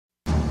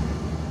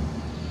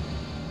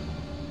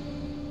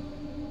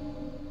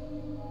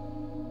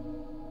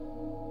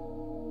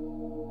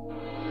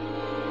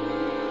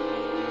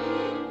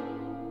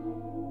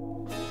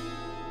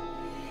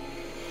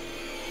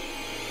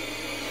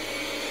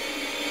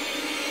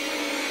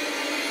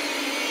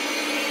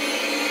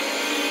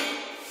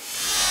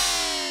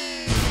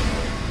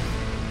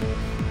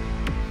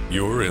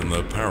You're in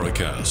the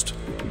Paracast,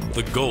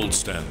 the gold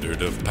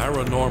standard of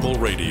paranormal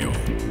radio.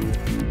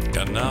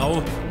 And now,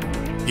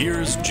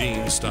 here's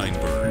Gene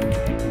Steinberg.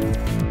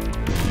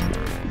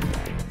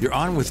 You're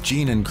on with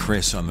Gene and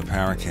Chris on the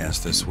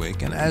Paracast this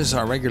week, and as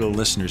our regular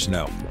listeners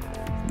know,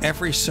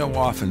 every so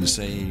often,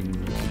 say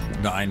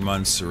 9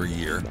 months or a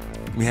year,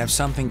 we have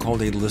something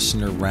called a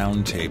listener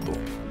roundtable,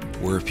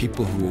 where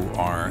people who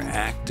are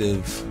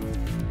active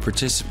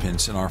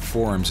participants in our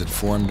forums at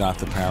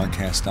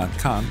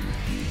forum.theparacast.com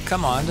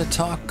come on to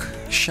talk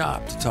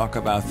shop, to talk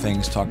about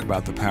things, talk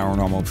about the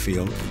paranormal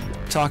field,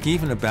 talk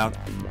even about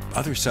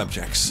other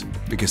subjects,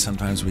 because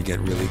sometimes we get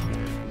really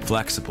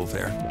flexible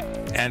there.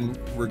 And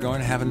we're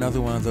going to have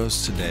another one of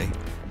those today,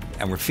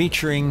 and we're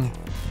featuring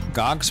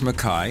Goggs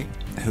Mackay,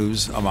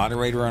 who's a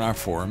moderator on our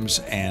forums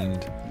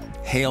and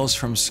hails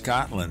from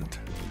Scotland.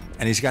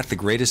 And he's got the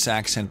greatest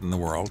accent in the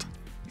world.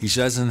 He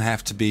doesn't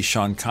have to be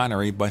Sean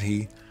Connery, but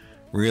he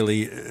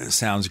really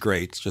sounds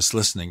great just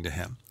listening to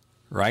him.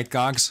 Right,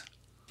 Goggs?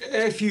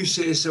 If you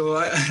say so.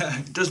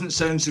 It doesn't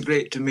sound so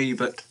great to me,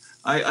 but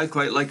I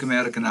quite like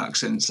American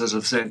accents, as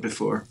I've said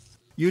before.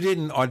 You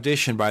didn't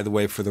audition, by the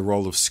way, for the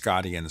role of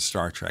Scotty in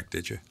Star Trek,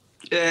 did you?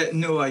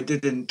 No, I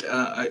didn't.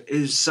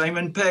 Is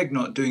Simon Pegg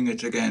not doing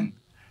it again?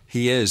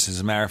 He is. As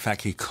a matter of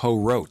fact, he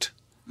co-wrote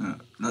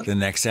the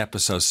next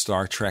episode,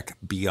 Star Trek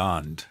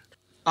Beyond.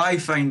 I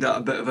find that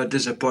a bit of a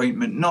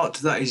disappointment. Not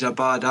that he's a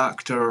bad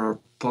actor or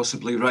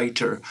possibly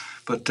writer,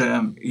 but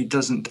he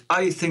doesn't.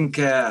 I think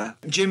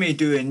Jimmy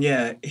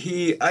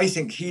Doohan, I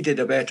think he did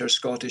a better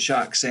Scottish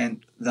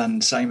accent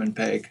than Simon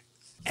Pegg.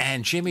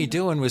 And Jimmy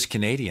Doohan was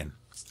Canadian.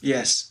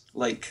 Yes,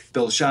 like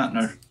Bill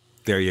Shatner.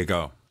 There you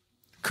go.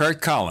 Curt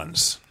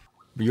Collins.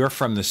 You're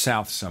from the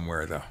South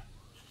somewhere, though.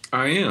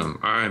 I am.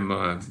 I'm,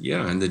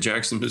 in the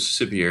Jackson,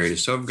 Mississippi area,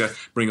 so I've got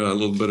bring a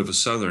little bit of a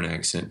Southern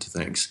accent to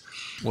things.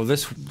 Well,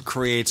 this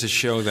creates a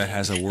show that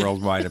has a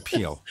worldwide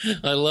appeal.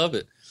 I love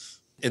it.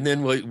 And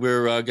then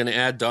we're going to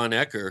add Don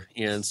Ecker,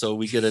 and so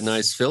we get a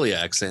nice Philly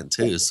accent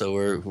too.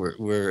 So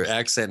we're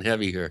accent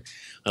heavy here.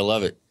 I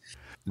love it.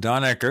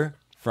 Don Ecker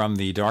from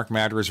the Dark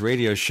Matters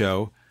radio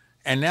show,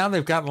 and now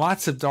they've got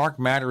lots of Dark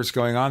Matters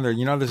going on there.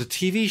 You know, there's a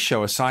TV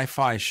show, a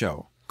sci-fi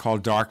show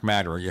called Dark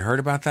Matter. You heard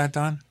about that,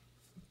 Don?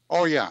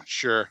 Oh yeah,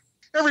 sure.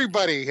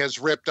 Everybody has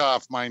ripped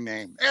off my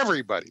name.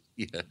 Everybody.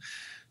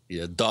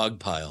 Yeah, dog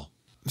pile.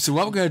 So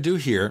what we're going to do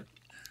here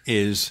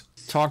is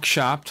talk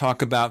shop,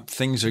 talk about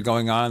things that are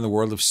going on in the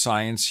world of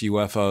science,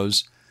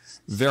 UFOs,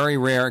 very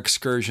rare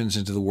excursions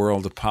into the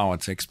world of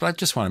politics. But I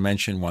just want to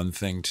mention one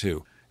thing,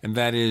 too, and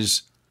that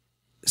is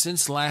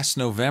since last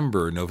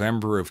November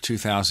of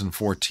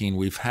 2014,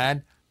 we've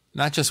had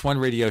not just one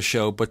radio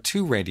show, but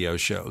two radio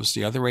shows.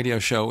 The other radio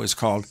show is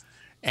called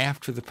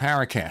After the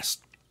Paracast,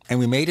 and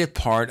we made it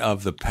part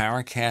of the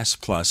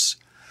Paracast Plus,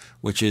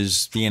 which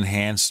is the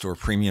enhanced or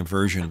premium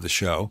version of the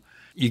show.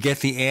 You get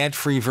the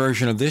ad-free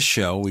version of this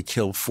show. We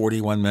kill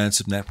 41 minutes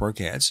of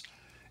network ads.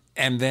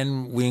 And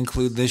then we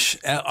include this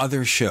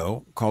other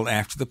show called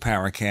After the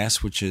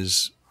Paracast, which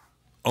is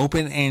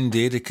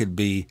open-ended. It could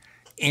be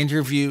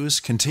interviews,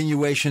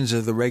 continuations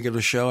of the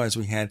regular show, as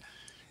we had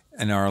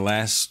in our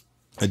last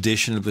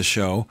edition of the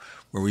show,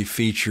 where we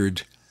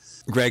featured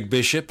Greg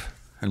Bishop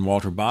and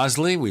Walter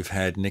Bosley. We've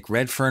had Nick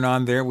Redfern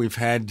on there. We've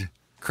had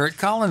Curt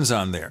Collins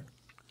on there.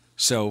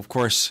 So, of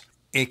course,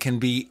 it can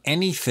be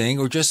anything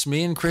or just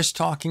me and Chris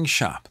talking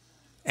shop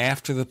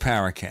after the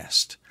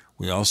Paracast.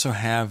 We also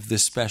have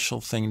this special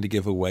thing to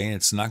give away, and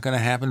it's not going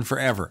to happen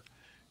forever.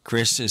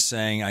 Chris is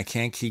saying I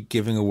can't keep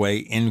giving away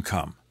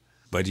income,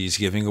 but he's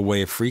giving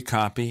away a free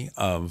copy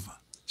of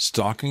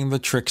Stalking the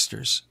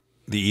Tricksters,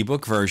 the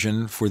ebook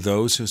version for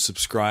those who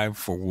subscribe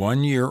for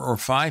 1 year or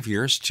 5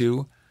 years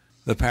to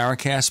the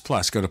Paracast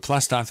Plus. Go to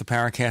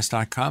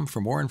plus.theparacast.com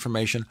for more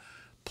information,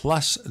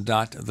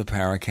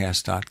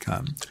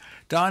 plus.theparacast.com.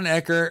 Don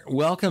Ecker,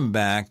 welcome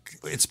back.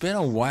 It's been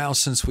a while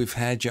since we've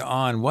had you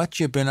on. What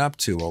you been up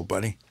to, old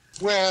buddy?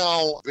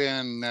 Well,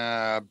 been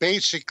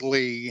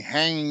basically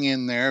hanging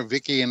in there.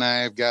 Vicki and I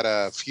have got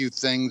a few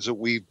things that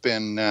we've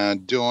been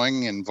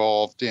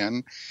involved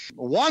in.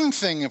 One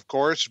thing, of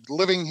course,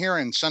 living here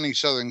in sunny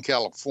Southern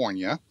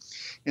California,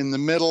 in the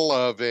middle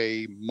of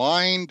a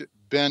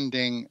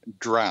mind-bending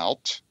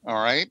drought,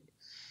 all right?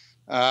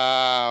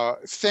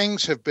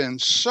 Things have been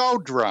so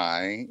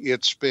dry,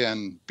 it's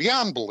been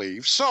beyond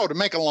belief. So to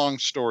make a long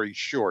story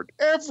short,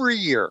 every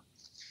year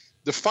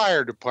the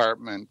fire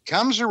department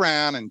comes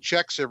around and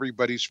checks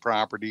everybody's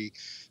property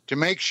to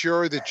make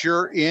sure that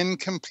you're in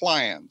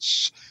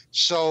compliance.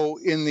 So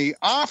in the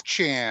off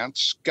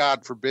chance,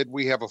 God forbid,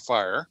 we have a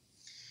fire,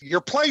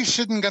 your place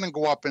isn't going to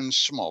go up in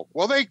smoke.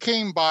 Well, they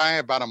came by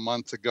about a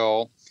month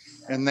ago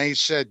and they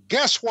said,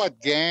 guess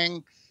what,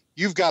 gang?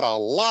 You've got a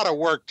lot of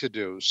work to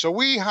do. So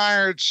we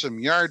hired some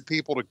yard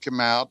people to come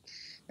out,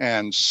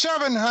 and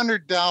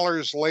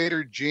 $700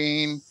 later,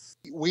 Gene,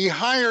 we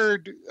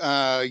hired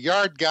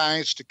yard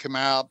guys to come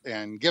out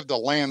and give the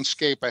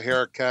landscape a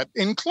haircut,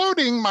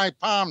 including my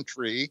palm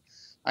tree,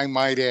 I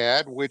might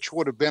add, which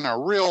would have been a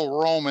real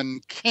Roman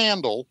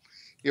candle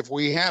if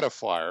we had a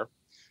fire.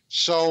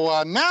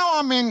 So now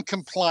I'm in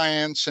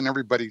compliance and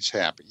everybody's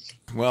happy.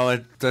 Well,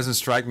 it doesn't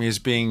strike me as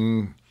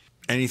being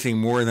anything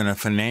more than a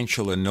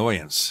financial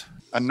annoyance.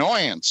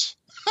 Annoyance?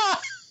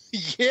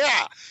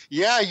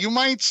 Yeah, you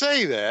might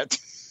say that.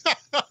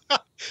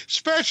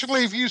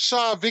 Especially if you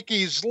saw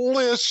Vicky's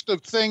list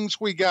of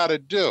things we got to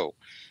do.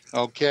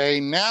 Okay,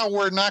 now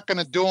we're not going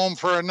to do them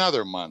for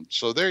another month.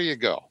 So there you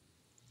go.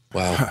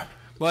 Wow.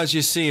 Well, as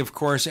you see, of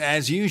course,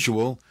 as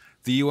usual,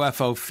 the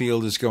UFO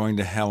field is going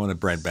to hell in a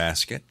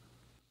breadbasket.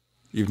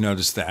 You've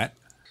noticed that?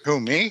 Who,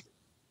 me?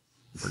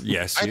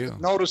 Yes, you.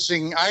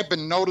 I've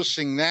been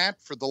noticing that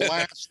for the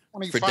last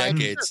 25 for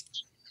decades.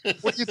 years.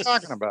 What are you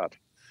talking about?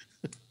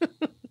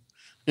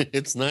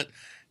 It's not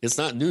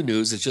new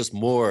news. It's just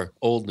more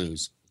old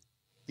news.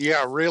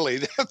 Yeah, really.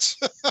 That's,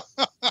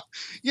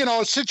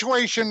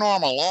 situation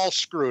normal, all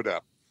screwed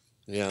up.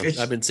 Yeah,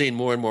 I've been seeing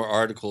more and more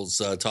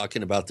articles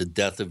talking about the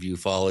death of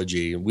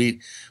ufology. And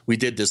we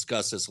did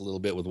discuss this a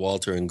little bit with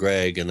Walter and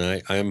Greg. And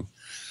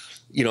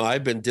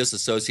I've been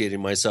disassociating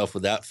myself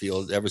with that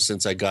field ever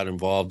since I got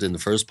involved in the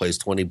first place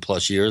 20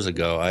 plus years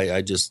ago.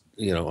 I just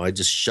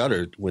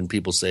shuddered when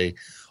people say,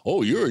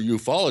 "Oh, you're a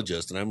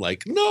ufologist." And I'm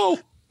like, no,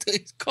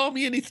 call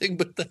me anything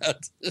but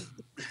that.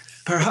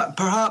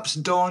 Perhaps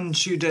Don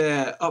should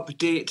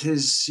update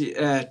his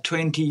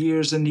 20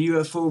 years in the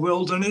UFO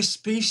wilderness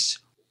piece.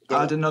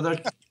 Add another.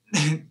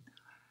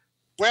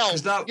 Well,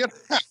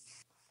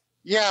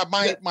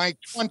 my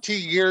 20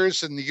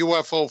 years in the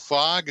UFO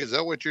fog. Is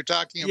that what you're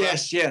talking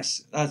about?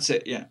 Yes, that's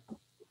it. Yeah.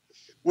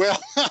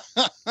 Well,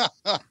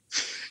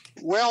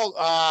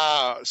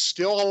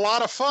 still a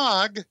lot of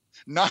fog.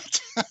 Not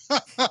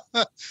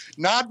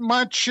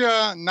much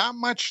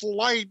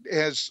light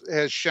has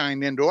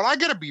shined into it. I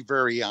got to be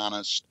very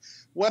honest.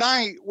 When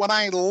I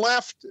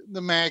left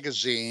the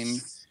magazine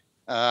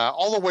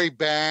all the way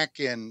back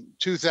in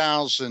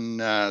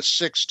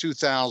 2006,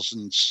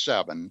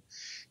 2007,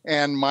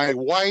 and my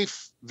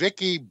wife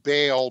Vicky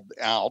bailed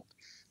out,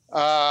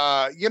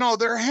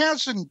 there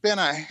hasn't been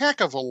a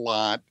heck of a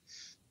lot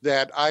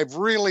that I've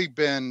really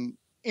been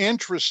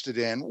interested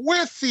in,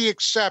 with the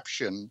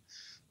exception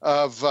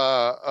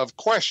of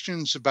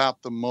questions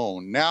about the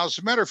moon. Now, as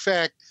a matter of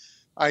fact,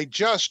 I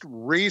just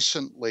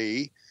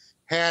recently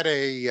had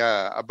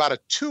about a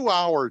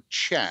 2-hour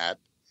chat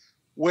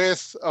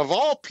with, of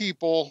all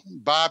people,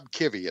 Bob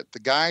Kiviat, the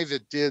guy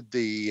that did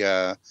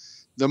the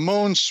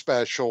moon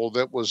special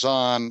that was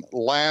on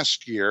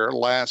last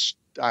July,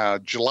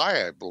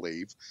 I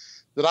believe,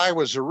 that I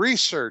was a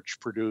research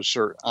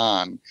producer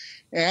on.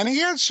 And he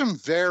had some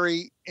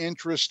very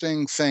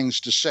interesting things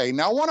to say.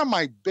 Now, one of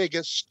my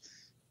biggest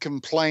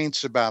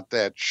complaints about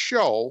that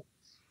show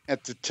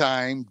at the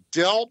time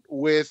dealt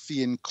with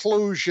the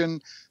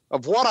inclusion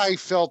of what I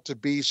felt to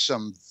be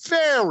some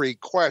very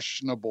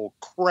questionable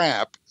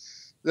crap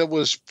that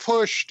was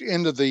pushed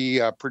into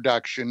the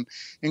production,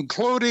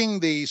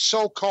 including the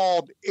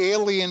so-called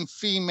alien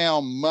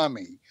female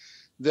mummy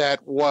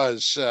that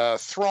was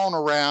thrown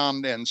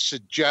around and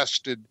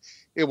suggested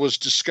it was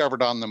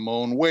discovered on the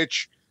moon,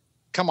 which,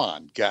 come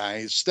on,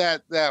 guys,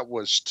 that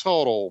was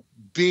total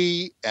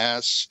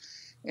BS.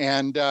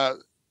 And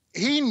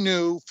he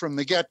knew from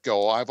the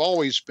get-go. I've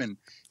always been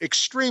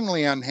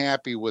extremely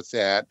unhappy with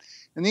that.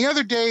 And the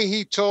other day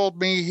he told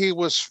me he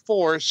was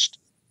forced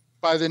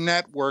by the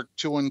network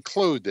to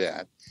include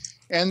that.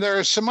 And there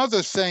are some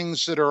other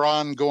things that are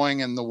ongoing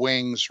in the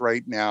wings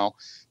right now.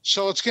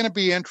 So it's going to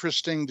be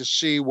interesting to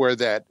see where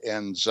that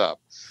ends up.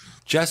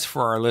 Just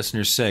for our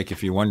listeners' sake,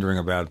 if you're wondering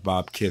about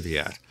Bob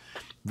Kiviat,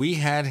 we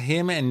had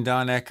him and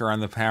Don Ecker on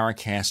the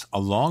Paracast a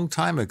long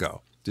time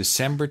ago,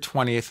 December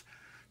 20th,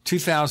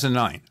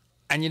 2009.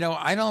 And,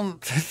 I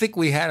don't think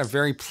we had a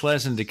very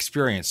pleasant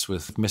experience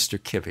with Mr.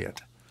 Kiviat.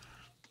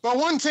 But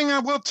one thing I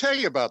will tell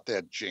you about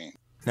that, Gene.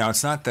 Now,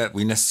 it's not that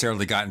we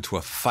necessarily got into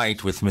a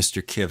fight with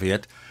Mr.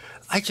 Kiviat.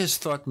 I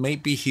just thought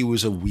maybe he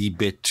was a wee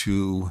bit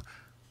too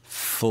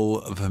full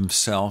of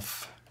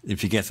himself,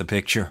 if you get the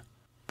picture.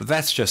 But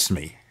that's just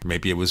me.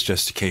 Maybe it was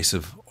just a case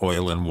of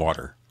oil and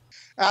water.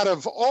 Out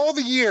of all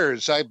the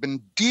years I've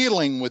been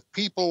dealing with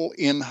people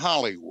in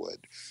Hollywood,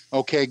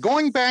 okay,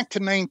 going back to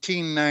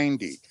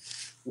 1990,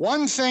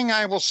 one thing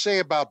I will say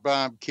about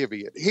Bob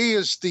Kiviat, he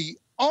is the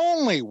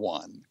only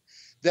one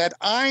that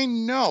I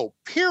know,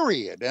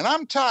 period, and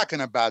I'm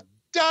talking about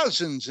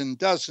dozens and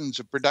dozens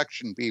of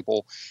production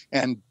people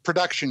and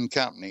production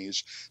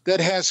companies,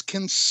 that has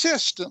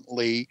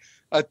consistently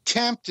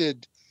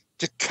attempted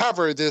to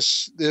cover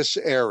this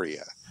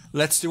area.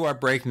 Let's do our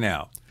break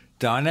now.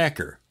 Don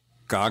Ecker,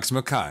 Goggs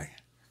Mackay,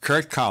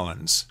 Curt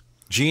Collins,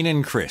 Gene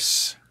and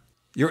Chris.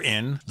 You're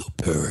in the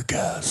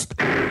Paracast.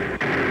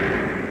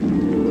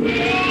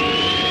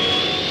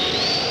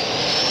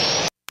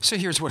 So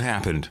here's what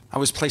happened. I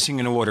was placing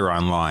an order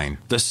online.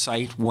 The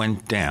site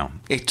went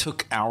down. It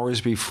took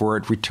hours before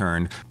it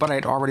returned, but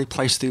I'd already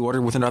placed the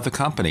order with another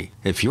company.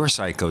 If your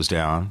site goes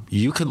down,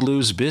 you could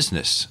lose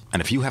business.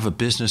 And if you have a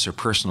business or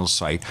personal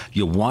site,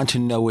 you'll want to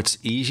know it's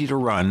easy to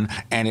run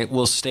and it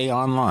will stay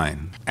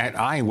online. At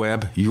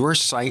iWeb, your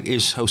site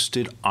is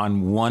hosted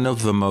on one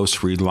of the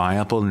most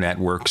reliable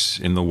networks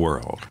in the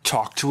world.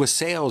 Talk to a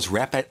sales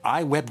rep at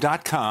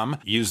iWeb.com.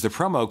 Use the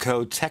promo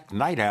code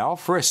TechNightOwl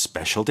for a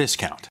special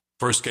discount.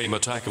 First came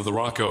Attack of the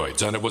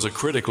Rockoids, and it was a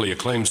critically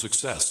acclaimed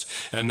success.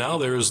 And now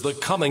there's The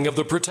Coming of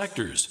the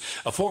Protectors.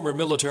 A former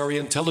military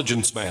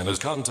intelligence man is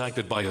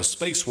contacted by a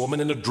space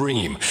woman in a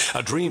dream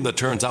that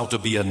turns out to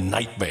be a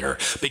nightmare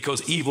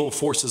because evil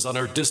forces on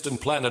her distant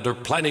planet are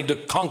planning to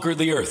conquer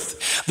the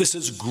Earth. This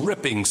is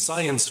gripping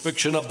science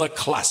fiction of the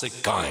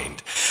classic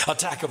kind.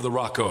 Attack of the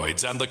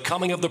Rockoids and The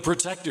Coming of the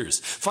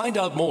Protectors. Find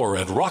out more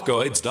at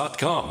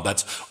rockoids.com.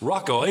 That's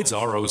Rockoids,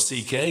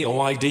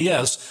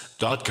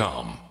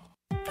 ROCKOIDS.com.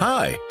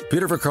 Hi,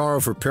 Peter Vaccaro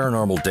for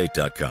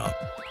ParanormalDate.com.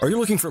 Are you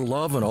looking for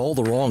love in all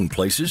the wrong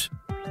places?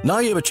 Now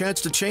you have a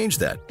chance to change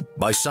that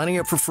by signing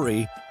up for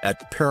free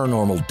at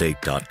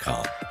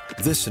ParanormalDate.com.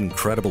 This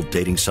incredible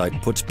dating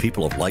site puts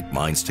people of like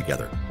minds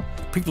together.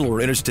 People who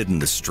are interested in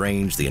the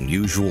strange, the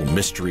unusual,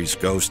 mysteries,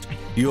 ghosts,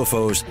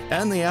 UFOs,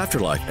 and the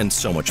afterlife, and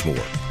so much more.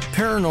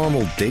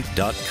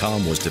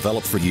 ParanormalDate.com was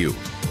developed for you,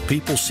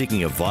 people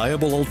seeking a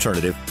viable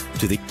alternative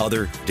to the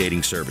other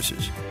dating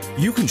services.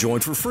 You can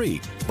join for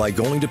free by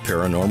going to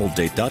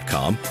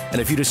ParanormalDate.com,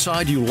 and if you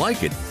decide you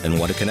like it and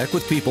want to connect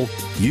with people,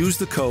 use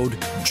the code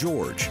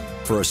GEORGE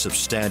for a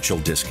substantial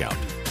discount.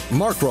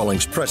 Mark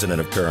Rawlings,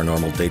 president of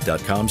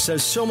ParanormalDate.com,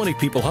 says so many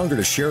people hunger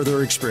to share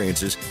their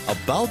experiences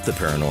about the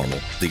paranormal,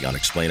 the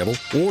unexplainable,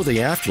 or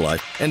the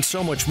afterlife, and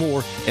so much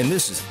more, and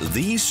this is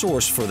the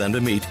source for them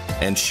to meet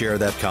and share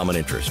that common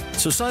interest.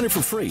 So sign up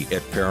for free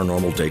at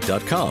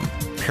ParanormalDate.com,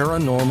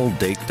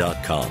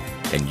 ParanormalDate.com,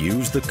 and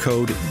use the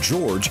code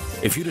GEORGE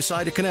if you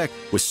decide to connect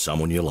with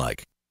someone you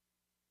like.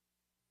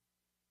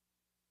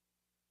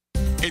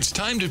 It's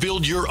time to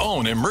build your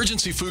own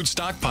emergency food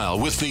stockpile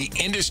with the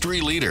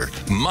industry leader,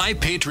 My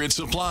Patriot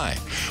Supply.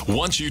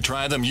 Once you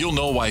try them, you'll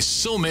know why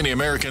so many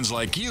Americans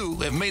like you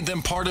have made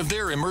them part of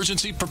their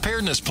emergency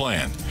preparedness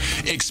plan.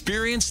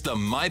 Experience the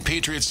My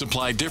Patriot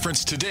Supply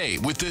difference today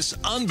with this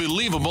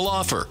unbelievable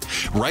offer.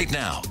 Right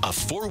now, a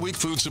 4-week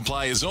food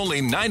supply is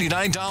only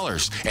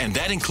 $99, and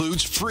that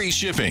includes free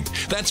shipping.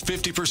 That's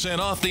 50%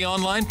 off the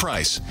online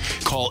price.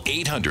 Call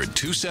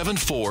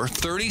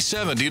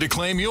 800-274-3070 to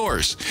claim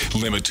yours.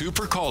 Limit 2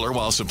 per caller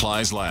while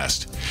supplies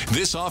last.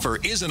 This offer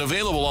isn't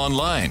available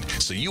online,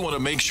 so you want to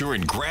make sure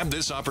and grab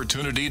this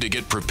opportunity to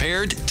get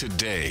prepared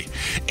today.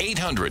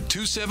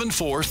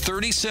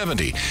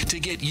 800-274-3070 to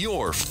get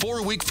your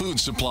 4-week food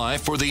supply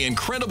for the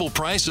incredible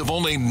price of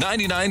only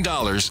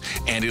 $99,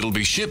 and it'll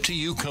be shipped to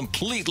you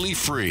completely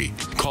free.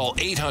 Call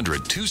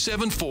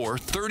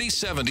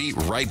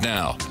 800-274-3070 right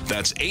now.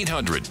 That's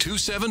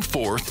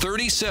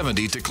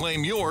 800-274-3070 to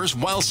claim yours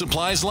while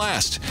supplies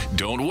last.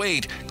 Don't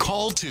wait.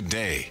 Call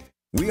today.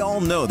 We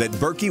all know that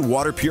Berkey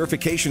Water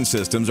Purification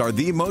Systems are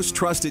the most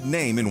trusted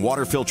name in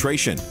water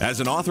filtration. As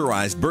an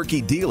authorized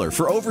Berkey dealer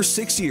for over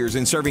 6 years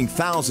and serving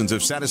thousands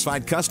of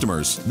satisfied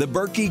customers, the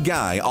Berkey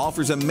Guy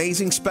offers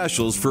amazing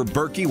specials for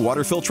Berkey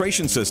water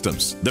filtration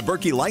systems. The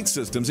Berkey Light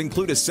systems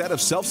include a set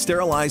of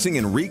self-sterilizing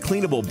and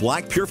recleanable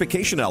black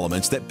purification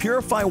elements that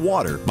purify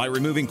water by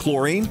removing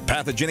chlorine,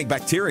 pathogenic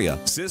bacteria,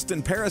 cysts,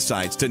 and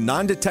parasites to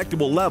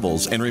non-detectable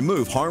levels and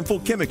remove harmful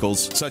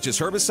chemicals such as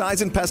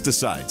herbicides and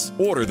pesticides.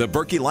 Order the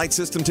Berkey Light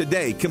system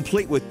today,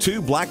 complete with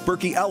 2 black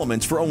Berkey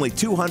elements for only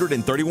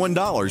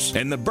 $231,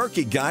 and the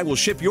Berkey Guy will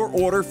ship your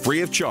order free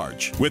of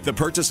charge. With the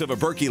purchase of a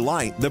Berkey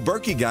Light, the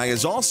Berkey Guy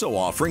is also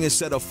offering a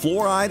set of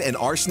fluoride and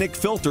arsenic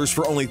filters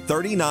for only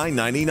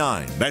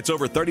 $39.99. That's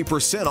over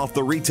 30% off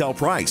the retail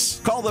price.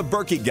 Call the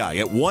Berkey Guy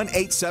at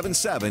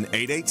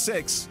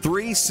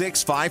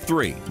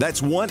 1-877-886-3653.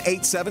 That's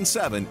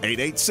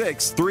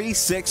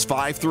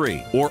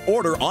 1-877-886-3653. Or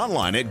order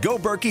online at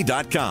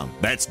goberkey.com.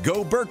 That's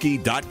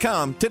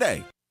goberkey.com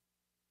today.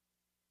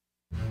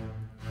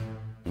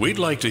 We'd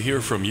like to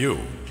hear from you.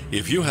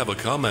 If you have a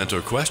comment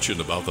or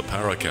question about the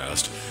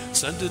Paracast,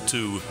 send it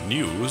to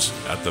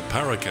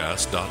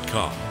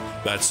news@theparacast.com.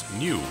 That's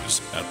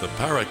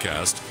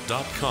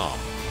news@theparacast.com.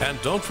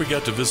 And don't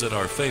forget to visit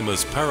our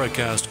famous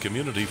Paracast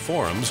community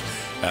forums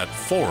at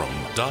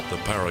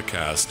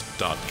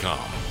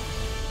forum.theparacast.com.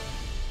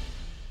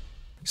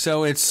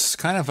 So it's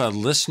kind of a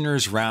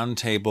listeners'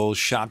 roundtable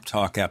shop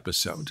talk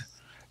episode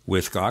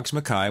with Goggs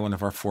Mackay, one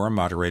of our forum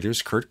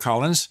moderators, Curt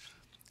Collins,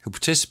 who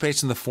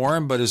participates in the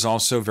forum but is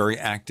also very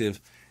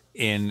active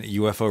in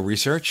UFO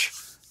research,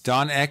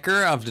 Don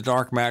Ecker of the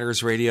Dark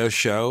Matters radio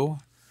show,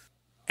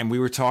 and we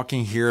were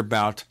talking here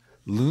about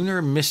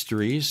lunar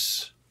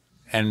mysteries.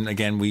 And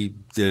again, we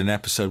did an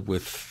episode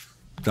with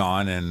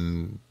Don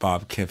and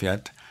Bob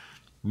Kvyat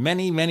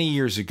many, many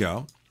years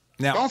ago.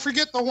 Now, don't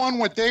forget the one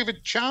with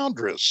David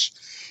Childress,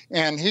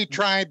 and he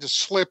tried to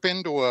slip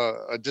into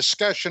a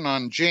discussion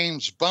on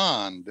James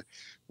Bond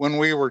when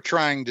we were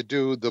trying to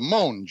do the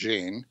moon,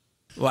 Gene.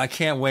 Well, I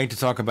can't wait to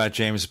talk about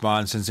James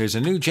Bond since there's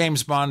a new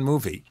James Bond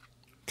movie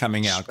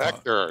coming out.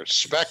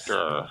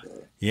 Spectre.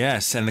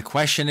 Yes, and the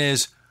question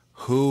is,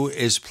 who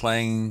is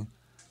playing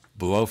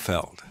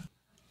Blofeld?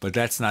 But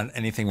that's not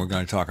anything we're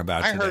going to talk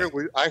about today.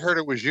 I heard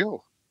it was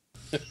you.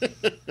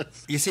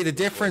 You see, the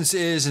difference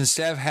is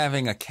instead of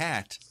having a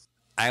cat,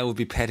 I will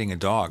be petting a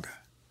dog.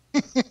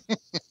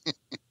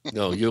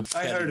 No, you.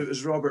 I heard it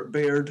was Robert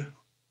Baird.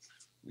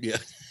 Yeah.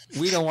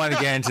 We don't want to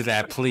get into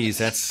that, please.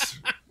 That's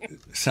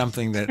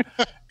something that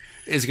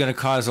is going to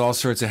cause all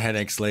sorts of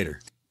headaches later.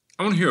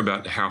 I want to hear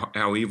about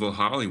how evil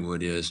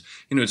Hollywood is.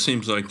 It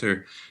seems like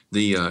every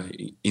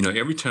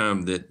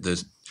time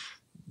that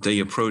they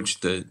approach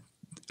the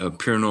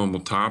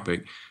paranormal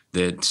topic,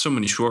 that so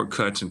many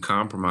shortcuts and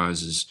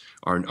compromises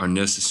are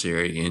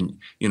necessary. And,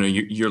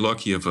 you're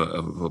lucky if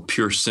a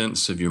pure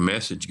sense of your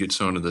message gets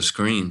onto the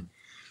screen.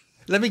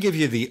 Let me give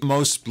you the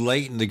most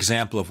blatant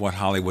example of what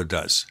Hollywood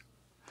does.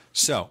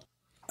 So,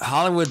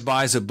 Hollywood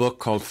buys a book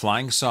called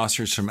Flying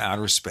Saucers from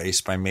Outer Space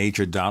by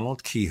Major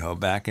Donald Kehoe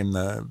back in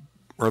the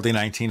early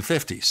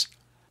 1950s.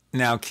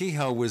 Now,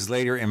 Kehoe was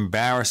later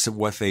embarrassed at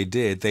what they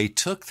did. They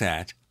took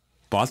that,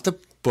 bought the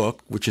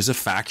book, which is a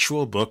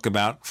factual book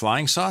about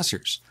flying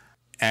saucers,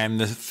 and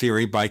the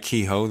theory by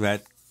Kehoe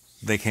that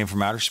they came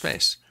from outer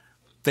space.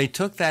 They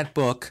took that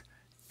book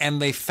and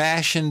they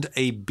fashioned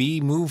a B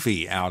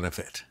movie out of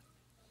it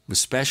with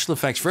special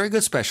effects, very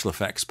good special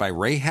effects by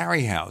Ray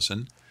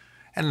Harryhausen.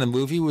 And the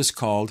movie was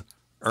called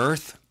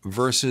Earth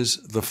versus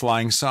the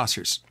Flying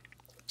Saucers.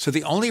 So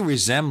the only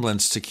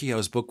resemblance to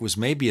Kehoe's book was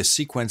maybe a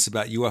sequence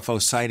about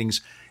UFO sightings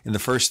in the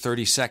first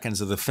 30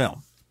 seconds of the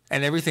film.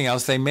 And everything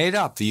else they made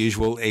up, the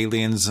usual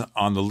aliens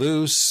on the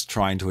loose,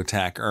 trying to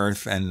attack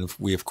Earth, and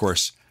we, of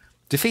course,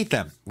 defeat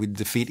them. We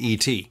defeat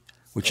E.T.,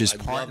 which is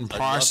part and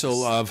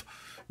parcel of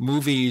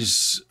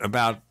movies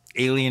about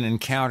alien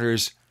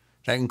encounters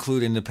that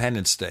include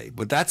Independence Day.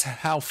 But that's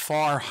how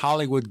far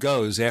Hollywood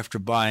goes after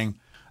buying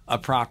a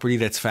property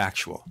that's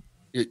factual.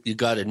 You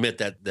got to admit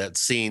that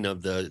scene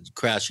of the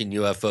crashing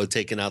UFO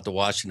taking out the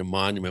Washington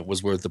Monument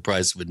was worth the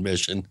price of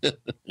admission.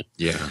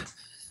 Yeah.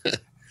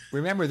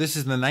 Remember, this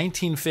is in the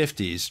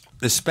 1950s.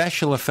 The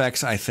special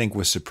effects, I think,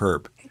 was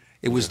superb.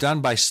 It was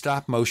done by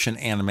stop-motion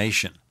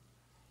animation,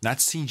 not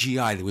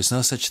CGI. There was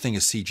no such thing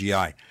as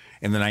CGI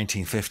in the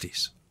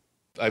 1950s.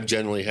 I've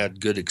generally had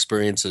good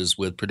experiences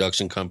with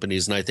production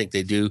companies, and I think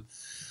they do.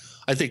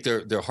 I think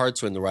their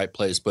hearts are in the right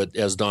place, but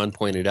as Don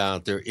pointed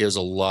out, there is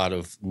a lot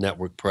of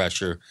network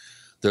pressure.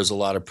 There's a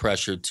lot of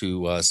pressure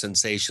to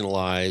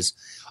sensationalize,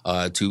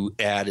 to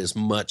add as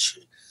much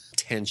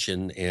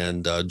tension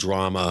and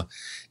drama,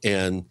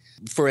 and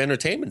for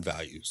entertainment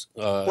values.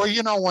 Well,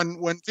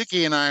 when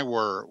Vicki and I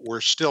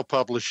were still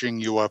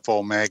publishing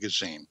UFO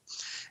magazine,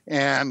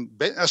 and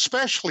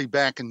especially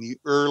back in the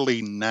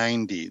early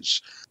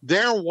 90s,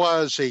 there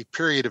was a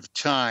period of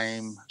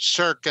time,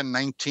 circa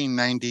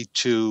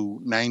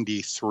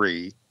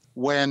 1992-93,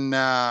 when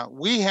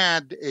we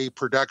had a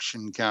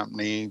production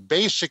company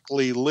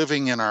basically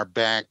living in our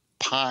back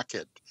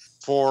pocket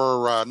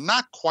for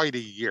not quite a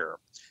year.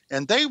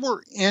 And they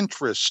were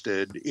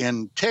interested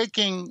in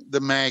taking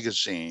the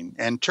magazine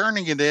and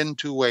turning it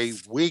into a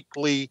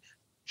weekly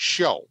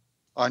show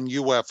on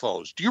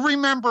UFOs. Do you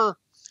remember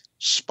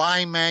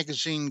Spy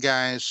Magazine,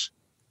 guys?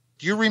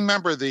 Do you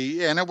remember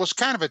and it was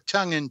kind of a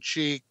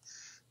tongue-in-cheek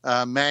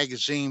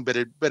magazine, but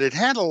it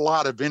had a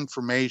lot of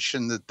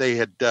information that they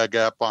had dug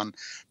up on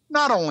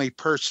not only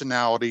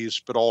personalities,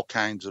 but all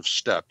kinds of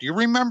stuff. Do you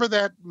remember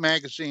that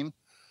magazine?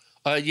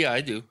 Yeah,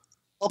 I do.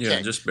 Okay.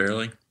 Yeah, just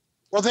barely.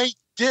 Well, they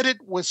did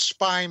it with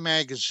Spy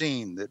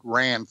Magazine that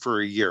ran for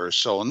a year or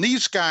so, and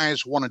these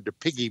guys wanted to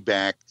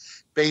piggyback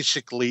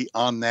basically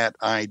on that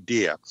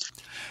idea.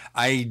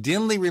 I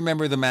dimly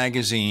remember the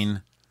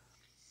magazine,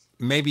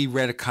 maybe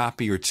read a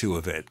copy or two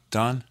of it.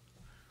 Don?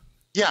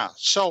 Yeah,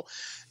 so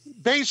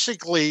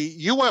basically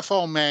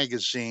UFO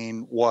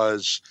Magazine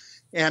was,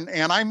 and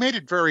I made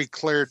it very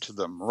clear to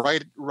them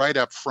right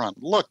up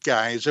front, look,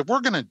 guys, if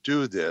we're going to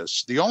do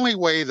this, the only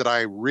way that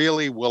I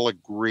really will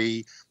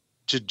agree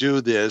to do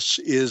this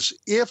is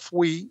if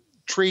we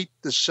treat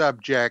the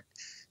subject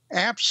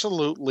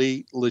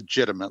absolutely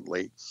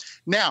legitimately.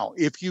 Now,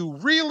 if you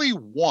really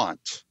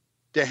want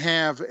to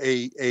have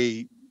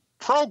a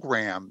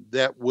program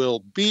that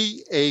will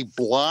be a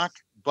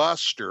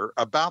blockbuster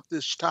about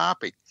this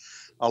topic,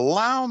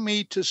 allow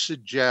me to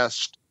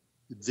suggest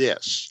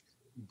this: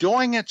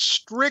 doing it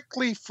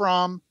strictly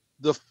from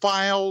the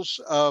files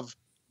of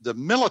the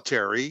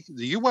military,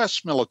 the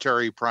U.S.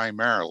 military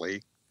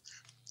primarily,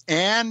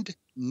 and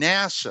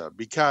NASA,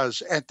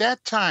 because at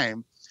that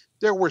time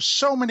there were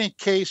so many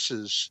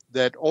cases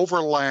that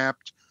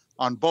overlapped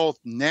on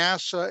both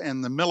NASA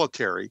and the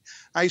military.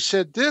 I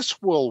said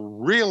this will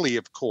really,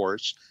 of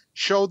course,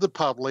 show the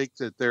public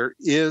that there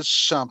is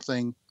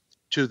something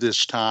to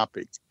this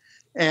topic.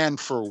 And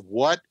for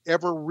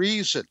whatever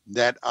reason,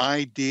 that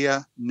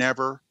idea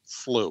never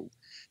flew.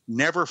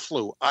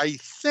 I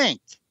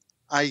think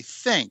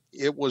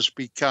it was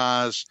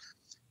because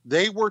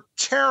They were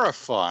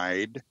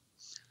terrified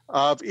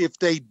of if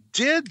they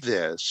did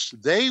this,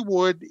 they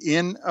would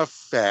in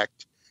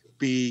effect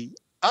be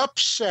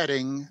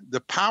upsetting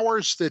the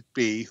powers that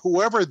be,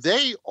 whoever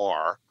they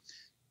are,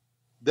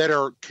 that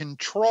are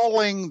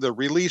controlling the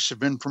release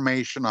of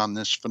information on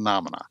this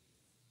phenomena.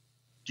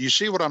 Do you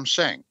see what I'm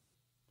saying?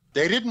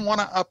 They didn't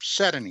want to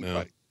upset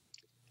anybody.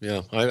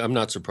 Yeah, I'm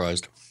not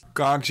surprised.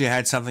 Goggs, you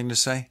had something to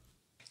say?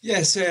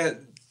 Yes,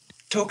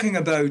 talking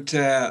about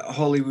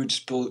Hollywood's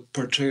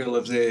portrayal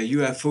of the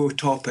UFO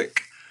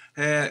topic,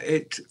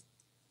 it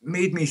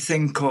made me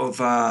think of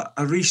a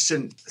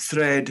recent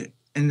thread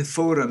in the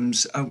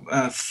forums,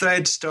 a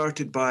thread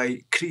started by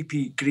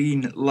Creepy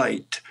Green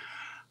Light.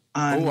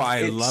 And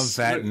I love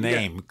that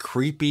name, yeah.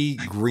 Creepy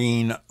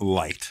Green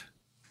Light.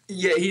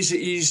 Yeah,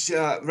 he's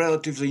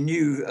relatively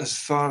new as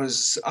far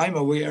as I'm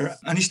aware.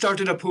 And he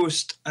started a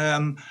post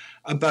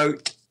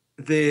about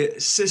the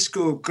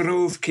Cisco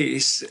Grove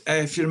case.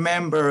 If you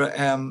remember,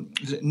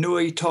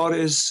 Noe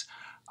Torres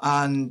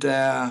and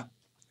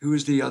who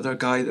was the other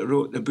guy that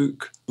wrote the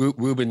book?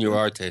 Ruben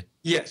Uriarte.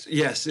 Yes,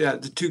 yeah,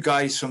 the two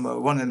guys from,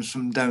 one of them's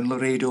from down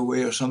Laredo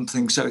way or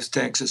something, South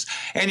Texas.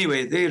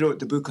 Anyway, they wrote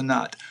the book on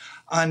that.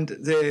 And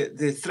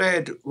the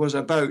thread was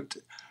about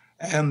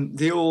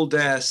the old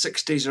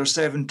 60s or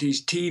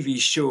 70s TV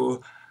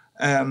show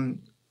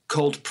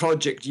called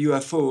Project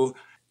UFO.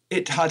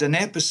 It had an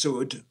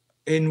episode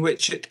in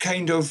which it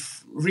kind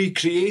of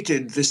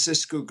recreated the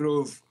Cisco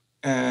Grove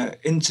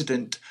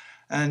incident.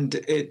 And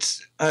it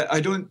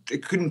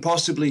couldn't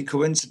possibly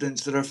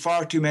coincidence. There are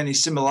far too many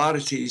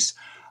similarities.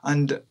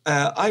 And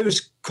I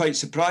was quite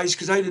surprised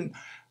because I didn't.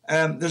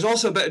 There's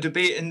also a bit of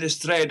debate in this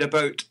thread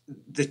about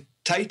the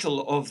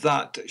title of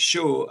that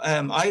show.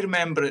 I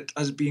remember it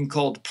as being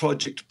called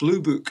Project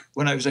Blue Book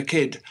when I was a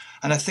kid,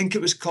 and I think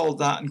it was called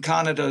that in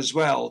Canada as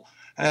well.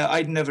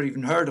 I'd never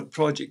even heard of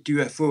Project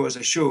UFO as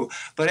a show.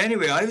 But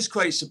anyway, I was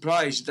quite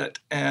surprised that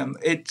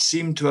it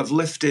seemed to have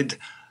lifted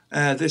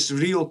this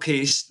real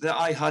case that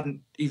I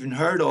hadn't even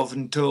heard of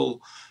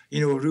until,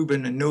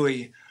 Ruben and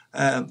Noe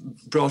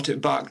brought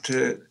it back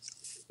to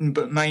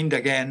mind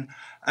again.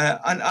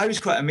 And I was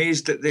quite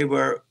amazed that they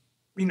were,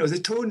 the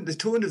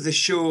tone of the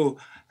show,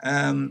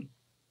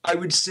 I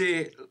would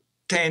say,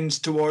 tends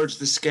towards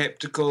the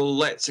skeptical,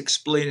 let's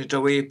explain it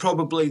away,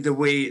 probably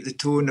the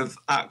tone of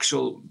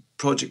actual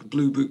Project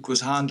Blue Book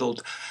was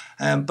handled.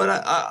 But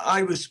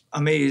I was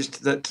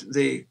amazed that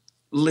they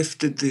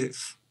lifted the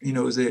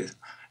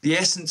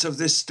essence of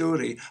this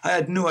story. I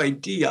had no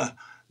idea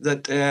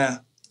that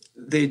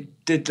they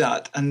did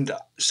that. And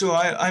so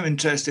I'm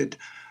interested.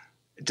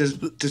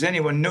 Does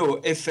anyone know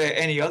if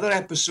any other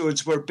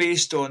episodes were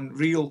based on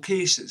real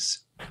cases?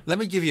 Let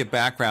me give you a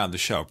background of the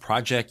show,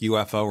 Project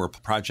UFO or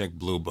Project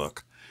Blue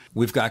Book.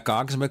 We've got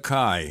Goggs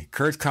Mackay,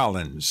 Curt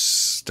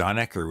Collins, Don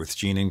Ecker with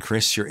Gene and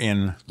Chris. You're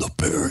in the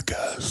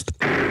Paracast.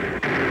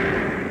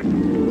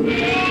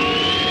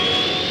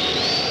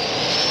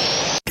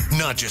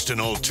 Not just an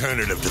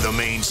alternative to the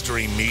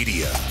mainstream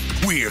media.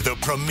 We're the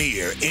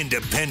premier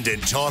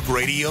independent talk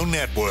radio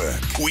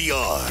network. We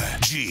are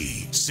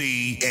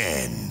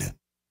GCN.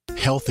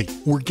 Healthy,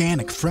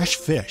 organic, fresh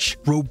fish,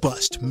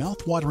 robust,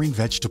 mouth-watering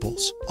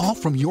vegetables, all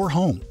from your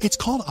home. It's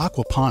called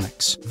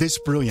aquaponics. This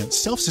brilliant,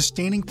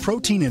 self-sustaining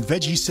protein and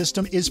veggie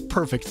system is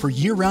perfect for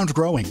year-round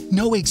growing.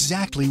 Know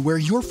exactly where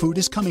your food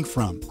is coming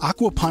from.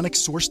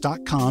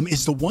 Aquaponicssource.com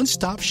is the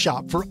one-stop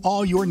shop for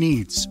all your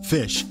needs.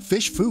 Fish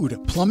food,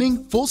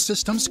 plumbing, full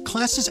systems,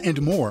 classes,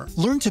 and more.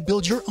 Learn to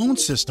build your own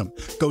system.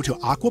 Go to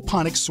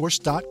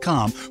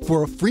aquaponicssource.com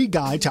for a free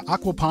guide to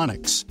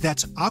aquaponics.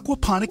 That's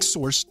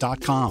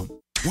aquaponicssource.com.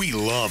 We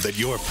love that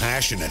you're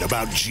passionate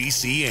about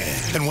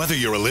GCN. And whether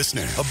you're a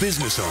listener, a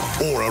business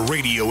owner, or a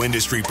radio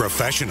industry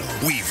professional,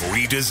 we've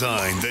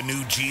redesigned the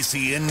new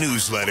GCN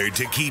newsletter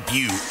to keep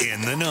you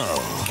in the know.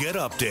 Get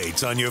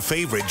updates on your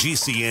favorite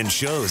GCN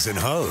shows and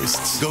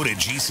hosts. Go to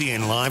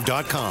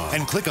GCNlive.com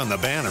and click on the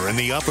banner in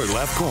the upper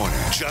left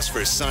corner. Just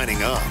for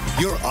signing up,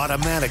 you're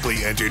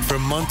automatically entered for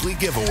monthly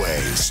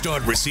giveaways.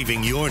 Start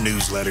receiving your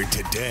newsletter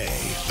today.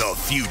 The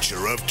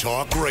future of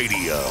talk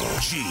radio.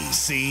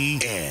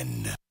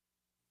 GCN.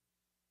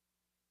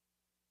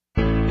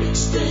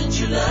 Extend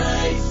your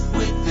life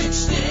with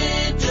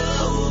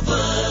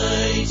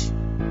Extendovite.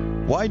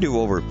 Why do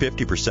over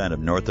 50% of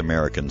North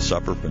Americans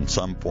suffer from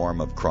some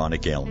form of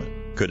chronic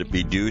ailment? Could it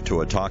be due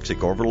to a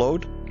toxic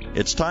overload?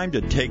 It's time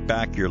to take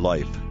back your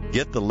life.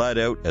 Get the lead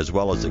out as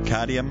well as the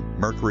cadmium,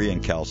 mercury,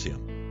 and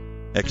calcium.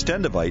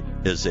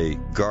 Extendovite is a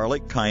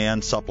garlic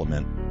cayenne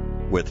supplement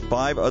with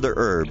 5 other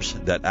herbs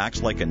that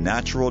acts like a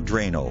natural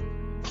Drano,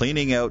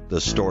 cleaning out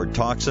the stored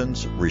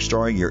toxins,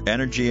 restoring your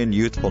energy and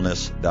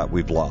youthfulness that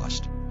we've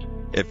lost.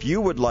 If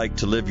you would like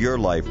to live your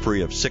life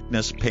free of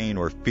sickness, pain,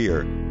 or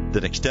fear,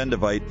 then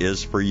Extendovite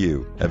is for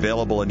you.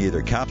 Available in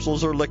either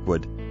capsules or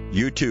liquid,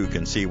 you too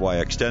can see why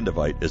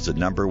Extendovite is the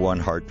 #1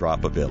 heart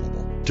drop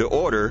available. To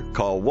order,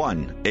 call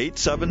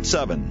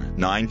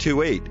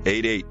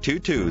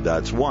 1-877-928-8822.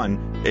 That's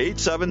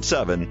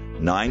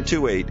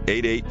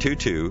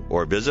 1-877-928-8822,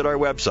 or visit our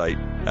website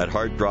at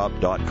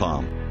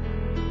heartdrop.com.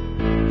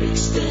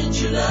 Extend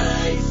your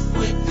life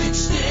with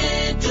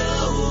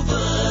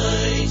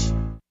Extendovite.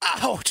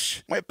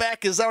 Ouch! My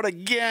back is out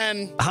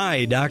again.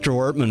 Hi, Dr.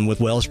 Ortman with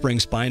Wellspring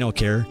Spinal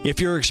Care. If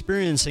you're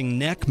experiencing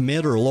neck,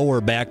 mid, or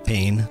lower back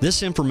pain,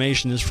 this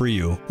information is for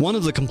you. One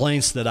of the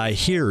complaints that I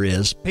hear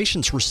is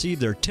patients receive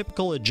their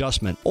typical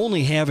adjustment,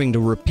 only having to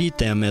repeat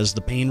them as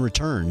the pain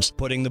returns.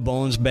 Putting the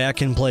bones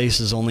back in place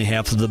is only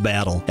half of the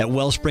battle. At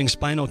Wellspring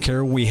Spinal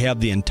Care, we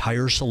have the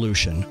entire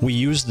solution. We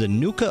use the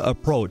NUCA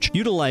approach,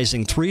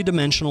 utilizing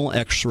three-dimensional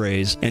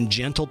x-rays and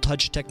gentle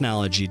touch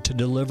technology to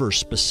deliver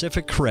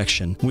specific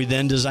correction. We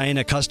then design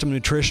a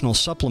custom nutritional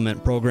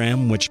supplement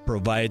program which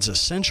provides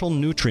essential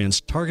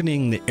nutrients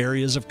targeting the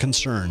areas of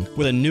concern.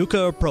 With a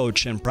NUCA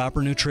approach and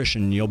proper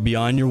nutrition, you'll be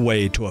on your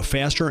way to a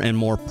faster and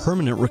more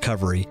permanent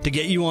recovery. To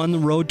get you on the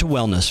road to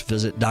wellness,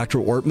 visit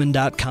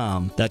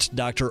drortman.com. That's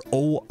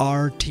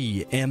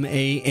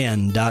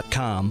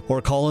drortman.com.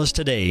 Or call us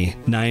today,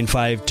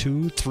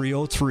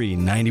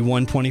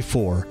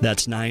 952-303-9124.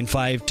 That's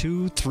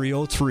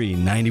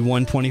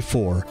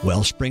 952-303-9124.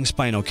 Wellspring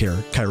Spinal Care,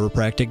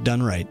 chiropractic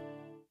done right.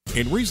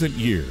 In recent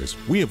years,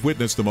 we have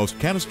witnessed the most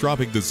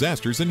catastrophic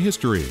disasters in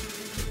history.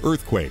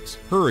 Earthquakes,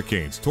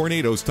 hurricanes,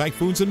 tornadoes,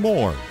 typhoons, and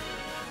more.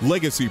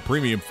 Legacy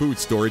Premium Food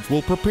Storage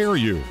will prepare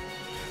you.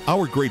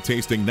 Our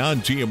great-tasting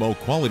non-GMO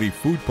quality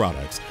food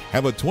products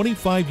have a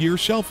 25-year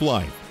shelf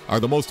life, are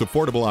the most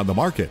affordable on the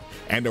market,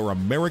 and are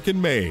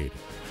American-made.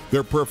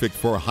 They're perfect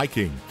for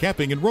hiking,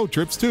 camping, and road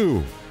trips,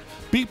 too.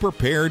 Be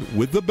prepared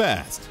with the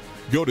best.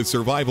 Go to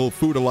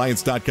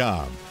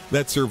survivalfoodalliance.com.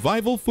 That's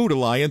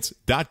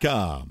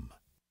survivalfoodalliance.com.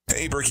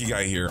 Hey, Berkey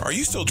Guy here. Are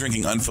you still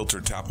drinking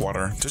unfiltered tap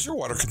water? Does your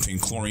water contain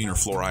chlorine or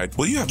fluoride?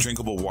 Will you have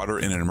drinkable water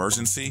in an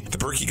emergency? The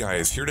Berkey Guy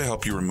is here to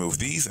help you remove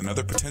these and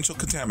other potential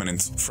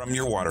contaminants from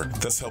your water,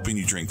 thus helping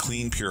you drink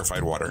clean,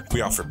 purified water.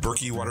 We offer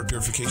Berkey water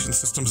purification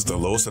systems at the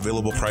lowest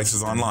available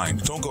prices online.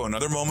 Don't go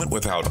another moment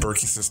without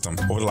Berkey system.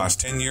 Over the last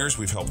 10 years,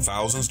 we've helped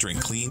thousands drink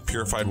clean,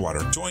 purified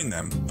water. Join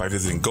them by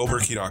visiting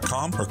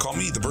goberkey.com or call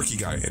me, the Berkey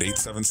Guy, at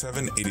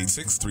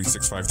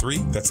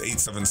 877-886-3653. That's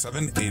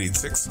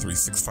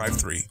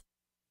 877-886-3653.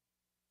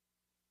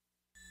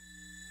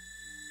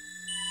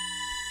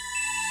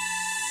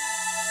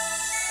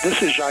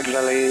 This is Jacques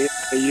Vallée.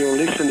 You're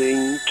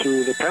listening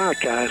to the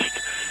Paracast,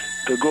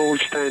 the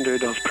gold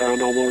standard of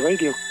paranormal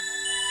radio.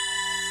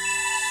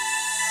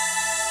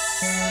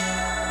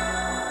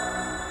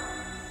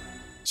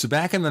 So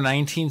back in the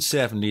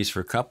 1970s, for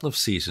a couple of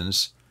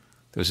seasons,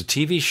 there was a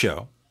TV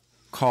show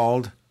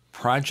called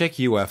Project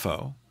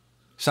UFO,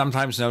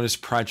 sometimes known as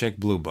Project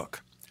Blue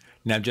Book.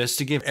 Now, just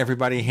to give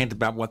everybody a hint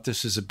about what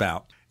this is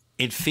about,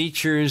 it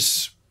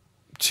features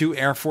two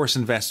Air Force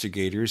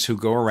investigators who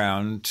go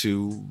around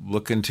to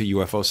look into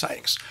UFO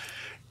sightings.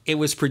 It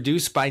was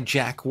produced by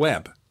Jack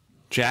Webb.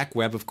 Jack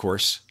Webb, of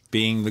course,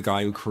 being the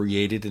guy who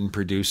created and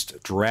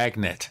produced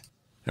Dragnet.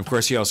 And of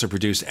course, he also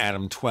produced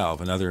Adam 12,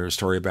 another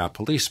story about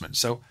policemen.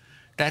 So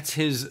that's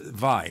his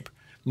vibe.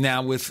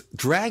 Now, with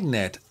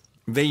Dragnet,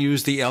 they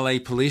used the LA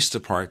Police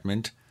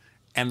Department,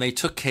 and they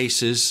took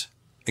cases,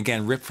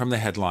 again, ripped from the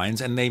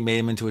headlines, and they made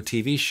them into a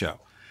TV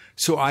show.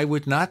 So I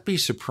would not be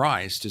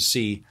surprised to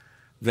see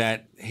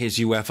that his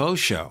UFO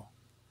show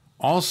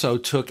also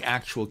took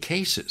actual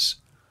cases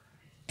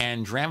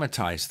and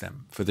dramatized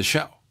them for the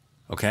show.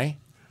 Okay?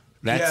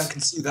 Yeah, I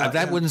can see that.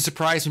 That wouldn't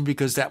surprise me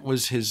because that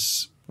was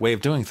his way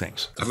of doing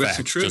things. I've got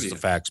some trivia. Just the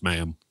facts,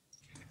 ma'am.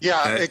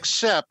 Yeah,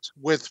 except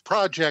with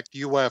Project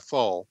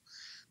UFO,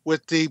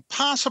 with the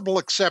possible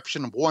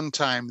exception of one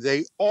time,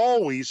 they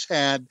always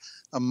had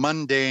a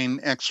mundane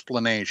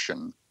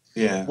explanation.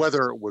 Yeah.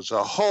 Whether it was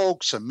a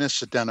hoax, a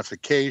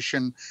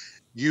misidentification,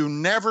 you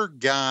never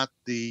got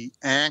the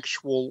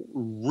actual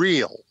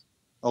real,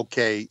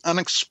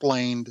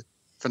 unexplained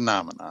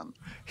phenomenon.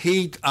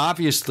 He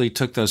obviously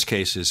took those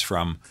cases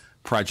from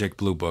Project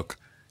Blue Book,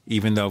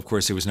 even though, of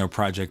course, there was no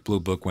Project Blue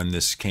Book when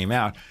this came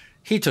out.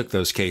 He took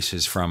those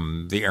cases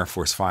from the Air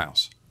Force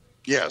files.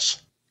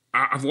 Yes.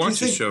 I've watched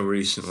the show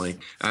recently.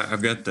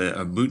 I've got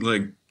the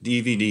bootleg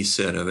DVD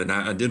set of it.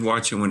 I did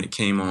watch it when it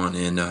came on,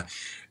 and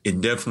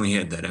it definitely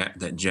had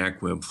that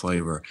Jack Webb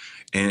flavor.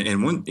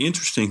 And one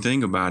interesting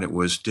thing about it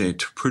was to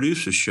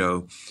produce a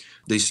show,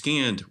 they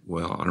scanned,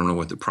 well, I don't know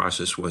what the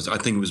process was. I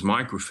think it was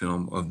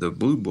microfilm of the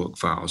Blue Book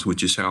files,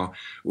 which is how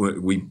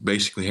we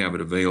basically have it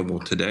available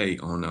today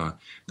on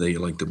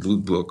the Blue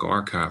Book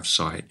archive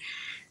site.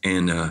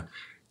 And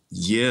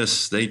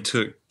yes, they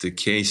took the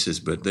cases,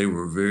 but they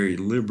were very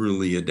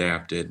liberally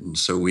adapted. And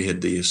so we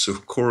had the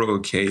Socorro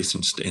case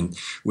and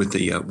with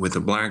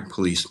the black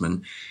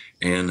policeman.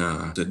 And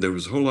there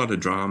was a whole lot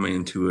of drama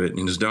into it.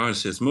 And as Don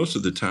says, most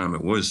of the time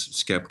it was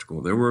skeptical.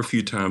 There were a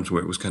few times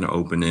where it was kind of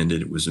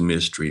open-ended. It was a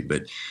mystery.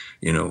 But,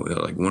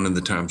 like one of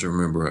the times I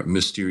remember a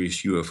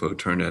mysterious UFO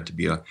turned out to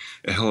be a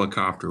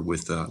helicopter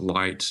with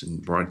lights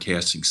and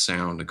broadcasting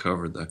sound to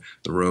cover the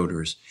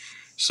rotors.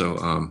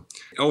 So,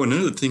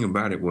 another thing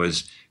about it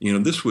was,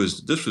 this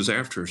was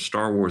after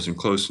Star Wars and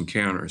Close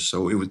Encounters,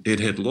 so it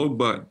had low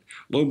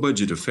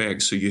budget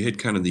effects. So you had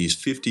kind of these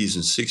 50s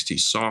and 60s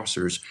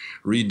saucers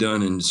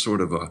redone in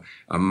sort of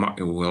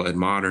at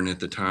modern at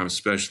the time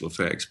special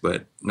effects,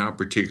 but not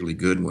particularly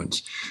good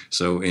ones.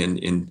 So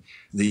in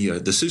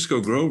the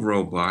Cisco Grove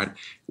robot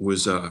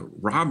was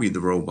Robbie the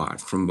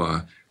robot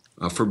from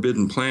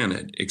Forbidden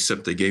Planet,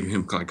 except they gave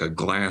him like a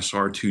glass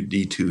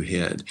R2-D2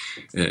 head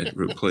and it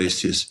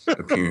replaced his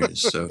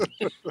appearance. So,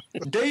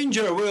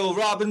 danger, Will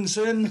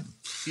Robinson.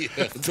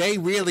 Yeah. They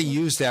really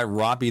used that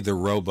Robbie the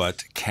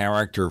Robot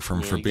character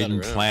from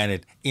Forbidden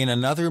Planet in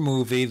another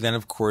movie, then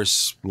of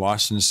course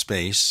Lost in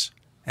Space.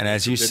 And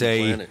as you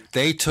say,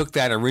 they took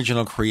that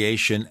original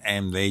creation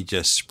and they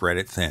just spread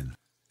it thin.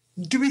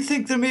 Do we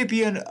think there may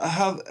be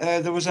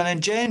there was an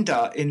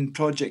agenda in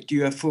Project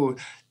UFO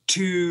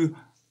to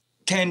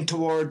tend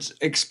towards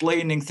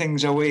explaining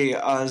things away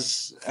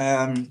as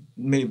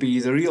maybe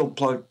the real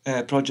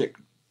Project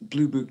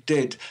Blue Book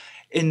did,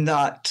 in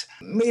that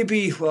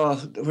maybe,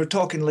 well, we're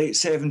talking late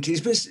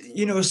 70s, but,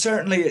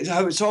 certainly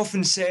how it's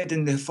often said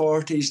in the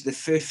 40s, the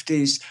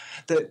 50s,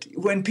 that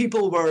when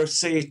people were,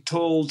 say,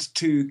 told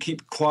to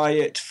keep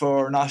quiet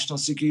for national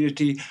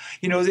security,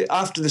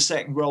 after the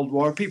Second World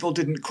War, people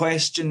didn't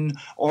question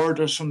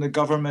orders from the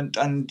government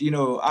and,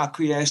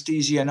 acquiesced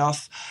easy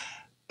enough.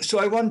 So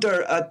I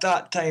wonder at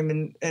that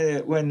time,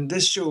 when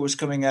this show was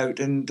coming out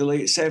in the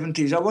late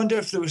 70s, I wonder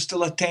if there was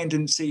still a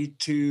tendency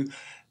to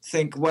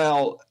think,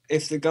 well,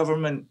 if the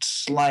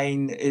government's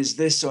line is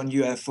this on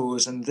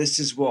UFOs and this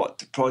is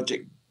what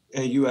Project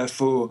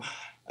UFO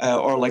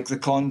or like the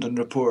Condon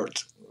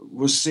Report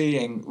was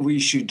saying, we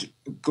should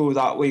go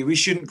that way. We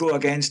shouldn't go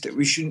against it.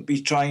 We shouldn't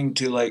be trying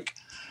to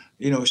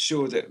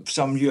show that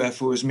some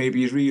UFOs may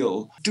be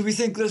real. Do we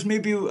think there's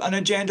maybe an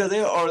agenda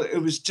there, or it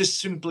was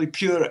just simply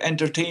pure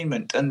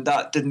entertainment and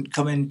that didn't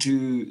come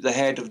into the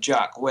head of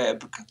Jack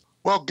Webb?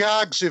 Well,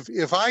 Goggs,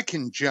 if I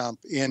can jump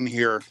in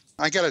here,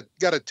 I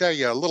gotta tell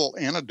you a little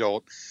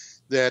anecdote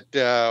that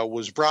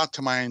was brought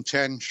to my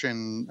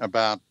attention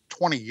about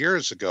 20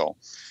 years ago.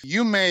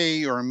 You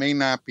may or may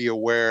not be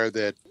aware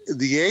that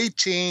the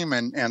A-Team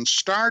and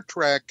Star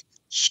Trek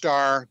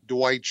star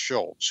Dwight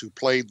Schultz, who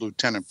played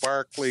Lieutenant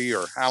Barclay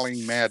or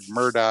Howling Mad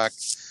Murdoch,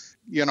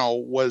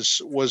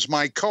 was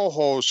my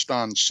co-host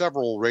on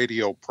several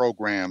radio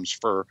programs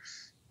for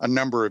a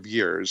number of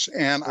years.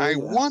 And I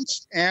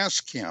once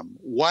asked him,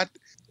 what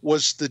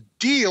was the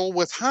deal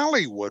with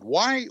Hollywood?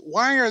 Why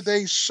are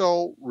they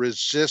so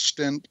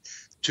resistant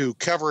to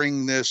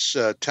covering this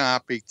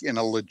topic in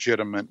a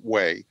legitimate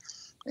way?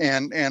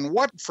 And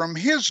what, from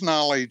his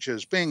knowledge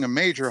as being a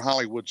major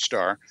Hollywood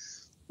star,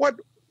 what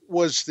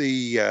was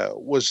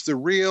the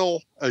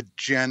real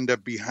agenda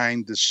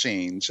behind the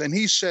scenes? And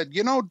he said,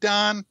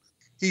 Don,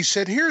 he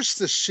said, here's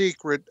the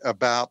secret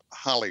about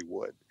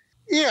Hollywood.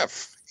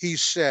 If, he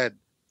said,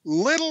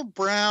 little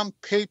brown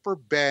paper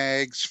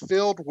bags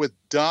filled with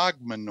dog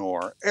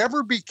manure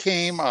ever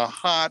became a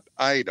hot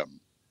item,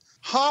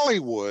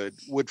 Hollywood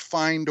would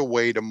find a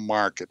way to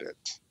market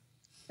it.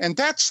 And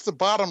that's the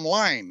bottom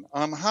line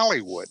on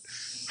Hollywood.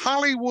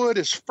 Hollywood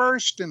is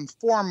first and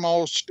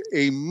foremost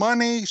a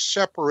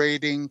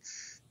money-separating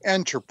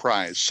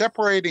enterprise,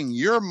 separating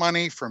your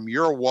money from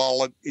your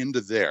wallet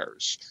into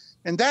theirs.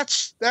 And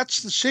that's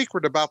the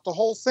secret about the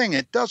whole thing.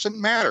 It doesn't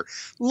matter.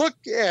 Look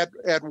at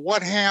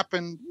what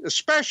happened,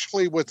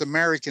 especially with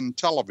American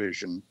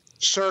television,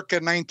 circa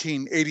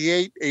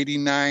 1988,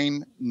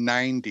 89,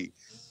 90.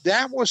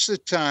 That was the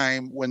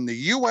time when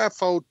the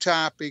UFO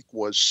topic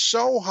was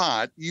so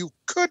hot, you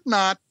could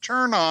not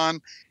turn on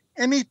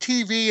any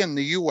TV in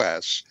the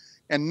U.S.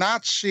 and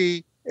not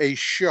see a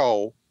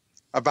show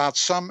about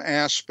some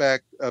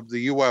aspect of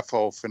the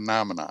UFO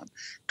phenomenon.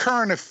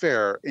 Current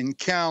Affair,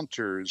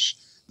 Encounters,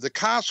 the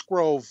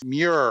Cosgrove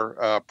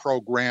Muir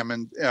program,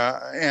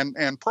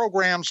 and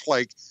programs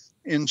like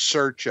In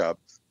Search Of,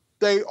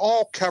 they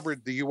all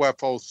covered the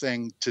UFO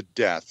thing to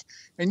death.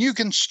 And you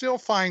can still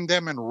find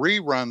them in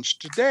reruns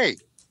today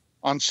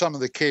on some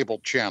of the cable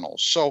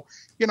channels. So,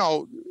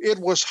 it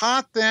was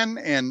hot then,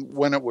 and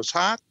when it was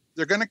hot,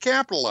 they're going to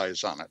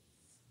capitalize on it.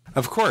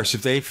 Of course,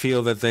 if they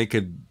feel that they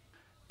could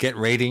get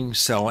ratings,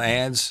 sell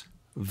ads,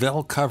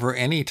 they'll cover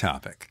any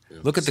topic.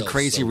 Look at the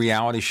crazy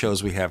reality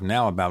shows we have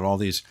now about all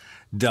these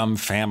dumb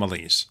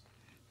families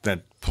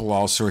that pull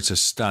all sorts of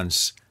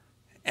stunts,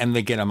 and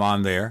they get them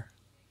on there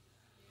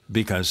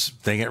because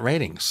they get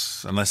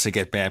ratings, unless they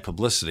get bad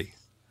publicity.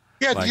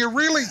 Yeah, do you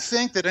really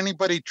think that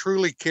anybody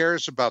truly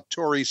cares about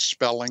Tori's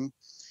spelling?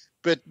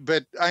 But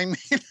I mean,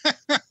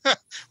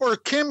 or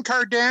Kim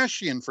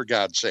Kardashian, for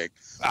God's sake.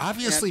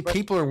 Obviously,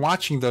 people are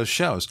watching those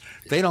shows.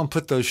 They don't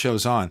put those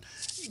shows on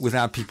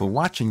without people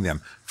watching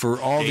them. For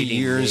all the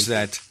years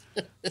that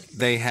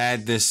they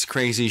had this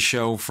crazy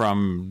show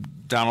from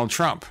Donald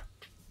Trump,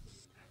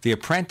 The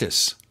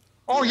Apprentice.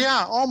 Oh,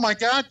 yeah. Oh, my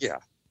God, yeah.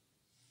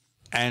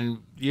 And,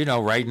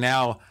 right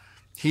now,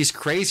 he's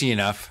crazy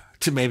enough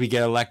to maybe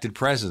get elected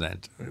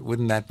president.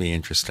 Wouldn't that be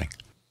interesting?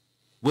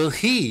 Will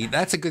he,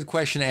 that's a good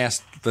question to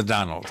ask the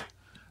Donald,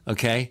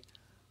 Okay?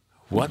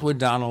 What would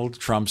Donald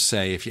Trump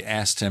say if you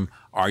asked him,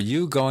 are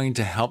you going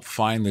to help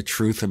find the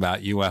truth about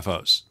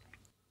UFOs?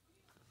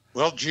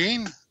 Well,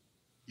 Gene,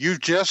 you've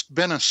just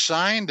been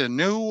assigned a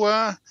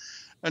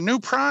new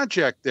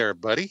project there,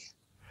 buddy.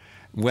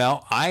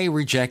 Well, I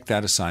reject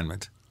that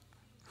assignment.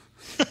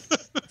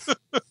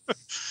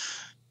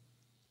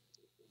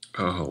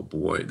 Oh,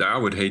 boy. I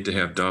would hate to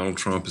have Donald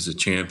Trump as a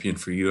champion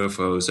for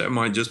UFOs. That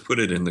might just put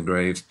it in the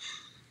grave.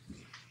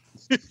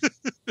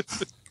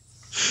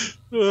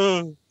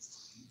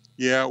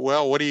 Yeah,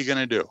 well, what are you going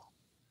to do?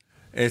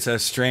 It's a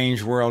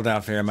strange world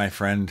out there, my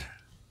friend,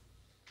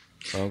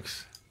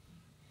 folks.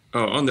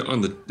 Oh, on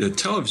the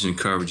television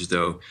coverage,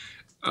 though,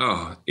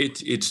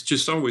 it's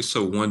just always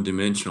so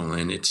one-dimensional,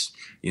 and it's,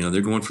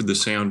 they're going for the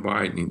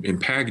soundbite and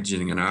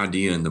packaging an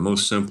idea in the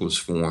most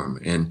simplest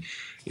form, and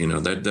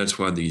that's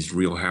why these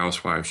Real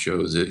Housewives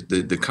shows,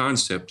 the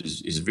concept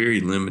is very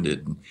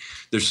limited.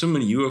 There's so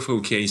many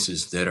UFO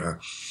cases that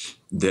are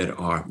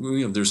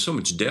there's so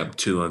much depth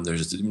to them.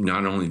 There's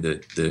not only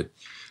the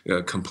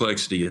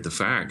complexity of the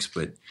facts,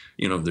 but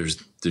there's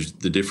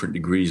the different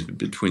degrees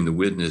between the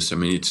witness. I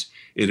mean,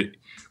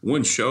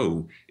 one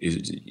show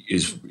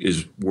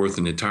is worth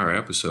an entire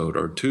episode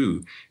or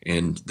two,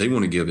 and they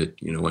want to give it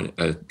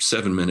a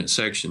 7-minute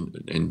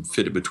section and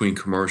fit it between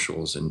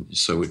commercials, and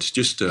so it's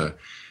just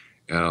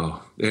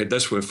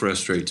that's what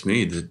frustrates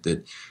me,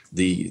 that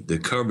the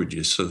coverage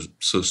is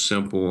so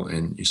simple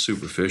and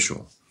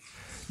superficial.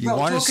 You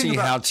want to see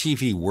how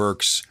TV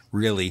works,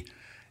 really.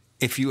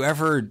 If you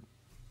ever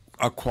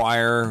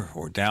acquire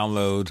or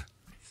download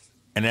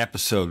an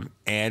episode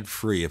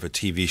ad-free of a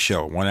TV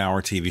show, a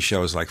 1-hour TV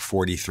show is like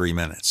 43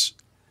 minutes,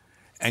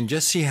 and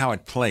just see how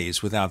it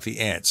plays without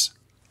the ads.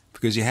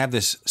 Because you have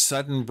this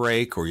sudden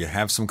break or you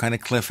have some kind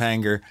of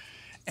cliffhanger,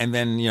 and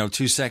then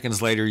 2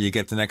 seconds later you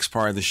get the next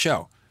part of the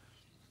show.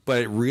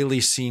 But it really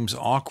seems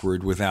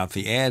awkward without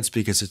the ads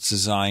because it's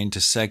designed to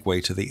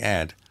segue to the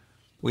ad.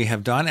 We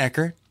have Don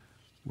Ecker.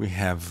 We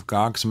have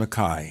Goggs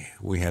Mackay,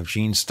 we have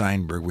Gene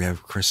Steinberg, we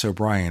have Chris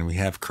O'Brien, we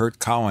have Curt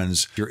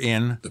Collins. You're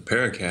in the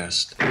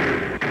Paracast.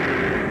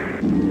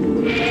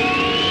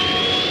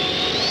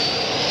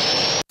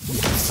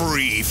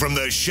 Free from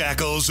the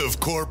shackles of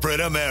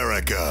corporate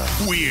America,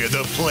 we're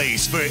the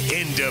place for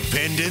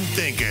independent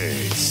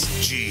thinkers.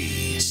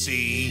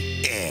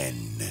 GCN.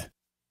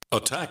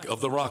 Attack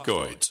of the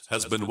Rockoids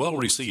has been well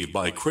received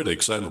by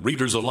critics and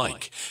readers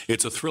alike.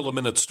 It's a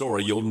thrill-a-minute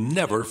story you'll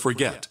never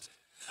forget.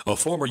 A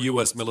former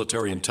U.S.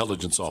 military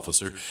intelligence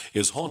officer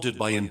is haunted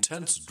by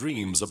intense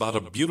dreams about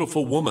a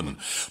beautiful woman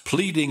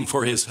pleading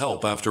for his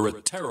help after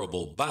a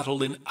terrible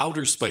battle in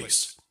outer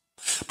space.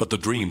 But the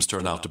dreams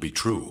turn out to be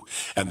true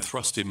and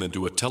thrust him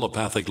into a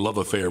telepathic love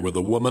affair with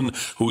a woman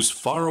whose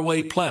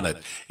faraway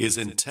planet is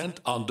intent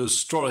on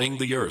destroying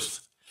the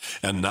Earth.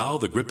 And now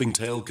the gripping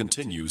tale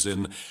continues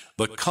in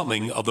The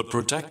Coming of the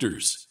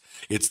Protectors.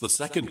 It's the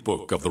second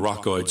book of the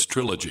Rockoids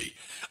trilogy,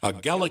 a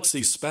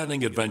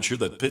galaxy-spanning adventure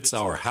that pits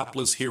our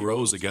hapless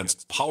heroes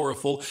against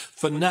powerful,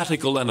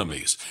 fanatical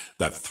enemies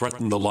that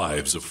threaten the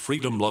lives of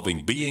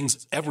freedom-loving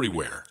beings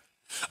everywhere.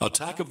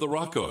 Attack of the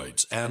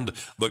Rockoids and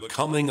The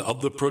Coming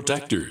of the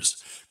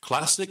Protectors,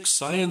 classic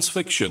science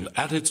fiction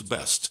at its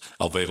best,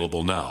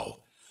 available now.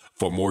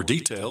 For more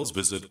details,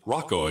 visit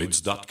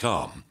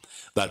rockoids.com.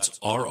 That's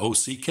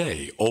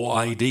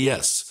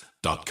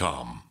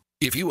ROCKOIDS.com.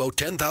 If you owe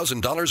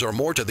 $10,000 or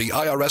more to the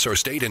IRS or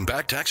state in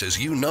back taxes,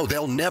 you know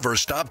they'll never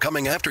stop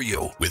coming after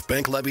you. With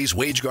bank levies,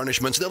 wage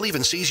garnishments, they'll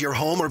even seize your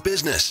home or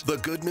business. The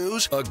good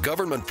news? A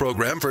government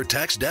program for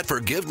tax debt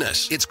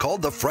forgiveness. It's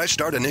called the Fresh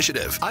Start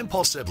Initiative. I'm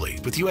Paul Sibley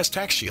with U.S.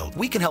 Tax Shield.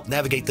 We can help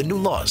navigate the new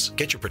laws,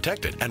 get you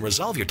protected, and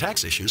resolve your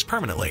tax issues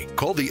permanently.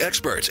 Call the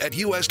experts at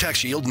U.S. Tax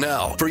Shield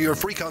now for your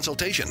free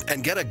consultation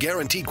and get a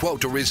guaranteed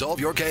quote to resolve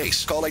your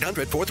case. Call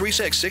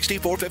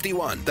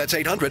 800-436-6451. That's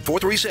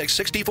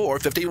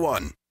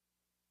 800-436-6451.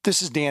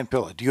 This is Dan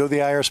Pilla. Do you owe the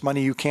IRS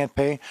money you can't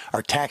pay?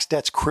 Are tax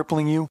debts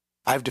crippling you?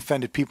 I've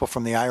defended people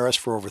from the IRS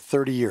for over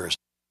 30 years.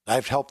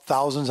 I've helped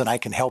thousands, and I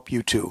can help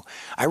you too.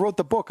 I wrote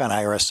the book on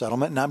IRS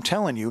settlement, and I'm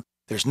telling you,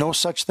 there's no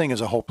such thing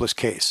as a hopeless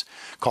case.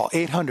 Call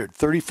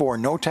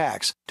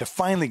 800-34-NO-TAX to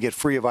finally get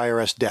free of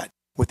IRS debt.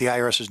 With the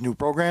IRS's new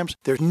programs,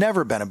 there's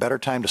never been a better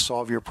time to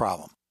solve your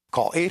problem.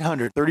 Call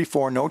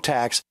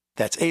 800-34-NO-TAX.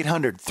 That's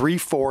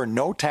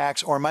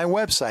 800-34-NO-TAX, or my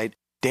website,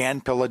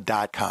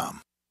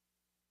 danpilla.com.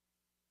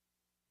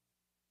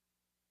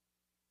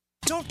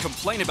 Don't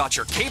complain about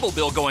your cable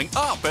bill going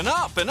up and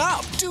up and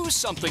up. Do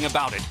something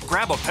about it.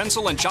 Grab a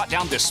pencil and jot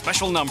down this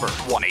special number,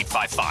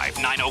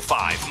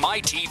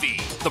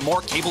 1-855-905-MY-TV. The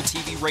more cable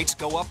TV rates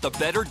go up, the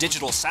better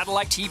digital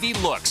satellite TV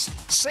looks.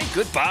 Say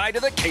goodbye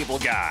to the cable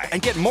guy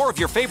and get more of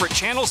your favorite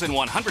channels in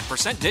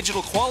 100%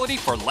 digital quality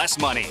for less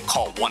money.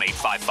 Call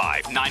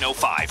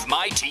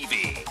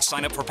 1-855-905-MY-TV.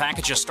 Sign up for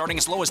packages starting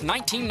as low as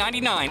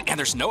 $19.99, and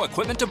there's no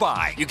equipment to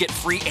buy. You get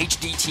free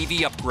HD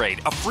TV upgrade,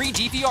 a free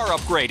DVR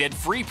upgrade, and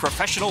free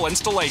professional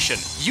installation.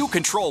 You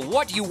control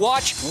what you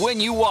watch when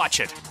you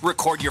watch it.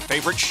 Record your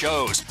favorite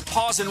shows.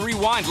 Pause and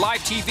rewind live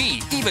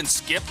TV. Even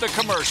skip the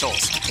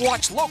commercials.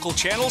 Watch local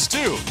channels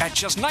too. At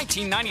just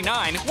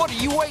 $19.99, what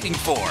are you waiting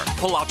for?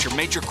 Pull out your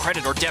major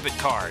credit or debit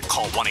card.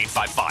 Call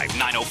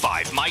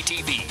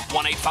 1-855-905-MyTV.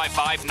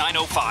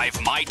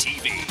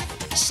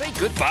 1-855-905-MyTV. Say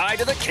goodbye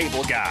to the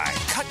cable guy.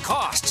 Cut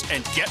costs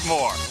and get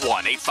more.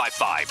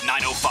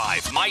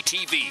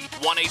 1-855-905-MyTV.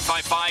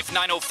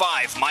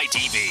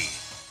 1-855-905-MyTV.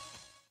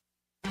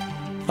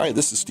 Hi,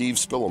 this is Steve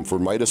Spillum for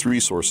Midas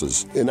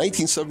Resources. In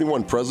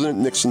 1971, President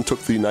Nixon took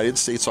the United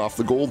States off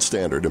the gold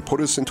standard and put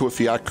us into a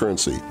fiat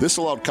currency. This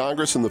allowed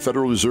Congress and the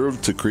Federal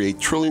Reserve to create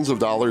trillions of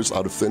dollars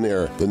out of thin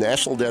air. The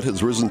national debt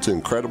has risen to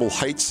incredible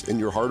heights, and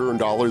your hard-earned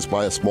dollars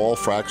by a small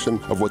fraction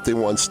of what they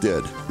once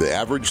did. The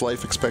average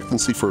life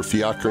expectancy for a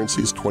fiat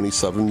currency is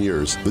 27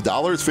 years. The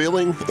dollar is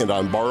failing and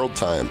on borrowed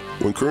time.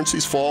 When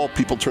currencies fall,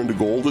 people turn to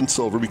gold and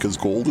silver because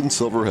gold and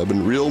silver have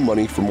been real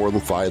money for more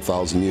than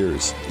 5,000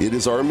 years. It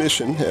is our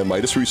mission at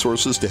Midas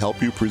Resources to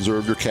help you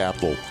preserve your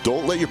capital.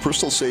 Don't let your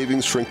personal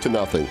savings shrink to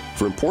nothing.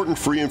 For important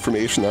free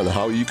information on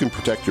how you can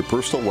protect your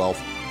personal wealth,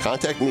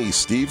 contact me,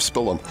 Steve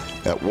Spillum,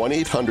 at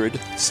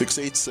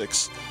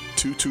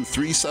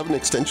 1-800-686-2237,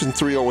 extension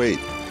 308.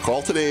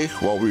 Call today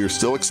while we are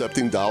still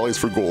accepting dollars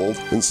for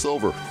gold and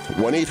silver.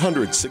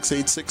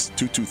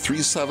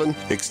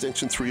 1-800-686-2237,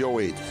 extension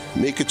 308.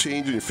 Make a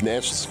change in your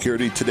financial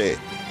security today.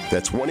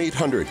 That's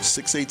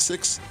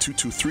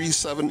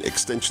 1-800-686-2237,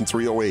 extension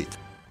 308.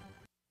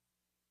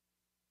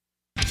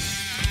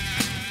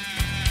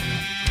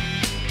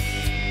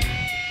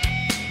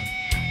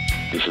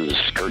 This is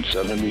Curt,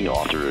 the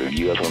author of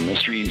UFO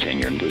Mysteries, and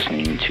you're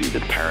listening to the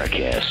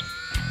Paracast.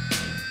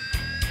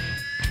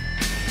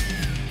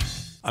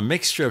 A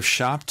mixture of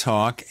shop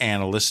talk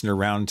and a listener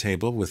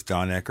roundtable with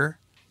Don Ecker,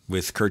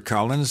 with Curt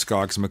Collins,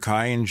 Goggs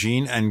Mackay, and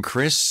Gene and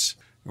Chris.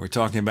 We're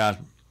talking about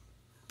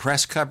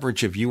press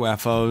coverage of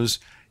UFOs,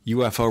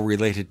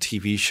 UFO-related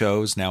TV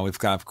shows. Now we've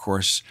got, of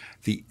course,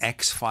 the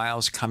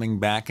X-Files coming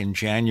back in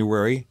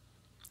January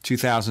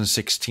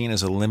 2016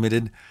 as a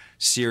limited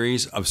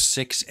series of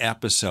 6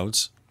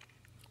 episodes,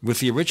 with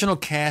the original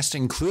cast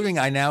including,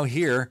 I now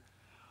hear,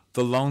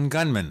 the Lone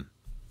Gunman.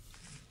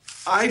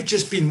 I've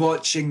just been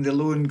watching The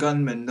Lone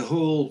Gunman, the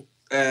whole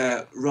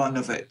run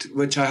of it,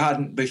 which I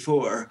hadn't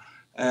before,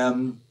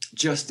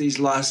 just these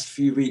last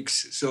few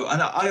weeks. So, and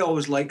I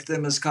always liked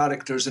them as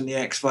characters in the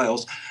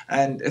X-Files.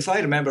 And if I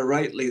remember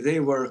rightly,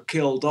 they were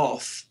killed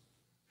off.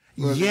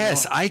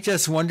 Yes, I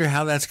just wonder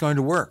how that's going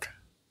to work.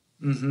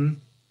 Mm-hmm.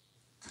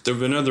 There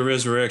have been other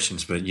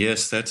resurrections, but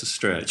yes, that's a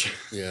stretch.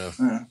 Yeah.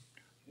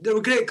 They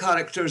were great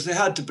characters. They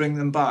had to bring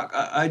them back.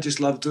 I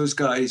just loved those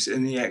guys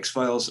in the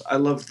X-Files. I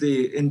loved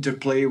the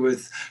interplay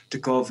with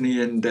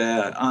Duchovny and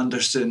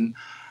Anderson.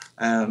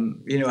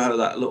 You know how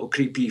that little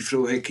creepy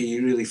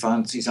Frohickey really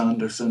fancies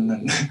Anderson,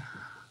 and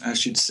I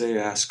should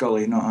say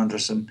Scully, not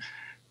Anderson.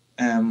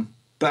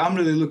 But I'm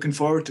really looking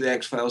forward to the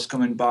X-Files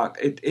coming back.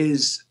 It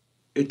is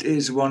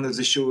one of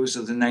the shows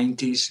of the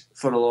 90s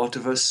for a lot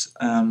of us.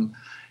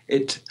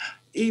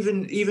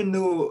 Even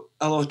though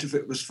a lot of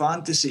it was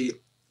fantasy,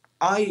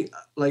 I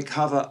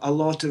have a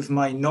lot of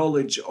my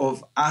knowledge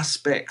of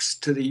aspects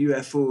to the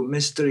UFO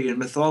mystery and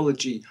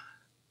mythology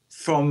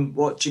from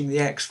watching the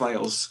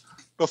X-Files.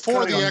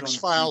 Before the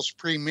X-Files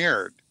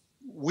premiered,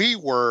 we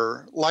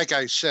were, like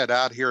I said,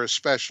 out here,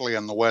 especially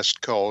on the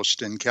West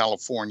Coast in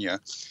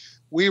California,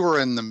 we were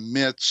in the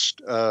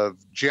midst of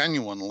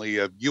genuinely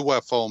of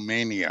UFO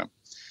mania.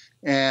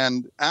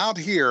 And out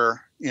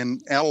here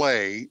in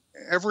LA,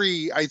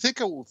 I think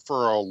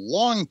for a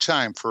long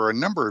time, for a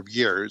number of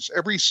years,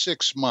 every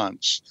 6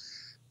 months,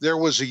 there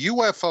was a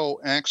UFO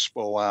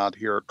expo out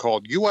here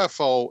called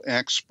UFO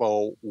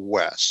Expo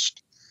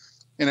West.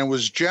 And it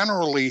was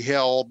generally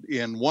held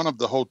in one of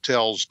the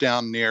hotels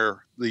down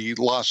near the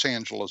Los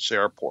Angeles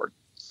airport.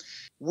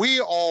 We,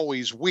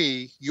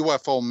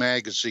 UFO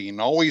Magazine,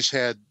 always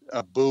had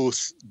a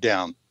booth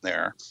down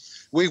there.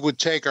 We would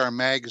take our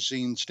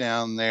magazines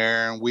down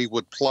there and we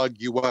would plug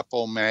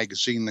UFO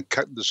Magazine,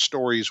 the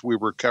stories we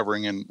were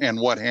covering and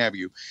what have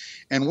you.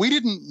 And we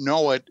didn't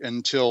know it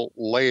until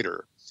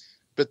later.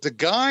 But the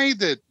guy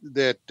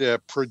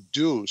that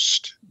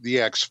produced the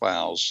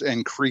X-Files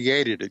and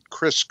created it,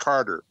 Chris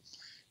Carter,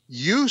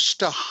 used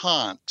to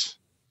haunt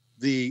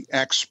the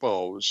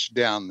expos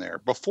down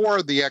there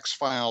before the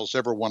X-Files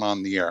ever went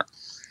on the air.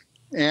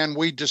 And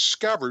we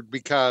discovered,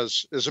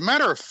 because as a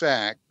matter of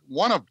fact,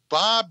 one of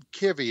Bob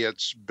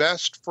Kiviat's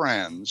best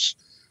friends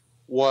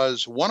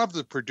was one of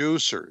the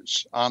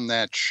producers on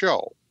that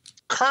show.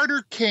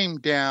 Carter came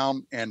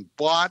down and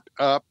bought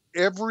up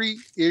every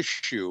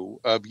issue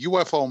of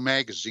UFO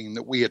Magazine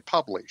that we had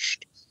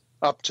published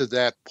up to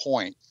that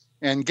point.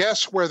 And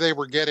guess where they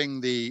were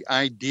getting the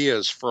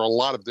ideas for a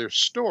lot of their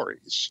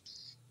stories?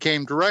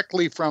 Came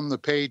directly from the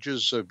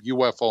pages of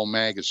UFO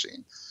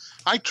Magazine.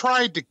 I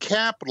tried to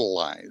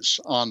capitalize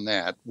on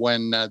that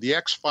when the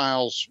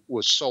X-Files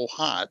was so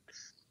hot,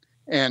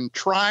 and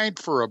tried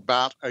for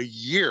about a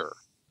year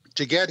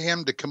to get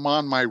him to come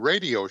on my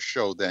radio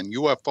show then,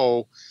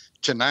 UFO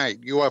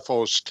Tonight,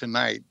 UFOs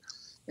Tonight,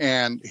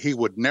 and he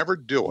would never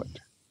do it.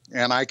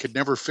 And I could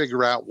never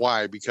figure out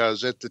why,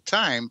 because at the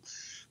time,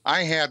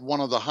 I had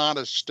one of the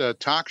hottest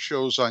talk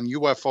shows on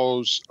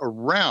UFOs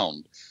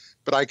around,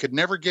 but I could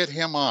never get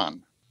him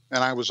on.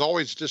 And I was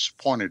always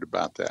disappointed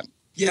about that.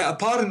 Yeah,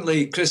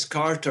 apparently Chris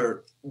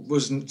Carter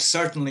was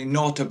certainly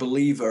not a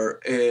believer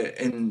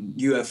in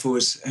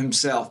UFOs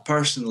himself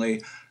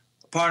personally.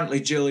 Apparently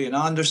Gillian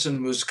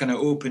Anderson was kind of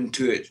open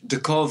to it.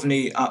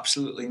 Duchovny,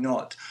 absolutely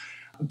not.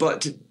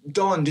 But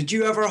Don, did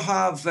you ever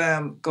have,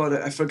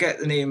 I forget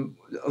the name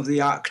of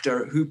the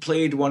actor who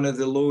played one of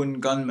the lone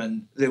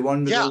gunmen, the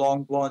one with the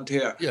long blonde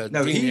hair? Yeah,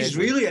 now, Dean he's Hadlin.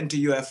 really into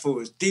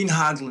UFOs. Dean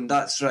Hadlin,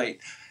 that's right.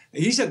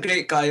 He's a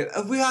great guy.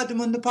 Have we had him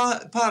on the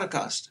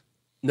Paracast?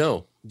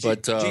 No,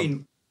 but...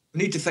 Dean,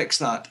 we need to fix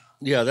that.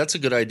 Yeah, that's a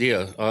good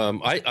idea.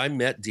 I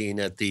met Dean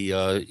at the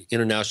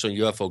International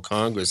UFO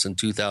Congress in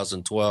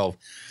 2012.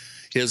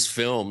 His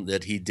film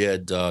that he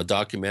did,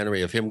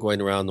 documentary of him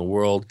going around the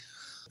world,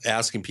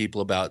 asking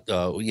people about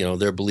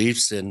their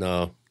beliefs in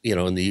the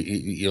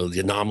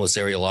anomalous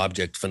aerial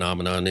object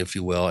phenomenon, if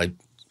you will.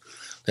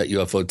 That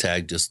UFO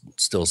tag just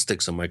still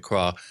sticks in my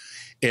craw,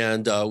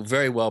 and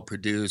very well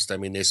produced. I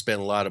mean, they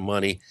spent a lot of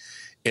money,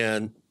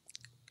 and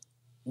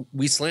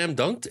we slam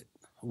dunked it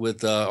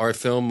with our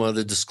film,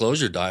 The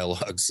Disclosure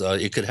Dialogues.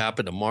 It could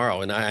happen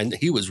tomorrow, and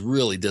he was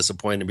really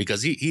disappointed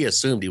because he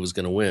assumed he was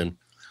going to win.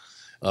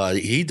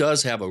 He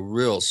does have a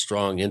real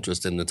strong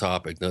interest in the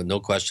topic, no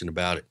question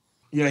about it.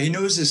 Yeah, he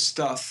knows his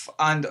stuff.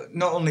 And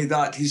not only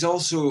that, he's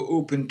also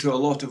open to a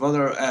lot of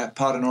other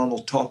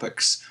paranormal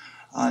topics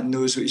and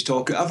knows what he's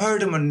talking. I've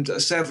heard him on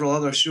several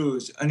other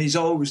shows, and he's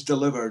always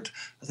delivered.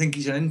 I think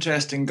he's an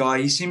interesting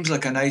guy. He seems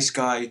like a nice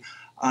guy.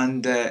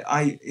 And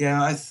I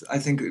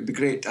think it would be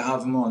great to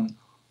have him on.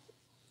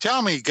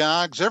 Tell me,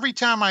 Goggs, every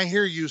time I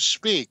hear you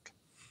speak,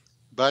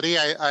 buddy,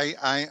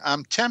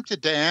 I'm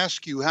tempted to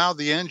ask you how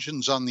the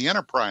engines on the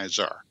Enterprise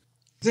are.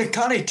 They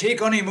can't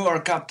take any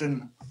more,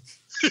 Captain.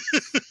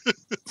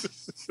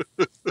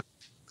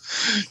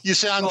 You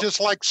sound just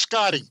like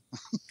Scotty.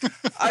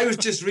 I was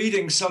just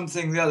reading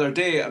something the other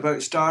day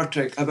about Star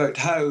Trek, about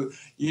how,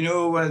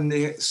 when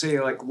they say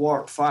like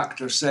warp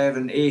factor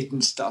 7, 8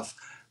 and stuff,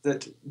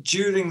 that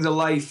during the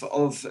life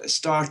of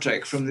Star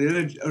Trek, from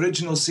the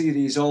original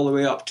series all the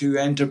way up to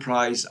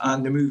Enterprise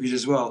and the movies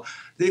as well,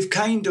 they've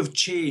kind of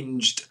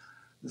changed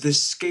the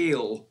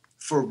scale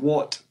for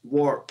what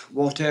warp,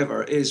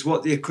 whatever, is,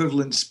 what the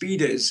equivalent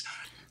speed is.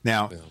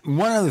 Now,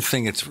 one other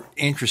thing that's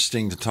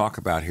interesting to talk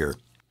about here,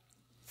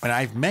 and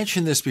I've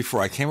mentioned this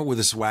before, I came up with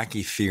this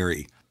wacky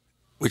theory,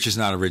 which is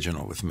not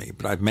original with me,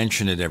 but I've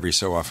mentioned it every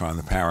so often on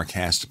the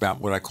Paracast,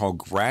 about what I call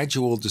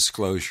gradual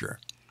disclosure.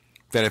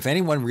 That if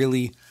anyone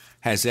really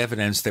has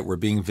evidence that we're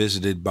being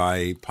visited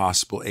by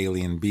possible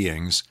alien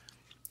beings,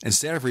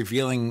 instead of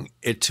revealing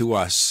it to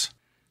us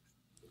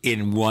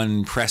in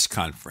one press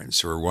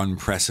conference or one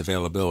press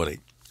availability,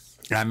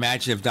 I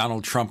imagine if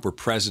Donald Trump were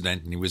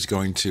president and he was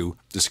going to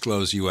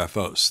disclose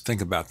UFOs.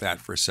 Think about that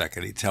for a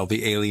second. He'd tell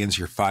the aliens,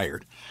 you're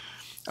fired.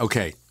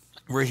 Okay,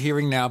 we're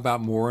hearing now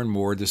about more and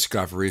more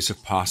discoveries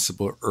of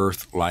possible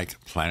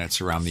Earth-like planets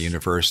around the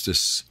universe.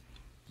 This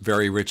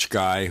very rich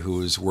guy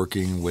who is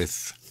working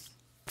with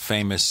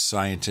famous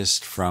scientists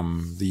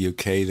from the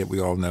UK that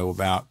we all know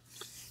about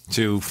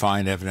to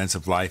find evidence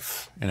of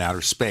life in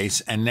outer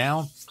space. And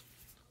now,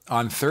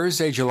 on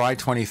Thursday, July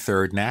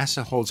 23rd,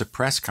 NASA holds a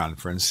press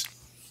conference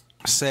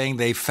saying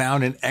they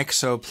found an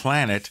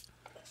exoplanet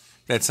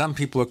that some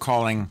people are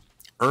calling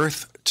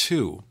Earth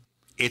 2.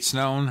 It's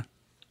known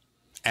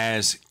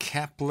as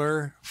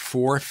Kepler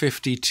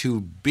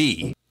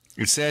 452b.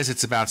 It says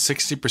it's about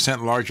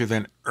 60% larger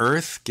than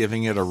Earth,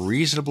 giving it a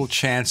reasonable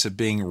chance of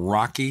being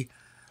rocky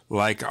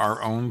like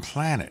our own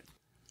planet.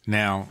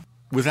 Now,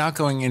 without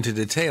going into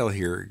detail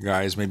here,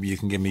 guys, maybe you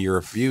can give me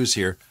your views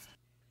here.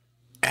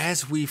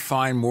 As we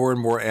find more and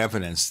more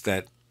evidence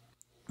that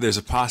there's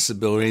a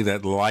possibility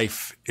that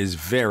life is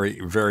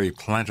very, very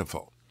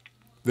plentiful,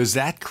 does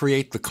that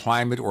create the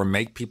climate or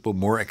make people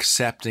more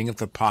accepting of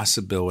the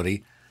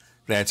possibility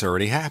that's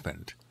already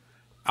happened?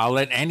 I'll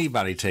let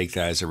anybody take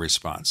that as a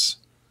response.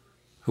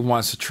 Who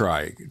wants to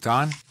try?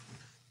 Don?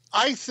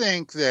 I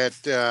think that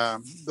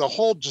the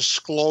whole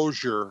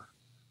disclosure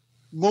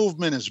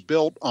movement is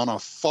built on a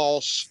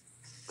false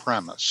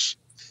premise.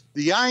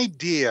 The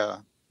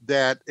idea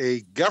that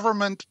a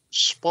government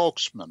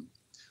spokesman,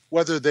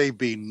 whether they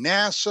be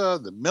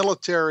NASA, the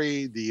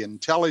military, the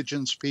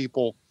intelligence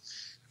people,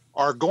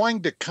 are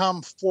going to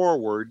come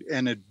forward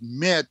and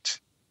admit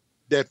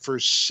that for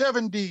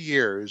 70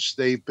 years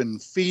they've been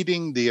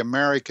feeding the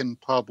American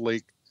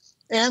public,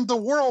 and the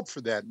world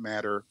for that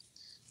matter,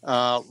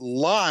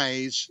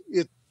 lies.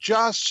 It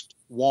just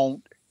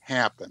won't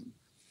happen.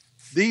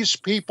 These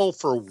people,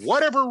 for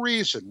whatever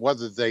reason,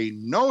 whether they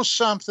know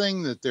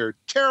something that they're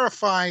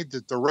terrified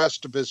that the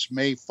rest of us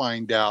may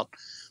find out,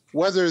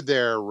 whether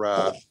they're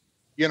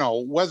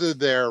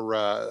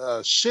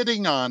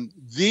sitting on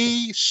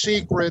the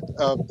secret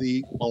of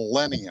the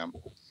millennium,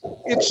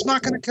 it's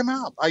not going to come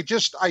out. I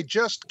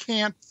just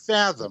can't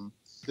fathom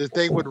that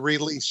they would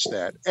release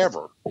that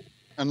ever,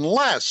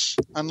 unless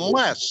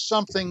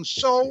something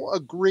so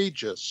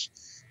egregious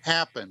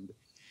happened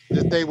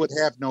that they would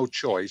have no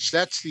choice.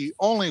 That's the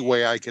only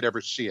way I could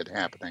ever see it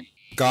happening.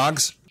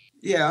 Goggs?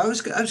 Yeah, I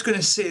was going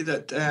to say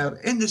that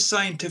in the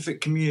scientific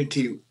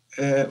community,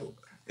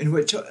 in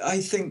which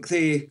I think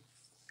they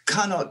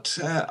cannot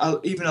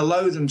even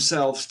allow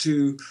themselves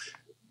to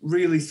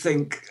really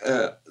think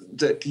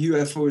that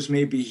UFOs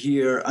may be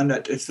here, and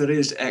that if there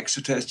is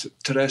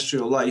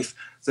extraterrestrial life,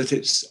 that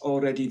it's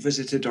already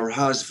visited or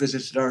has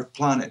visited our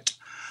planet.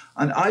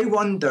 And I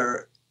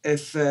wonder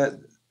if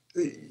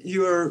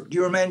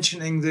you're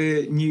mentioning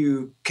the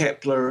new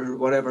Kepler or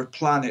whatever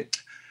planet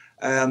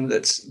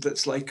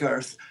that's like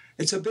Earth.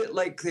 It's a bit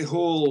like the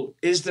whole,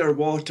 is there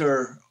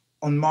water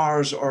on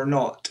Mars or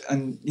not?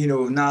 And, you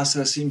know,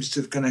 NASA seems to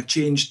have kind of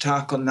changed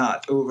tack on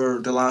that over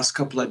the last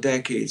couple of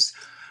decades.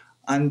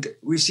 And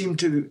we seem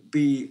to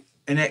be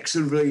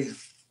inexorably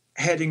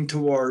heading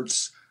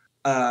towards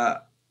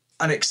an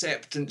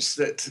acceptance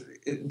that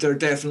there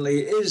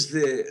definitely is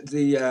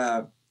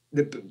the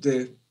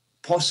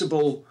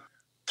possible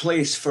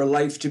place for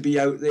life to be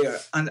out there.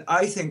 And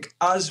I think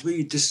as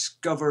we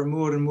discover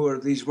more and more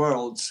of these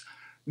worlds,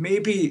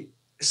 maybe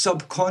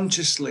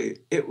subconsciously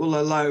it will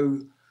allow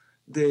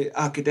the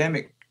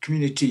academic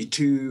community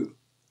to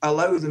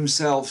allow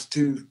themselves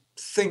to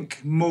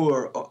think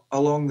more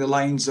along the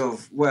lines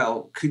of,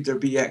 well, could there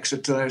be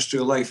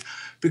extraterrestrial life?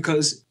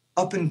 Because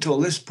up until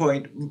this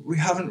point, we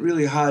haven't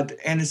really had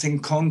anything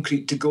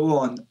concrete to go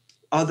on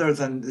other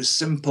than the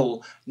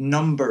simple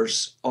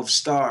numbers of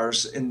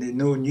stars in the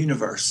known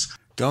universe.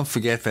 Don't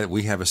forget that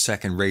we have a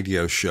second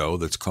radio show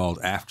that's called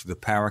After the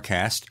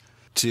Paracast.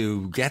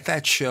 To get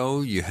that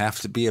show, you have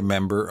to be a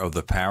member of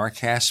the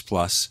Paracast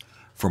Plus.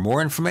 For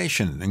more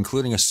information,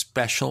 including a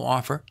special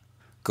offer,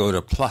 go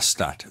to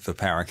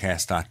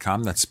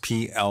plus.theparacast.com. That's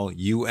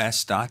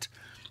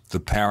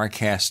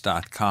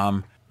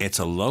plus.theparacast.com. It's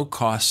a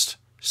low-cost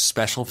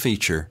special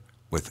feature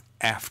with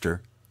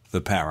After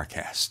the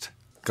Paracast.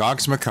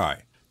 Goggs Mackay,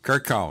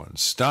 Curt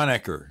Collins, Don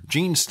Ecker,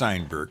 Gene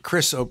Steinberg,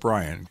 Chris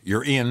O'Brien.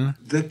 You're in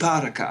the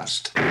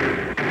Paracast.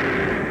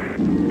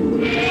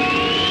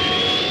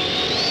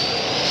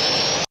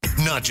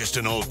 Not just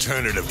an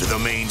alternative to the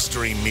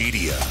mainstream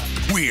media.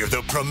 We're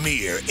the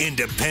premier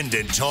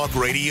independent talk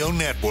radio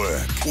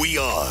network. We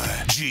are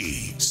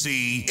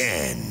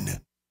GCN.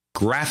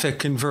 Graphic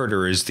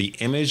Converter is the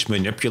image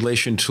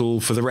manipulation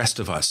tool for the rest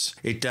of us.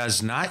 It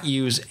does not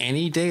use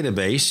any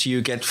database.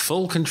 You get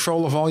full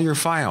control of all your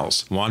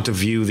files. Want to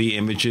view the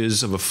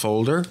images of a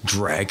folder?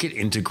 Drag it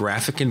into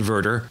Graphic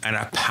Converter and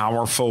a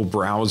powerful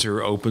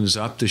browser opens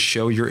up to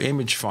show your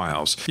image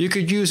files. You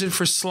could use it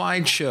for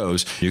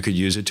slideshows. You could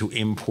use it to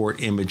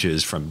import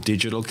images from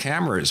digital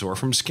cameras or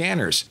from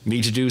scanners.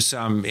 Need to do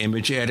some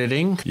image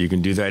editing? You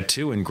can do that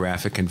too in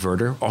Graphic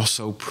Converter.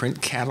 Also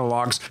print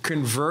catalogs.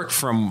 Convert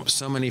from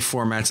so many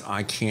formats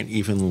I can't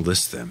even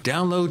list them.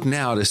 Download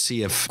now to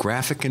see if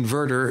Graphic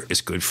Converter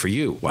is good for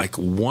you, like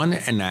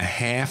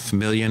 1.5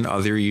 million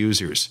other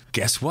users.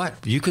 Guess what?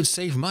 You could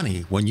save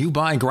money when you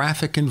buy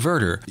Graphic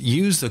Converter.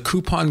 Use the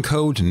coupon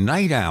code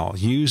Night Owl.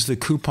 Use the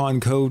coupon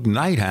code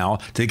Night Owl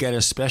to get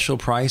a special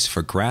price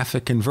for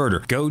Graphic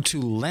Converter. Go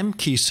to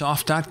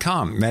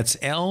lemkesoft.com. That's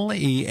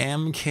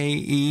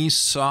Lemke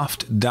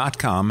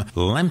soft.com.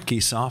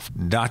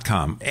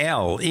 Lemkesoft.com.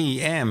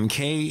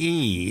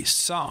 Lemke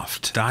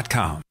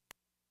soft.com.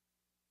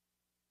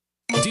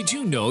 Did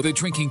you know that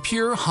drinking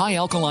pure, high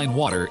alkaline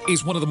water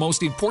is one of the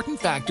most important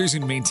factors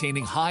in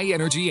maintaining high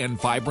energy and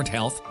vibrant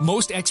health?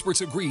 Most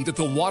experts agree that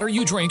the water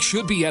you drink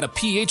should be at a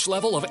pH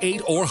level of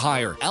 8 or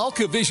higher.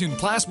 AlkaVision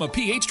Plasma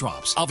pH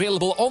Drops,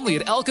 available only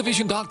at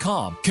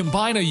alkavision.com,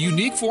 combine a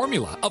unique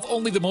formula of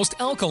only the most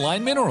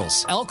alkaline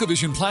minerals.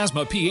 AlkaVision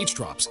Plasma pH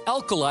Drops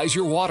alkalize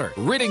your water,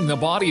 ridding the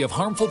body of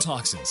harmful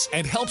toxins,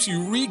 and helps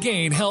you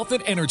regain health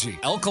and energy.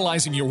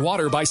 Alkalizing your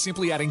water by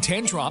simply adding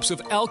 10 drops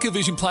of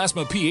AlkaVision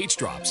Plasma pH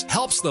Drops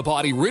helps the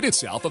body rid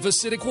itself of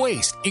acidic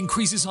waste,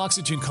 increases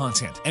oxygen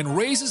content, and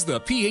raises the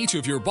pH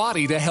of your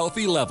body to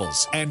healthy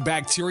levels. And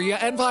bacteria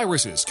and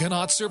viruses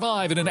cannot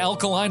survive in an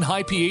alkaline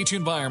high pH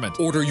environment.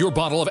 Order your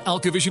bottle of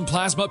AlkaVision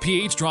Plasma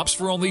pH Drops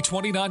for only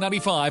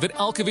 $29.95 at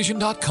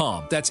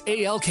alkavision.com. That's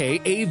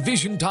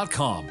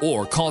ALKAvision.com.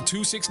 Or call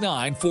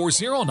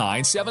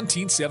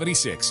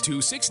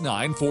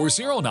 269-409-1776.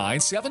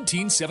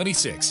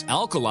 269-409-1776.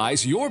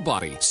 Alkalize your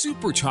body.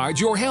 Supercharge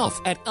your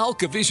health at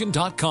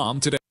alkavision.com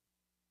today.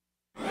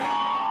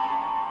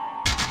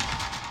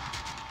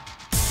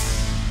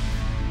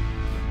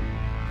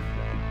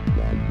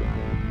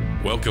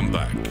 Welcome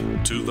back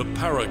to the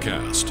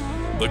Paracast,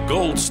 the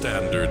gold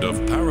standard of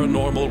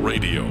paranormal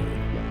radio.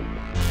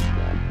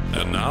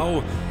 And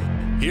now,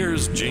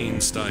 here's Gene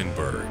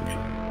Steinberg.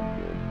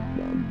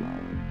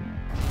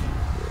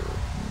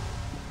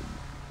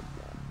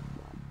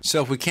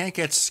 So if we can't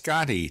get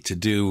Scotty to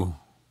do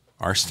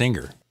our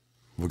stinger,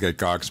 we'll get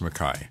Goggs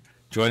Mackay.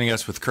 Joining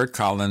us with Curt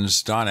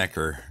Collins, Don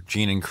Ecker,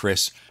 Gene and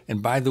Chris.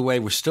 And by the way,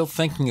 we're still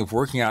thinking of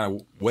working out a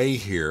way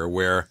here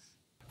where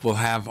we'll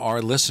have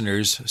our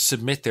listeners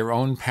submit their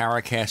own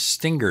Paracast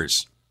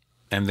stingers,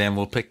 and then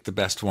we'll pick the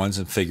best ones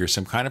and figure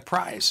some kind of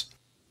prize,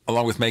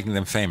 along with making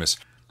them famous.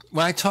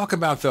 When I talk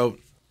about, though,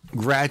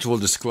 gradual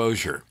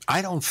disclosure,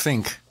 I don't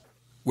think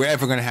we're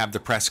ever going to have the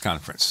press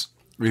conference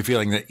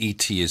revealing that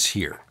ET is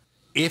here.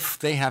 If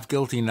they have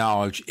guilty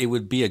knowledge, it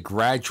would be a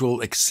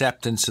gradual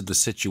acceptance of the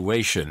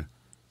situation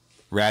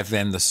rather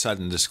than the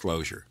sudden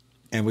disclosure.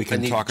 And we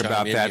can talk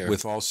about that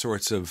with all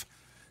sorts of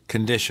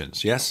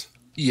conditions, yes?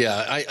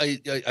 Yeah,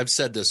 I've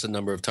said this a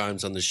number of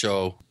times on the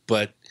show,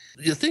 but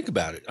you think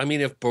about it. I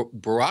mean, if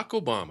Barack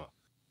Obama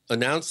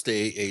announced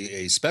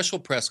a special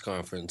press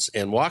conference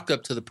and walked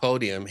up to the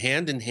podium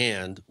hand in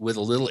hand with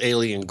a little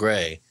alien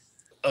gray,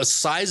 a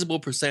sizable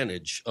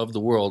percentage of the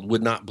world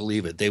would not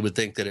believe it. They would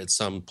think that it's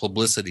some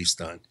publicity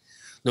stunt,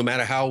 no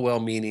matter how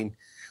well-meaning,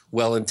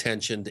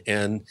 well-intentioned,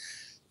 and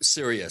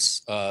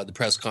serious the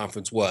press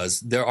conference was.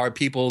 There are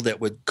people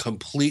that would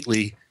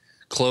completely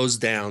close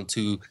down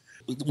to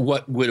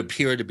what would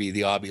appear to be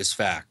the obvious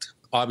fact.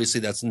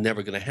 Obviously, that's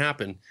never going to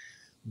happen.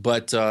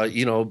 But,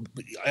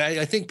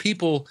 I think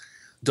people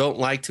don't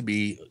like to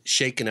be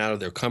shaken out of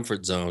their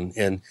comfort zone.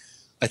 And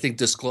I think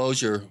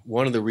disclosure,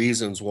 one of the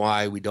reasons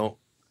why we don't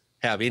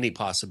have any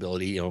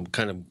possibility,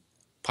 kind of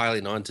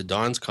piling on to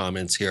Don's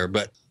comments here,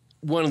 but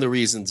one of the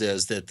reasons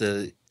is that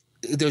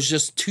there's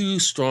just too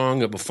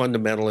strong of a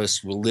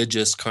fundamentalist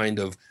religious kind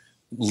of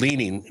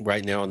leaning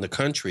right now in the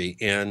country.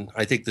 And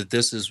I think that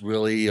this is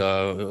really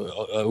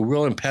a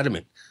real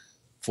impediment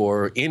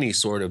for any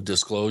sort of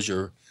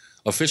disclosure,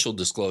 official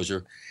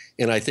disclosure.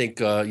 And I think,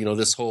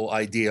 this whole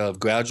idea of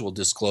gradual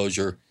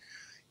disclosure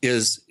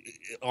is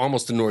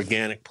almost an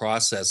organic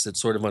process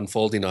that's sort of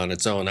unfolding on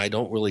its own. I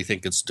don't really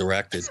think it's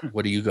directed.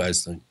 What do you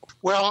guys think?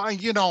 Well,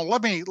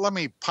 let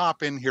me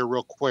pop in here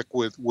real quick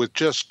with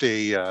just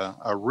a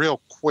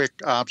real quick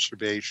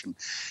observation.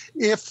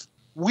 If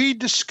we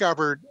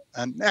discovered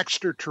an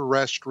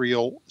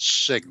extraterrestrial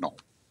signal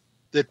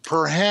that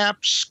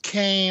perhaps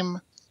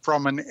came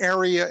from an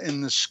area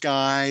in the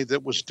sky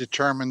that was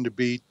determined to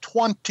be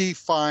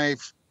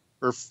 25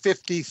 or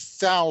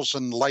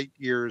 50,000 light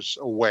years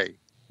away,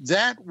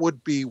 that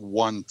would be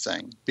one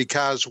thing,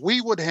 because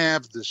we would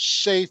have the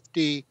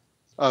safety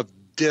of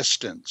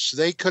distance.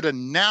 They could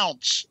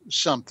announce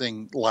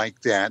something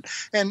like that.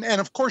 And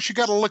of course, you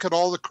got to look at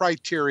all the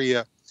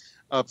criteria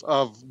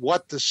of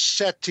what the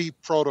SETI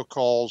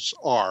protocols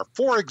are.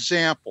 For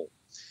example,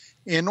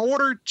 in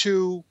order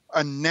to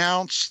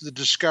announce the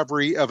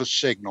discovery of a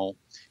signal,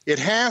 it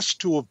has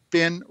to have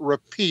been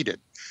repeated.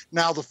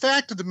 Now, the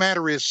fact of the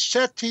matter is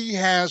SETI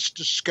has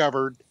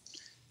discovered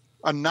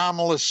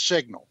anomalous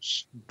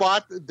signals,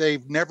 but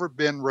they've never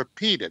been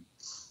repeated.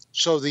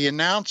 So the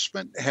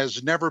announcement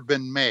has never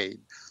been made.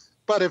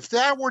 But if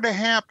that were to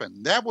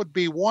happen, that would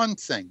be one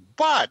thing.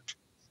 But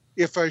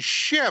if a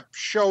ship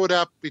showed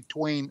up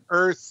between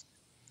Earth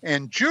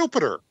and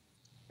Jupiter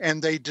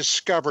and they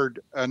discovered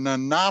an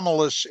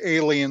anomalous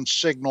alien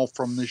signal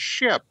from the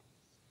ship,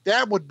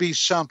 that would be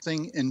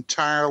something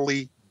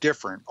entirely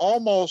different,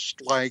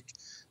 almost like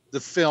the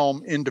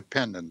film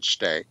Independence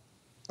Day.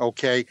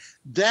 Okay,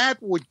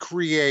 that would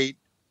create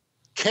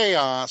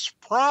chaos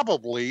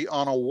probably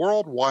on a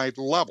worldwide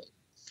level.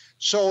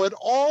 So it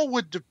all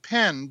would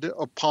depend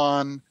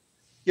upon,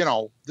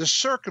 the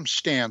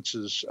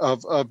circumstances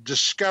of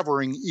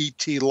discovering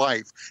ET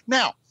life.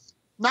 Now,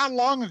 not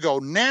long ago,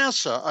 a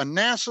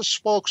NASA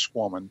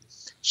spokeswoman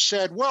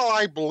said, well,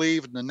 I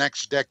believe in the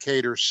next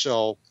decade or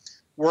so,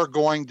 we're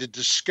going to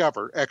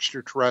discover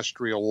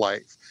extraterrestrial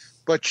life.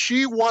 But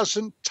she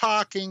wasn't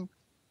talking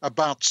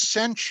about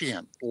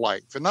sentient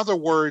life. In other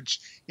words,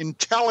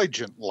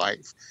 intelligent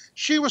life.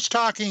 She was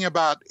talking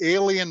about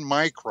alien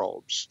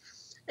microbes.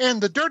 And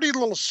the dirty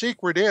little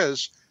secret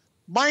is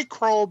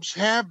microbes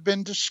have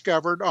been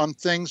discovered on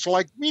things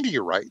like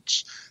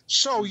meteorites.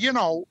 So,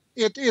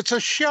 it's a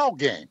shell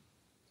game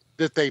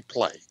that they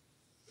play.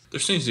 There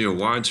seems to be a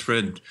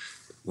widespread,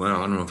 well, I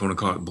don't know if I want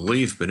to call it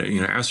belief, but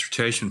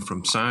assertion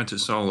from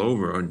scientists all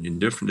over in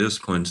different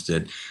disciplines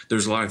that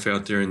there's life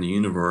out there in the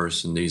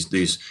universe and these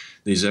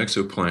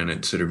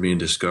exoplanets that are being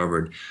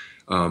discovered.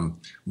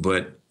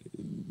 But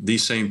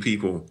these same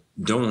people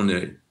don't want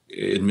to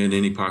admit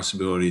any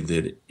possibility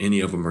that any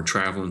of them are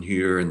traveling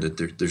here and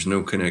that there's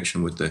no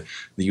connection with the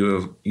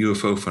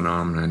UFO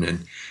phenomenon.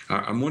 And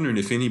I'm wondering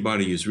if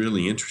anybody is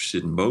really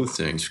interested in both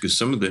things, because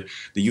some of the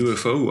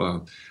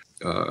UFO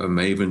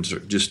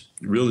mavens just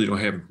really don't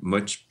have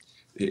much.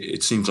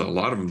 It seems like a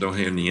lot of them don't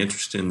have any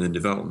interest in the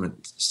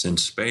developments in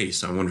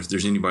space. I wonder if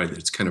there's anybody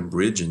that's kind of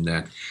bridging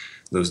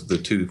the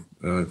two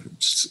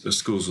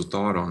schools of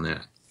thought on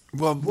that.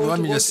 Well, let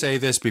me just say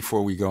this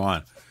before we go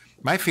on.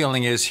 My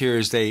feeling is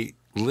they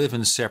live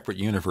in separate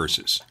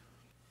universes.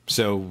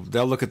 So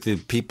they'll look at the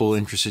people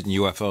interested in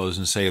UFOs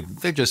and say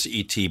they're just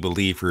ET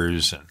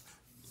believers and,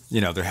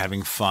 they're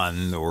having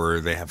fun, or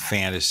they have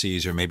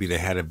fantasies, or maybe they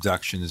had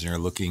abductions and are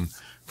looking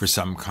for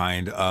some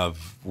kind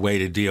of way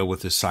to deal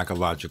with this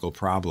psychological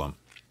problem.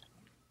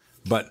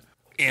 But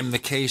in the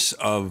case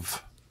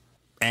of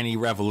any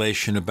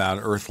revelation about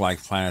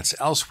Earth-like planets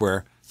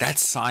elsewhere,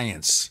 That's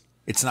science.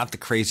 It's not the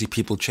crazy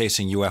people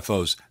chasing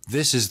UFOs.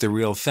 This is the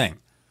real thing.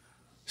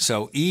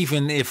 So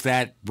even if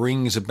that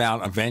brings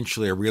about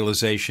eventually a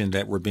realization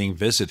that we're being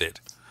visited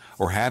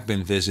or have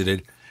been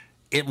visited,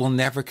 it will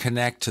never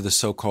connect to the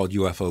so-called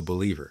UFO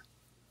believer.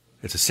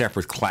 It's a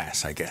separate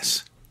class, I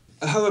guess.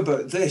 How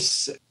about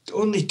this?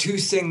 Only two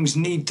things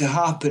need to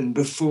happen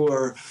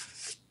before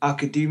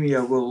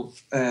academia will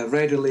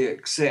readily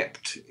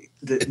accept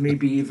that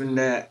maybe even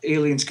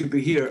aliens could be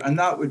here, and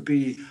that would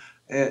be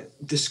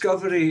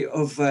discovery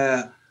of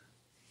a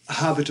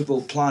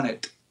habitable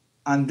planet,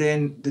 and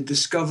then the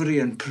discovery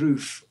and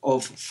proof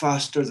of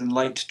faster than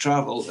light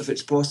travel, if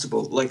it's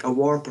possible, like a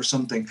warp or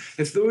something.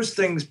 If those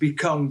things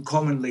become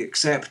commonly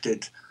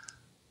accepted,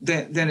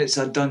 then it's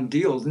a done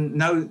deal.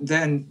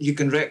 Then you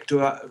can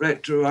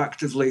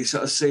retroactively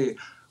sort of say,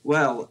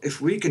 well,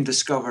 if we can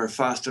discover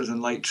faster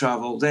than light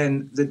travel,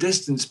 then the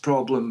distance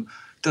problem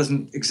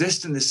doesn't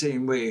exist in the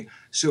same way.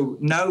 So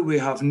now we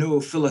have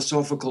no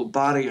philosophical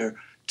barrier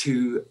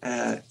to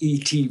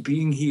ET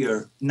being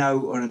here now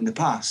or in the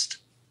past.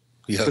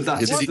 Yeah, but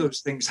that's if those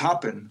things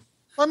happen.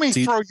 Let me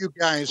throw you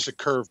guys a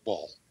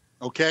curveball,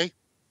 okay?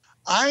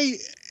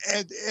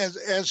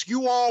 As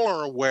you all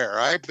are aware,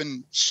 I've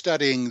been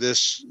studying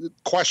this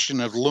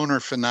question of lunar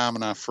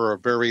phenomena for a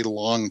very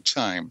long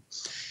time.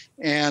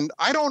 And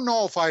I don't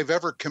know if I've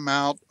ever come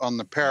out on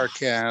the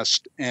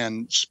Paracast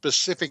and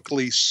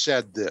specifically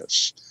said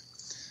this.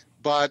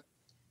 But,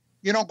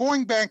 you know,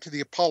 going back to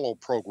the Apollo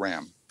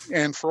program,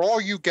 and for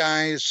all you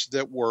guys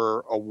that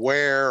were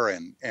aware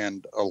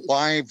and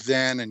alive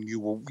then, and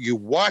you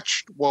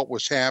watched what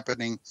was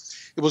happening,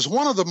 it was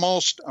one of the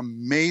most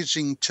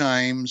amazing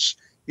times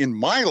in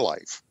my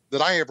life that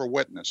I ever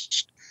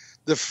witnessed.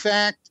 The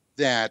fact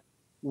that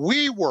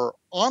we were,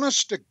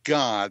 honest to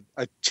God,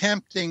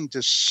 attempting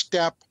to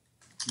step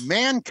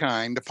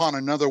mankind upon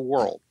another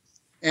world.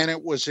 And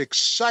it was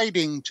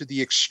exciting to the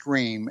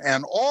extreme.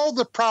 And all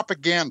the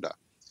propaganda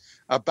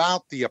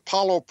about the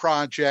Apollo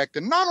project,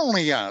 and not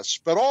only us,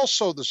 but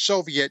also the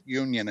Soviet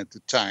Union at the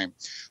time,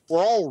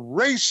 were all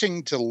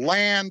racing to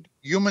land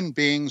human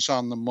beings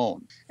on the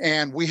moon.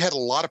 And we had a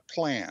lot of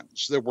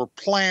plans. There were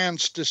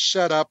plans to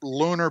set up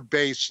lunar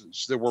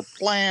bases. There were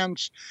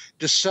plans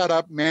to set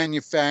up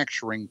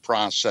manufacturing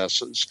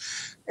processes.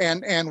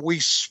 And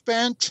we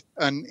spent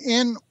an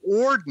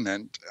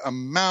inordinate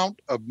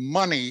amount of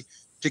money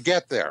to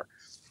get there.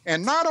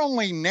 And not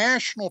only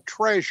national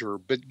treasure,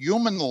 but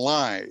human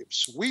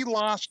lives. We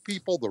lost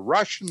people, the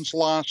Russians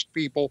lost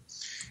people.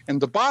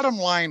 And the bottom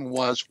line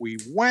was we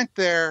went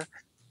there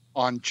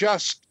on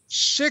just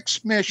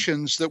 6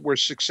 missions that were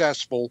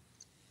successful,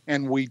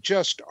 and we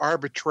just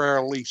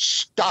arbitrarily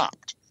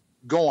stopped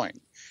going.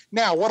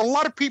 Now, what a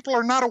lot of people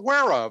are not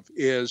aware of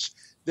is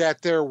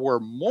that there were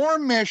more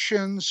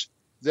missions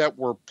that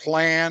were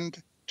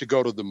planned to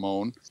go to the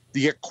moon.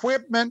 The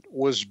equipment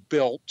was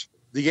built.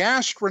 The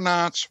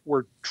astronauts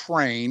were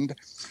trained.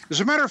 As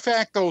a matter of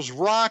fact, those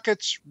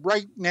rockets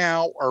right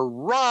now are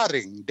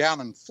rotting down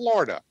in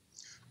Florida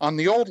on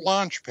the old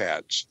launch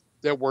pads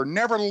that were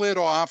never lit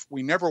off.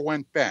 We never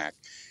went back.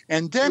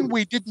 And then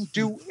we didn't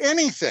do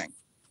anything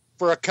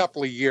for a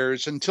couple of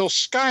years until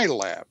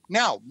Skylab.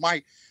 Now,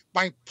 my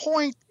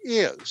point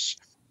is,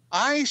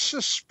 I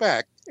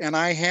suspect, and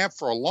I have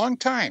for a long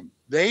time,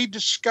 they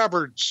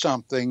discovered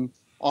something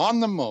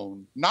on the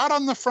moon, not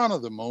on the front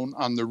of the moon,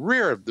 on the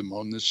rear of the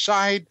moon, the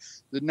side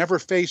that never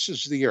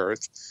faces the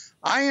Earth.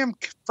 I am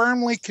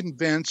firmly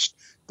convinced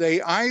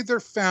they either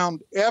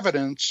found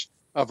evidence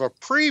of a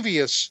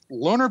previous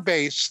lunar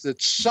base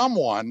that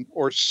someone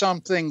or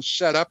something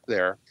set up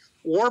there,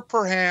 or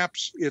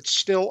perhaps it's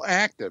still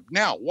active.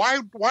 Now, why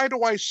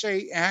do I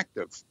say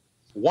active?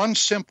 One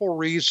simple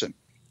reason.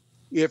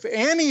 If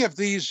any of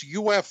these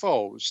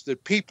UFOs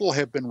that people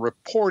have been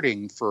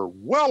reporting for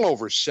well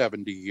over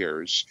 70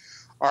 years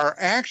are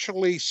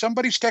actually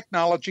somebody's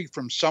technology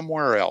from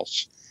somewhere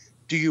else,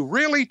 do you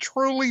really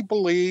truly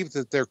believe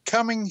that they're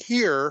coming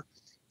here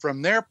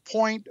from their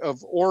point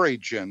of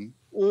origin,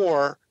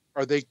 or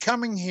are they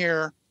coming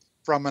here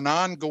from an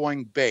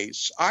ongoing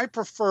base? I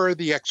prefer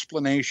the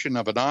explanation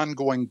of an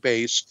ongoing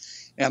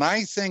base, and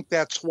I think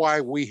that's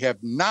why we have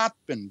not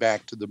been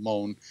back to the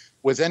moon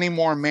with any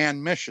more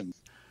manned missions.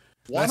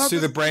 Let's do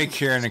the break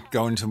here and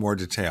go into more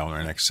detail in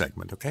our next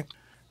segment, okay?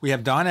 We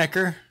have Don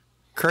Ecker,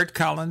 Curt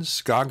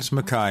Collins, Goggs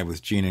Mackay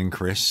with Gene and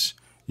Chris.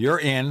 You're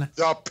in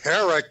the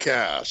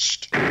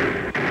Paracast.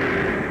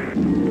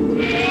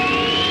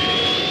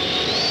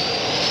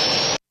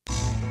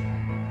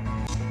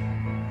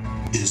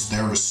 Is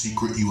there a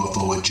secret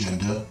UFO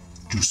agenda?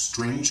 Do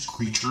strange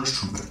creatures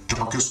from the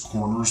darkest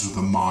corners of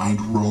the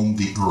mind roam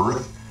the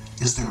Earth?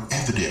 Is there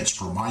evidence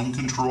for mind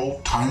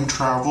control, time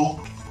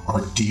travel,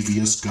 or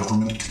devious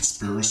government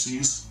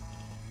conspiracies?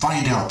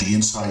 Find out the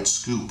inside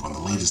scoop on the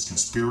latest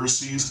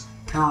conspiracies,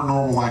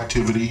 paranormal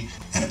activity,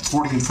 and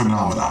Fortean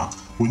phenomena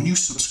when you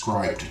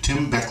subscribe to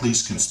Tim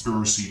Beckley's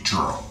Conspiracy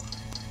Journal.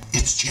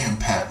 It's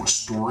jam-packed with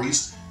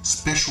stories,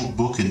 special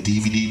book and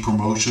DVD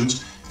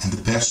promotions, and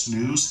the best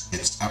news,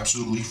 it's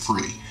absolutely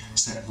free,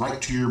 sent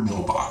right to your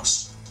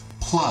mailbox.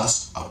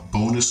 plus a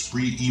bonus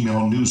free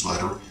email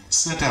newsletter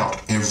sent out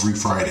every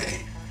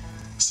Friday.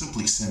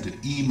 Simply send an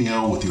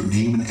email with your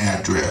name and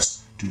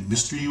address to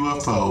Mr.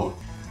 UFO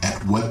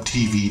at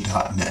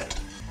webtv.net.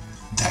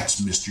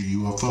 That's Mr.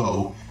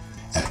 UFO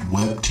at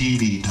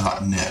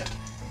webtv.net.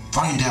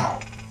 Find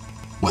out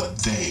what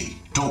they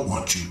don't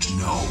want you to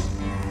know.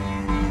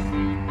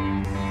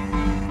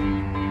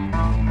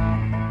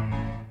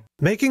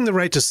 Making the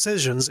right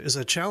decisions is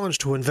a challenge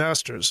to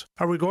investors.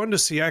 Are we going to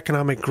see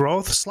economic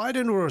growth, slide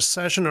into a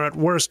recession, or at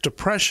worst,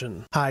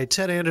 depression? Hi,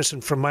 Ted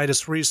Anderson from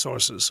Midas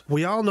Resources.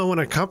 We all know when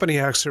a company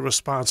acts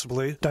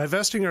irresponsibly,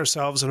 divesting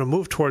ourselves in a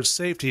move towards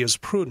safety is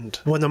prudent.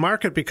 When the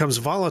market becomes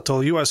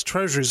volatile, U.S.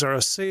 Treasuries are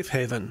a safe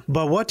haven.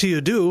 But what do you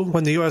do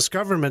when the U.S.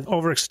 government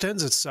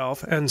overextends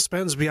itself and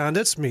spends beyond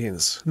its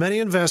means? Many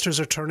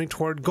investors are turning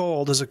toward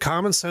gold as a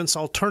common-sense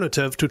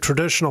alternative to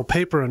traditional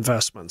paper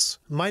investments.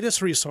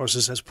 Midas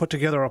Resources has put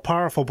together a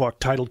powerful book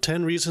titled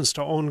 10 Reasons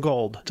to Own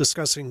Gold,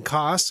 discussing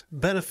costs,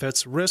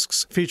 benefits,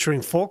 risks,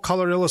 featuring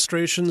full-color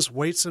illustrations,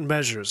 weights, and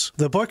measures.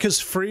 The book is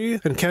free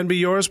and can be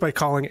yours by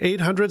calling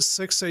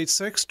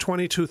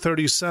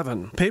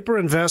 800-686-2237. Paper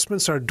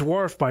investments are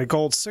dwarfed by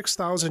gold's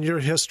 6,000-year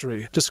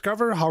history.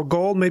 Discover how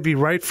gold may be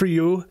right for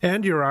you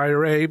and your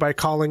IRA by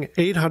calling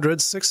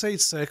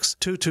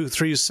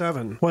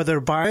 800-686-2237.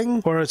 Whether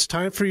buying or it's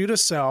time for you to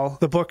sell,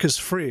 the book is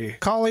free.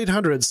 Call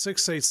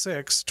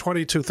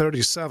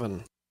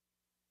 800-686-2237.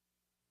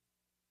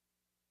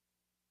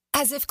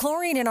 As if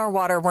chlorine in our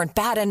water weren't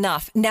bad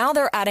enough, now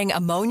they're adding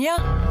ammonia?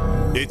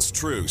 It's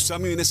true.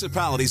 Some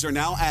municipalities are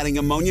now adding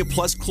ammonia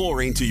plus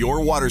chlorine to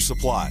your water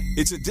supply.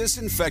 It's a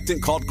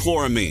disinfectant called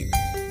chloramine.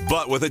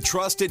 But with a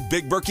trusted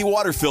Big Berkey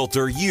water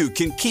filter, you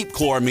can keep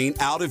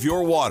chloramine out of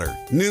your water.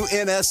 New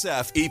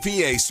NSF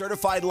EPA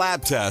certified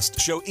lab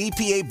tests show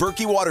EPA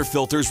Berkey water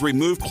filters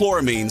remove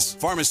chloramines,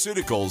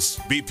 pharmaceuticals,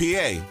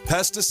 BPA,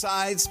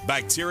 pesticides,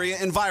 bacteria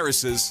and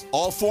viruses,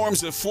 all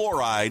forms of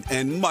fluoride,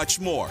 and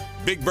much more.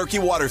 Big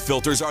Berkey water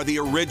filters are the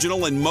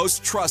original and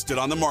most trusted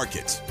on the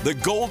market. The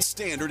gold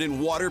standard in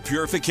water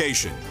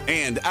purification.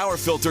 And our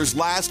filters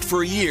last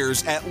for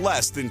years at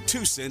less than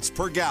 2 cents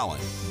per gallon.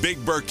 Big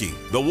Berkey,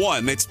 the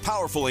one that's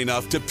powerful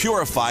enough to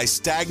purify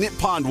stagnant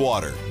pond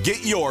water.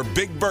 Get your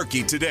Big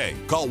Berkey today.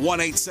 Call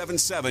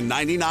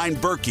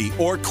 1-877-99-BERKEY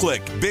or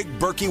click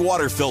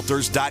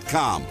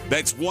BigBerkeyWaterFilters.com.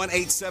 That's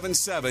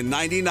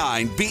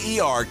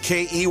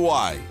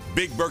 1-877-99-BERKEY.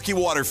 Big Berkey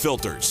Water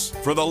Filters,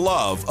 for the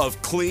love of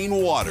clean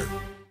water.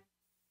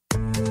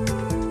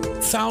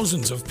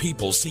 Thousands of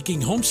people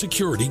seeking home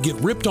security get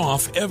ripped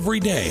off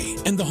every day,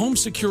 and the home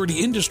security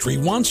industry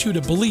wants you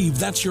to believe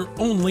that's your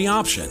only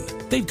option.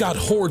 They've got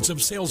hordes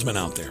of salesmen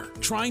out there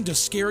trying to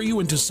scare you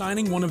into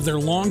signing one of their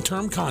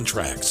long-term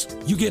contracts.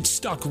 You get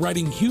stuck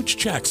writing huge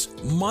checks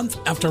month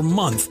after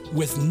month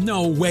with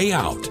no way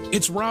out.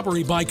 It's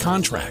robbery by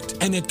contract,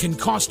 and it can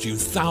cost you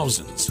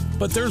thousands.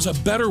 But there's a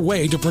better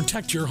way to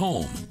protect your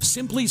home.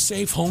 Simply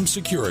Safe Home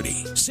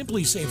Security.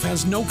 Simply Safe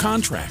has no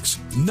contracts.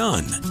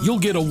 None. You'll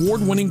get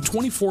award-winning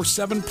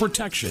 24/7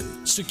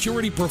 protection.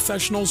 Security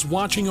professionals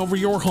watching over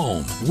your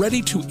home,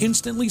 ready to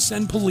instantly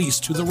send police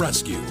to the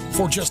rescue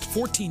for just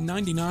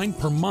 $14.99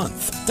 per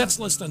month. That's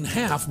less than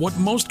half what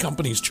most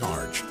companies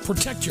charge.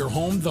 Protect your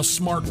home the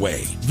smart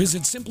way.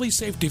 Visit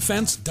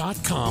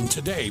simplysafedefense.com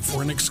today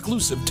for an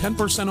exclusive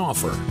 10%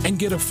 offer and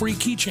get a free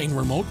keychain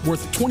remote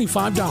worth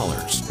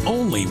 $25.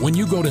 Only when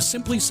you go to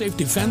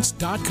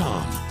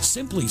simplysafedefense.com.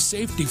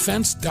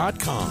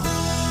 simplysafedefense.com.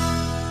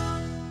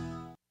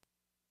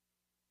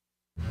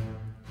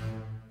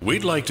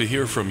 We'd like to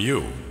hear from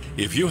you.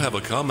 If you have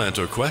a comment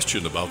or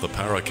question about the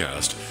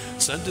Paracast,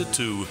 send it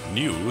to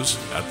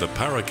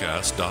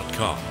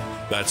news@theparacast.com.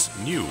 That's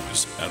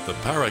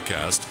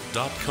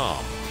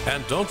news@theparacast.com.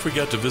 And don't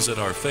forget to visit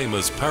our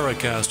famous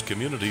Paracast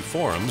community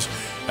forums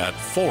at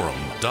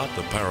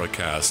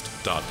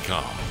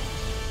forum.theparacast.com.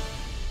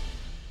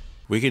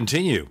 We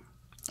continue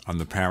on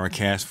the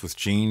Paracast with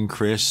Gene,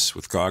 Chris,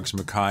 with Goggs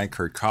Mackay,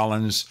 Curt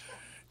Collins,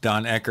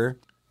 Don Ecker.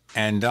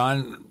 And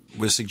Don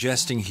was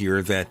suggesting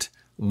here that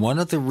one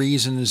of the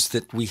reasons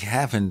that we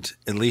haven't,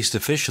 at least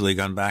officially,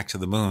 gone back to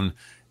the moon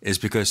is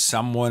because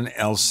someone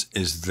else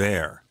is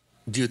there.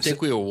 Do you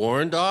think we were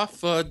warned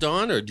off,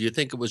 Don, or do you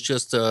think it was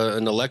just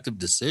an elective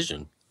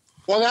decision?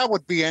 Well, that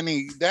would be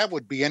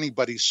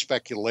anybody's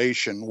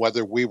speculation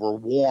whether we were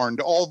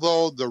warned,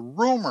 although the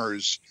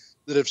rumors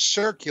that have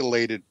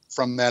circulated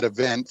from that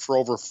event for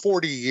over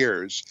 40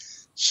 years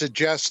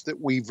suggest that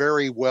we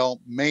very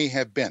well may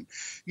have been.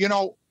 You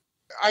know,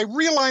 I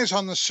realize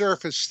on the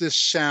surface this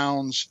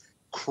sounds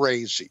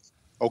crazy,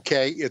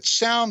 okay? It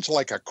sounds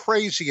like a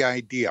crazy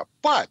idea,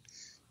 but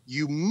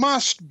you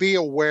must be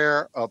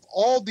aware of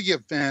all the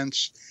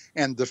events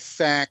and the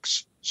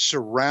facts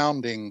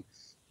surrounding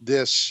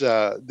this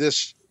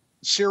this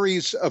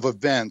series of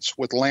events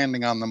with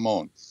landing on the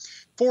moon.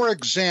 For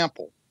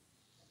example,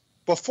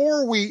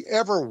 before we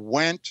ever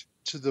went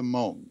to the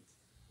moon,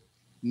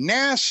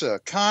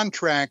 NASA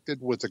contracted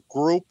with a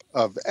group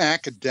of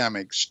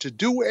academics to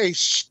do a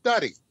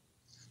study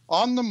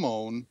on the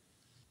moon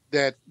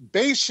that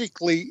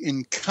basically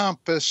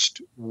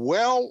encompassed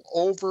well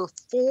over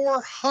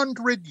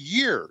 400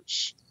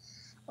 years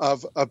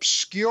of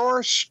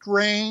obscure,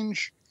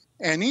 strange,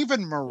 and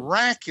even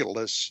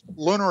miraculous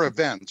lunar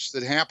events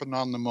that happened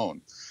on the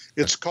moon.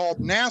 It's called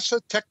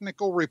NASA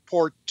Technical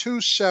Report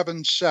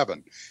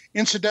 277.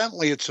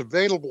 Incidentally, it's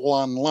available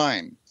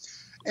online.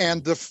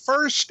 And the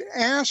first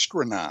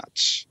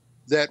astronauts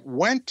that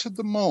went to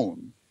the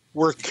moon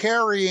were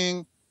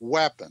carrying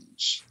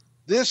weapons.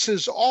 This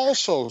is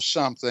also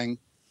something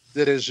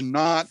that is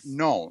not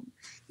known.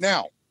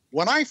 Now,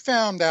 when I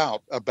found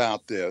out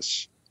about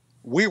this,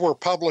 we were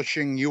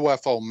publishing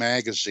UFO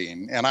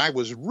magazine, and I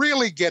was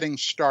really getting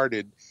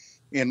started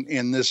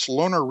in this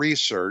lunar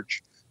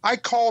research. I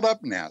called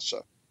up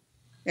NASA,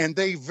 and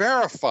they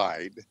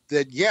verified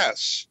that,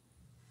 yes,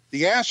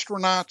 the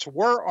astronauts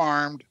were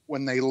armed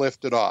when they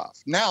lifted off.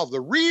 Now,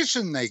 the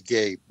reason they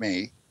gave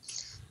me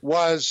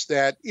was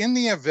that in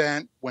the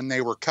event when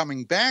they were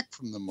coming back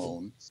from the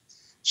moon,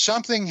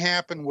 something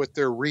happened with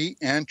their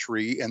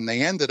re-entry, and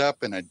they ended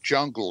up in a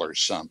jungle or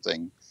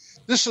something.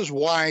 This is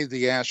why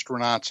the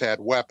astronauts had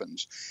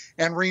weapons.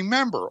 And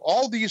remember,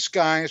 all these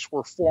guys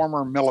were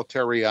former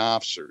military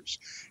officers.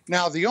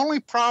 Now, the only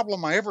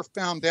problem I ever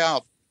found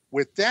out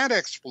with that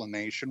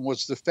explanation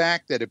was the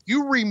fact that if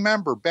you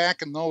remember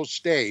back in those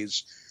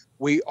days,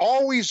 we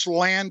always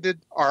landed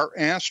our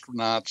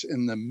astronauts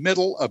in the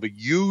middle of a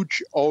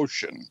huge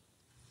ocean,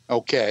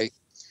 okay?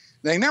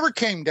 They never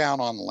came down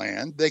on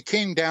land. They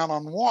came down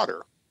on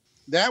water.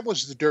 That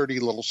was the dirty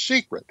little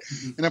secret.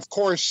 Mm-hmm. And, of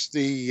course,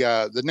 the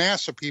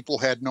NASA people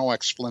had no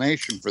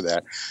explanation for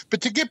that.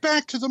 But to get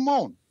back to the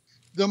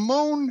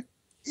moon,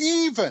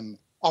 even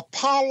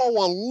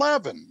Apollo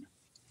 11,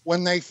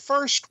 when they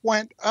first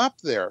went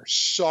up there,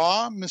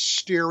 saw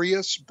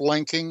mysterious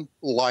blinking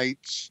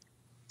lights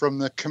from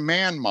the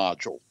command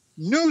module.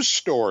 News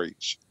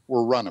stories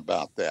were run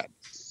about that.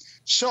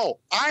 So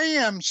I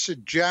am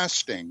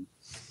suggesting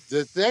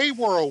that they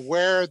were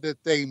aware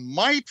that they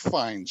might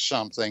find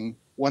something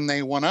when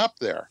they went up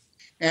there.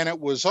 And it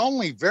was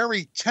only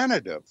very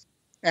tentative.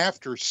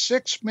 After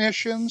 6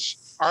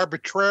 missions,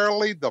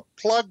 arbitrarily, the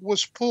plug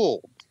was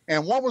pulled.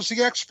 And what was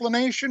the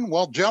explanation?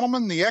 Well,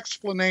 gentlemen, the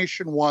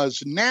explanation was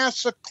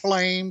NASA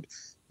claimed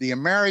the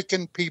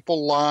American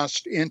people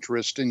lost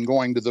interest in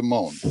going to the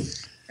moon.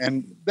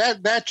 And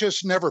that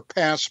just never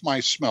passed my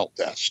smell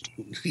test.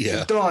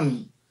 Yeah.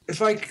 Don,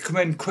 if I could come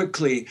in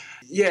quickly,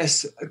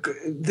 yes,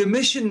 the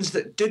missions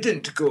that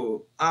didn't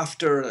go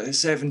after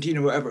 17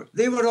 or whatever,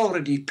 they were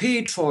already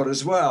paid for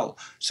as well.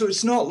 So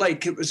it's not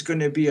like it was going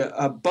to be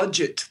a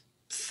budget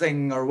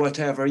thing or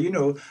whatever,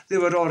 they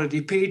were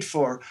already paid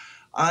for.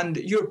 And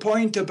your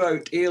point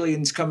about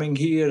aliens coming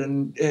here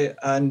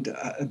and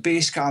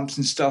base camps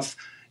and stuff,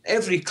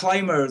 every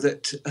climber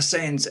that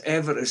ascends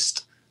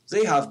Everest,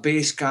 they have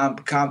base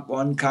camp, Camp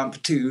 1,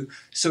 Camp 2.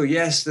 So,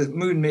 yes, the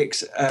moon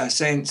makes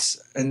sense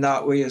in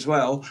that way as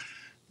well.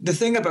 The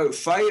thing about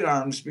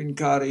firearms being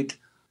carried,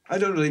 I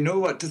don't really know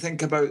what to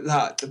think about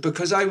that,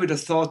 because I would have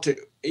thought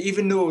it,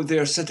 even though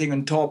they're sitting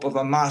on top of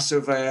a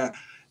massive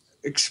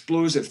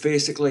explosive,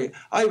 basically,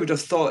 I would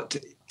have thought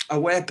a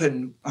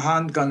weapon, a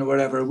handgun or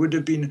whatever, would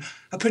have been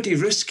a pretty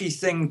risky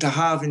thing to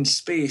have in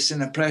space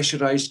in a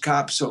pressurized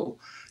capsule,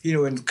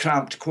 in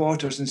cramped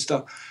quarters and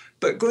stuff.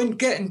 But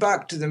getting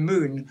back to the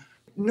moon,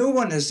 no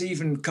one has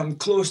even come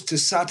close to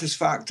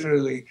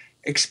satisfactorily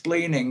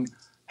explaining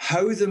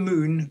how the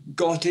moon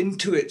got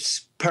into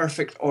its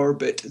perfect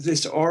orbit,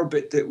 this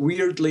orbit that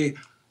weirdly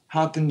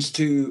happens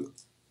to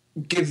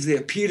give the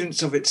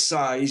appearance of its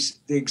size,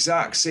 the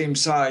exact same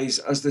size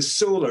as the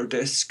solar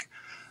disk.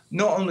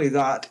 Not only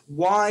that,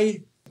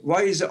 why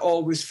is it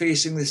always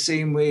facing the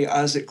same way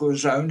as it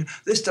goes round?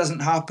 This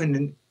doesn't happen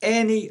in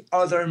any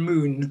other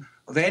moon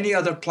of any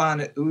other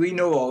planet that we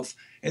know of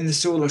in the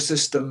solar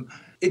system.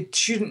 It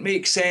shouldn't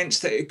make sense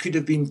that it could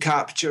have been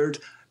captured.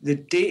 The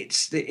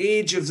dates, the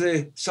age of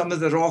some of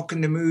the rock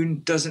in the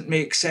moon doesn't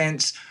make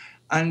sense.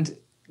 And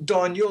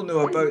Don, you'll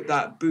know about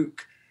that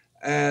book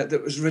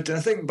that was written, I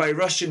think, by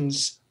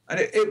Russians. And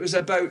it was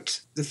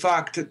about the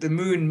fact that the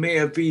moon may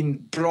have been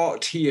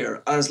brought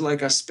here as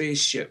like a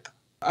spaceship.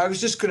 I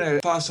was just going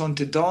to pass on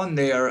to Don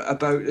there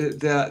about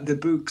the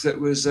book that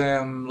was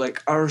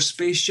like Our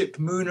Spaceship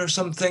Moon or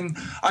something.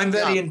 I'm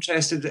very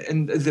interested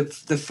in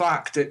the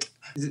fact that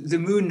the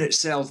moon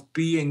itself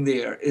being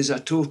there is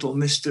a total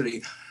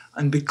mystery.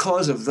 And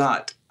because of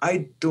that,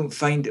 I don't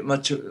find it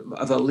much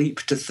of a leap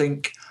to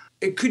think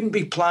it couldn't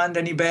be planned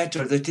any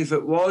better that if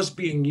it was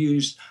being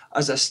used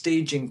as a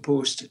staging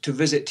post to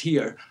visit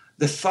here,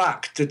 the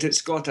fact that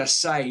it's got a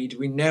side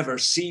we never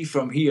see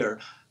from here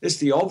is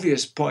the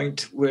obvious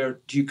point where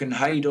you can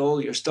hide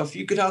all your stuff.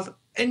 You could have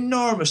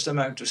enormous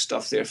amount of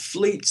stuff there,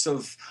 fleets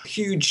of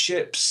huge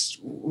ships,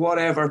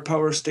 whatever,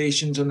 power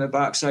stations on the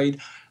backside,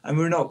 and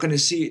we're not going to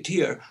see it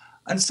here.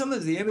 And some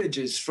of the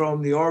images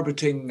from the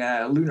orbiting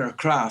lunar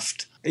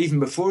craft, even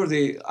before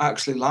they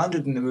actually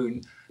landed in the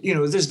moon,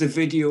 There's the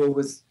video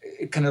with,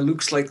 it kind of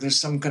looks like there's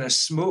some kind of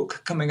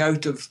smoke coming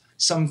out of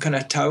some kind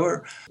of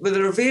tower. But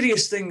there are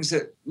various things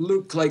that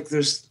look like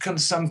there's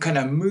some kind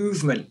of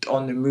movement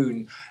on the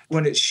moon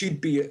when it should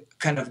be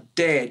kind of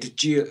dead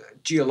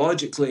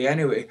geologically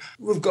anyway.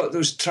 We've got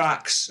those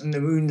tracks in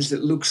the moons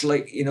that looks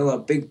like, a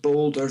big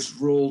boulder's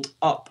rolled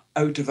up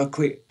out of a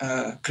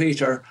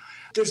crater.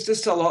 There's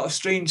just a lot of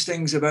strange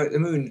things about the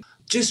moon.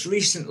 Just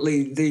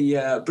recently,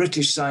 the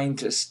British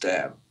scientist,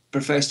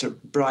 Professor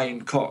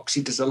Brian Cox,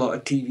 he does a lot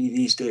of TV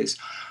these days,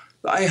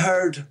 I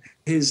heard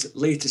his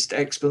latest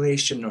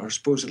explanation, or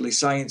supposedly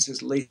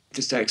science's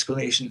latest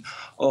explanation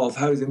of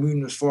how the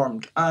moon was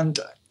formed. And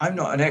I'm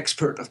not an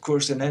expert, of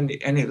course, in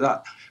any of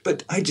that,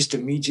 but I just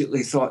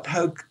immediately thought,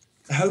 how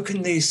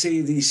can they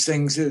say these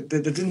things? There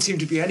didn't seem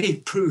to be any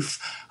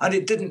proof, and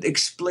it didn't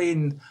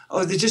explain,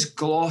 they just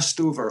glossed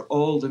over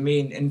all the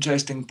main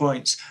interesting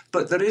points.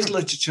 But there is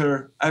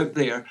literature out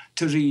there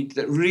to read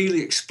that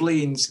really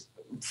explains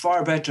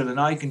far better than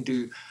I can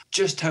do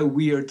just how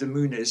weird the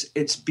moon is.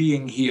 It's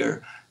being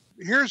here.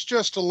 Here's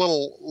just a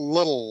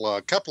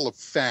little couple of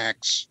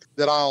facts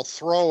that I'll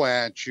throw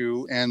at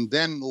you, and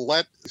then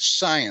let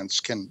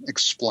science can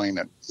explain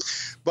it.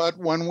 But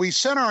when we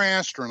sent our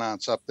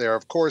astronauts up there,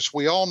 of course,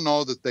 we all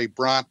know that they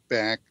brought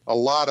back a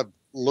lot of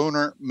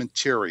lunar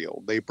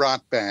material. They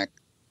brought back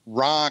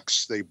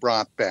rocks. They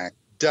brought back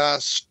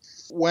dust.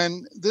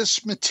 When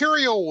this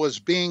material was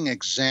being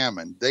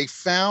examined, they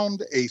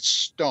found a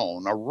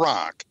stone, a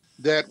rock,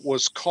 that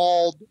was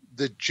called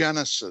the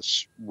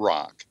Genesis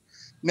rock.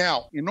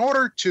 Now, in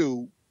order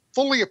to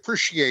fully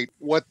appreciate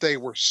what they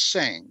were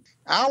saying,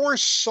 our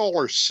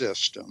solar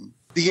system,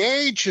 the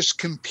age is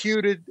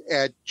computed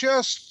at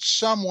just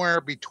somewhere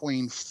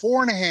between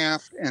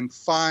 4.5 and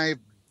 5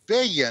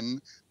 billion,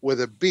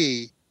 with a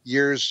B,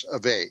 years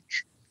of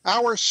age.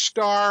 Our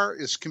star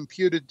is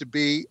computed to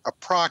be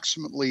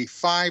approximately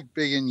 5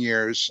 billion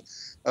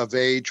years of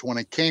age when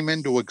it came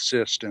into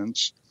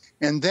existence.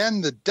 And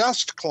then the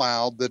dust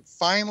cloud that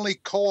finally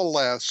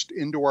coalesced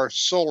into our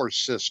solar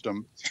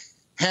system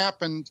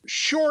happened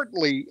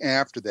shortly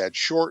after that,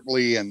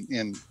 shortly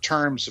in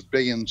terms of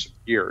billions of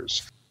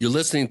years. You're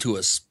listening to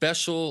a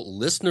special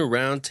listener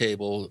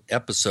roundtable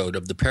episode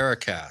of the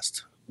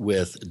Paracast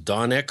with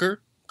Don Ecker,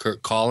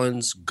 Curt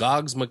Collins,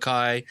 Goggs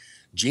Mackay,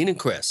 Gene and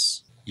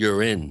Chris.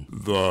 You're in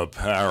the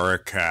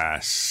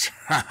Paracast.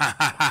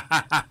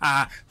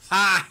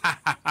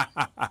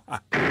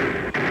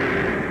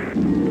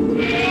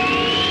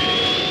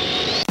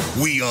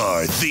 We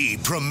are the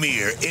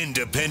premier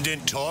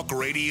independent talk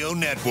radio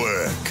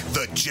network,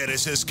 the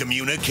Genesis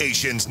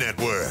Communications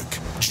Network,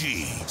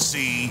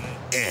 GCN.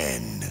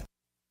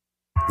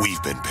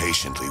 We've been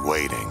patiently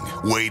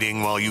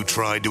waiting while you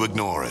tried to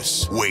ignore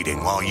us,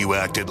 waiting while you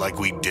acted like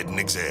we didn't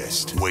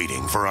exist,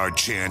 waiting for our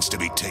chance to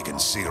be taken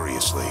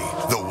seriously.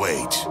 The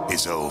wait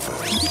is over.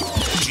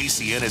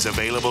 GCN is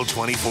available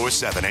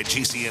 24/7 at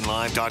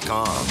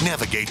GCNlive.com.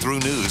 Navigate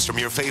through news from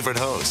your favorite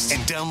hosts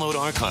and download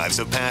archives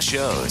of past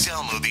shows.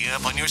 Download the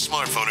app on your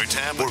smartphone or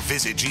tablet, or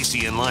visit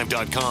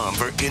GCNlive.com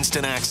for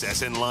instant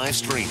access and live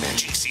streaming.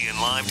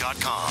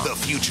 GCNlive.com, the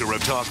future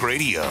of talk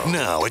radio,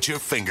 now at your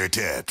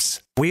fingertips.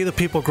 We the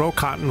people grow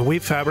cotton,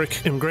 weave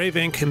fabric, engrave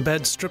ink,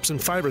 embed strips and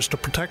fibers to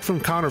protect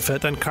from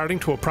counterfeit, then carting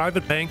to a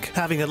private bank,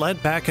 having it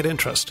lent back at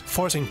interest,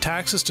 forcing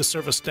taxes to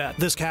service debt.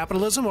 This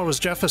capitalism, or was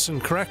Jefferson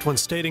correct when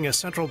stating a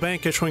central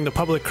bank issuing the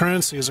public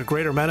currency is a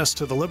greater menace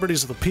to the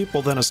liberties of the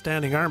people than a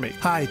standing army?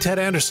 Hi, Ted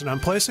Anderson. I'm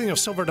placing a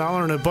silver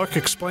dollar in a book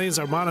explains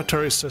our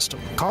monetary system.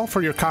 Call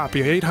for your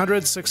copy,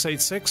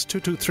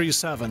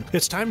 800-686-2237.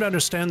 It's time to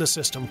understand the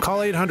system.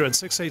 Call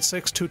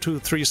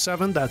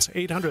 800-686-2237. That's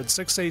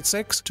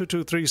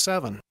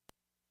 800-686-2237.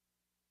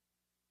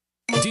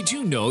 Did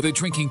you know that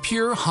drinking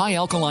pure, high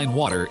alkaline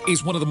water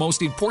is one of the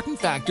most important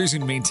factors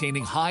in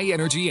maintaining high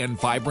energy and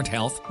vibrant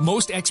health?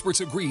 Most experts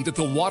agree that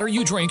the water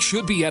you drink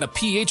should be at a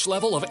pH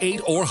level of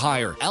 8 or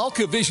higher.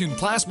 AlkaVision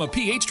Plasma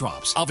pH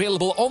Drops,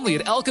 available only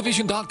at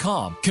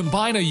alkavision.com,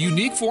 combine a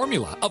unique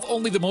formula of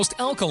only the most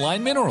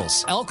alkaline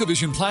minerals.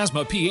 AlkaVision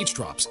Plasma pH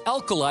Drops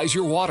alkalize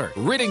your water,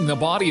 ridding the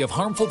body of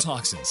harmful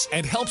toxins,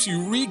 and helps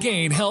you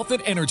regain health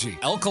and energy.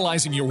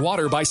 Alkalizing your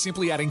water by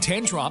simply adding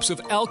 10 drops of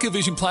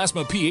AlkaVision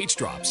Plasma pH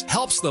Drops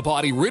helps the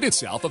body rid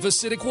itself of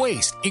acidic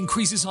waste,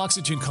 increases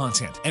oxygen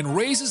content, and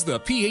raises the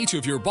pH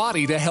of your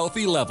body to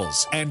healthy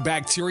levels. And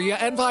bacteria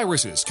and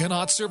viruses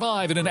cannot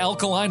survive in an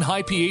alkaline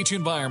high pH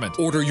environment.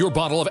 Order your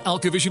bottle of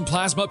AlkaVision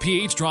Plasma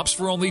pH Drops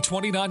for only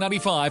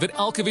 $29.95 at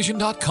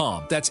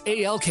alkavision.com. That's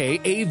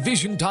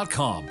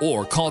ALKAvision.com.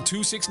 Or call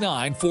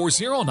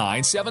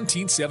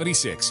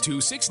 269-409-1776.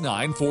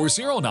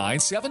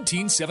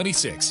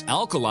 269-409-1776.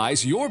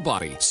 Alkalize your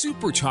body.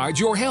 Supercharge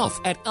your health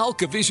at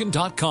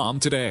alkavision.com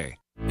today.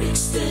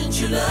 Extend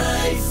your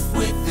life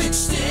with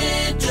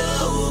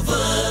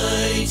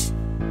Extendovite.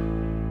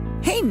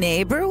 Hey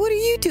neighbor, what are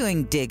you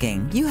doing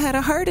digging? You had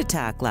a heart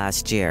attack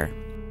last year.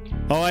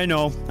 Oh, I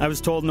know. I was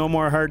told no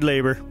more hard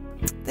labor.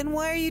 Then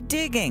why are you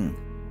digging?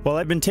 Well,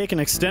 I've been taking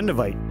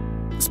Extendovite.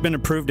 It's been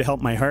approved to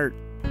help my heart.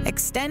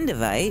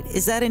 Extendovite?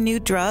 Is that a new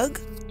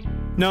drug?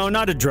 No,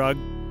 not a drug.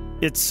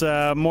 It's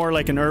more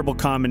like an herbal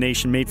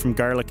combination made from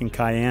garlic and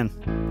cayenne.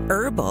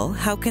 Herbal?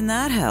 How can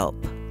that help?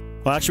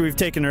 Well, actually, we've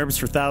taken herbs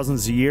for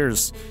thousands of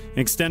years.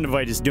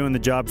 Extendivite is doing the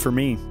job for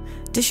me.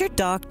 Does your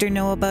doctor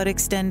know about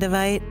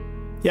Extendivite?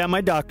 Yeah,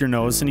 my doctor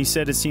knows, and he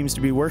said it seems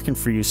to be working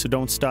for you, so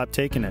don't stop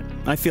taking it.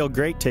 I feel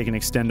great taking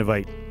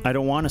Extendivite. I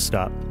don't want to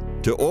stop.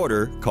 To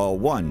order, call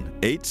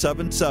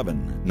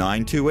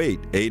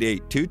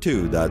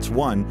 1-877-928-8822. That's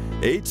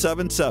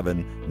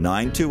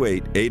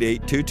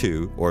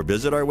 1-877-928-8822. Or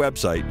visit our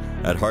website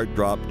at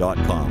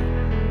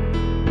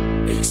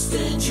heartdrop.com.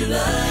 Extend your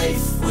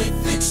life with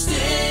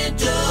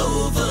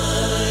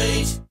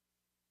Extendovite.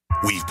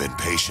 We've been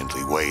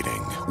patiently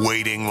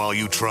waiting while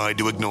you tried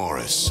to ignore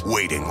us,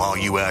 waiting while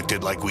you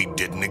acted like we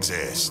didn't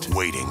exist,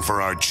 waiting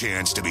for our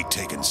chance to be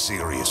taken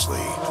seriously.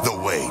 The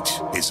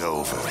wait is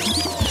over.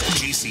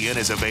 GCN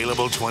is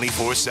available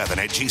 24/7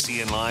 at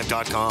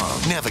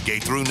GCNlive.com.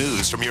 Navigate through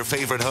news from your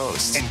favorite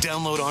hosts and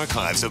download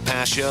archives of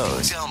past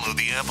shows. Download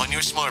the app on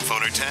your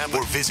smartphone or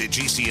tablet or visit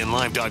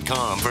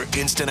GCNlive.com for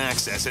instant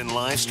access and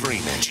live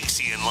streaming.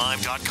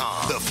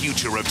 GCNlive.com, the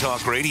future of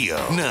talk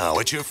radio, now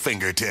at your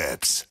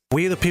fingertips.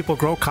 We the people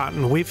grow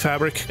cotton, weave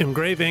fabric,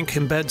 engrave ink,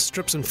 embed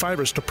strips and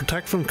fibers to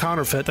protect from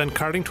counterfeit and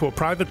carting to a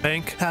private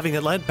bank, having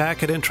it lent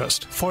back at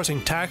interest,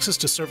 forcing taxes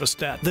to service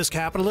debt. This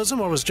capitalism,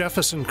 or was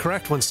Jefferson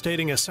correct when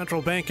stating a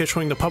central bank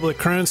issuing the public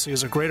currency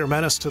is a greater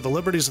menace to the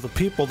liberties of the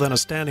people than a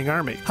standing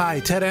army?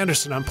 Hi, Ted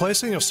Anderson. I'm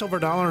placing a silver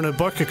dollar in a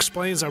book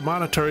explains our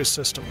monetary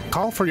system.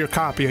 Call for your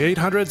copy,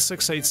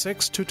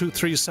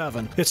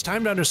 800-686-2237. It's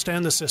time to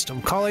understand the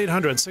system. Call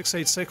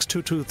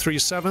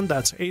 800-686-2237.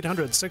 That's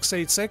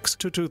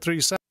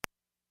 800-686-2237.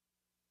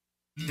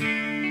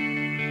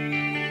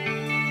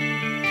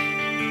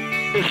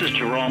 This is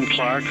Jerome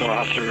Clark,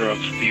 author of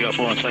the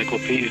UFO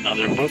Encyclopedia and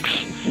other books.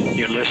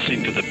 You're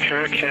listening to the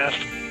Paracast.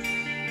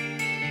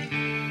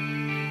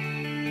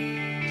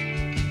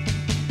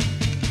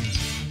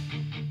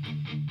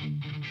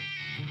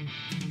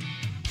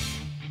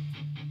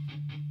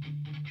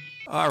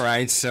 All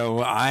right, so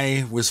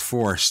I was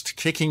forced,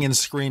 kicking and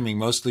screaming,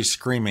 mostly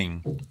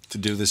screaming, to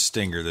do the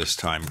stinger this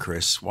time,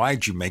 Chris.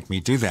 Why'd you make me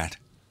do that?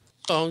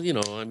 Oh,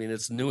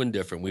 it's new and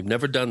different. We've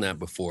never done that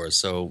before,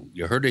 so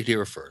you heard it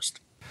here first.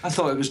 I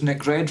thought it was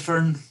Nick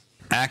Redfern.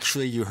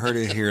 Actually, you heard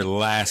it here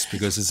last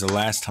because it's the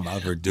last time I'll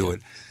ever do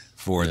it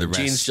for the rest.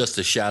 Gene's just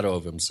a shadow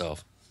of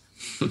himself.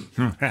 Who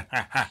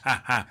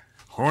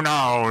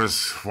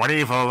knows what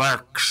evil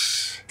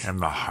lurks in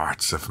the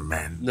hearts of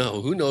men?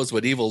 No, who knows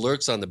what evil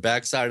lurks on the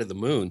backside of the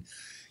moon?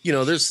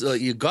 There's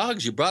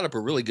Goggs, you brought up a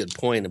really good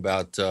point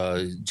about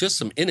just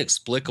some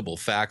inexplicable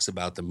facts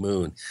about the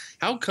moon.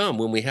 How come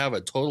when we have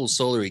a total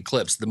solar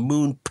eclipse, the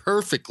moon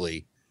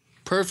perfectly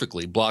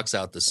blocks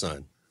out the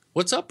sun?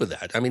 What's up with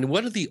that? I mean,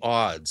 what are the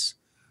odds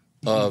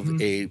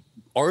of a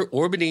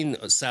orbiting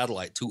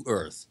satellite to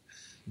Earth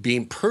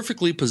being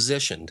perfectly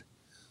positioned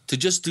to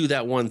just do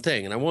that one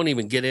thing? And I won't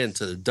even get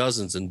into the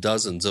dozens and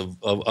dozens of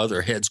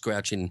other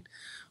head-scratching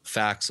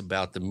facts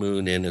about the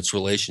moon and its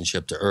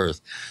relationship to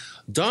Earth.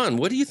 Don,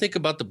 what do you think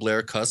about the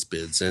Blair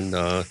cuspids and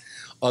other?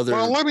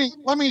 Well,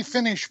 let me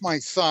finish my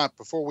thought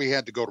before we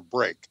had to go to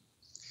break.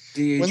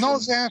 When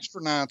those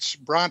astronauts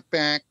brought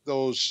back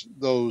those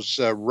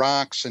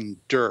rocks and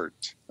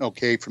dirt,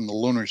 from the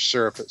lunar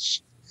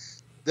surface,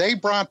 they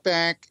brought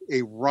back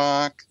a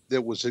rock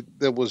that was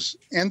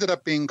ended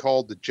up being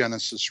called the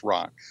Genesis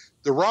rock.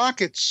 The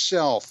rock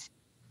itself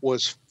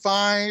was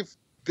 5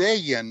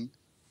 billion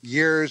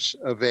years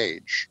of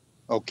age.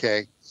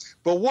 Okay.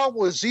 But what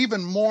was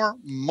even more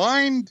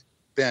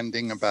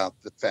mind-bending about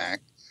the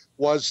fact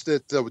was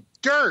that the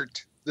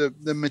dirt,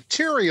 the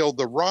material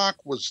the rock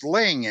was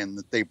laying in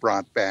that they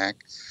brought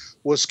back,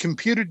 was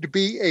computed to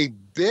be 1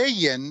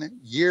 billion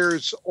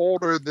years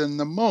older than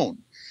the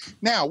moon.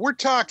 Now, we're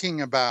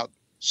talking about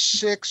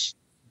 6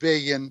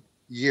 billion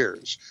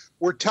years.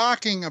 We're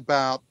talking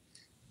about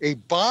a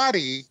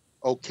body,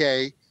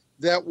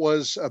 that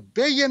was 1.5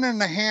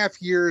 billion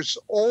years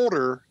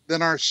older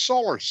than our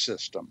solar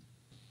system.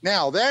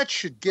 Now, that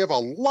should give a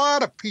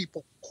lot of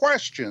people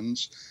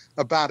questions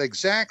about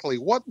exactly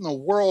what in the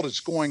world is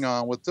going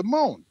on with the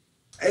moon.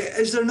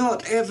 Is there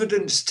not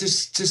evidence to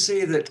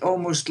say that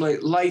almost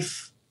like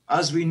life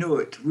as we know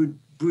it would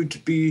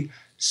be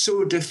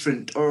so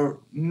different or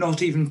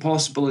not even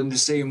possible in the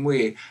same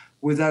way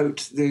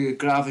without the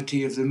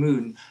gravity of the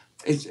moon?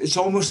 It's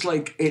almost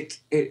like it's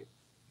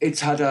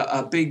had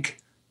a big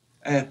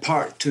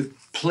part to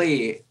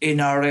play in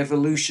our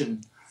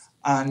evolution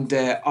and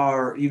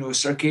our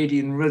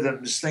circadian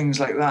rhythms, things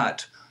like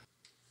that.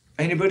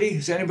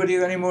 Has anybody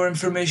got any more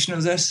information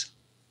of this?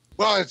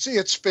 Well,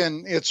 it's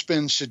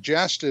been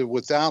suggested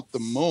without the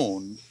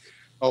moon,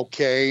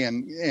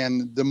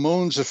 and the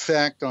moon's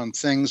effect on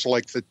things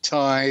like the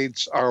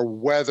tides, our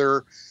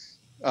weather,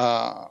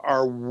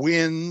 our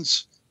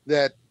winds,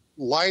 that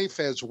life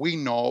as we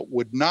know it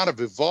would not have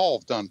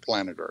evolved on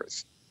planet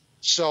Earth.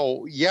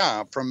 So,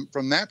 yeah,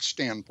 from that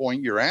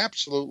standpoint, you're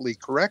absolutely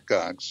correct,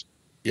 Goggs.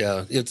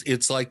 Yeah,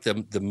 it's like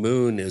the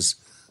moon is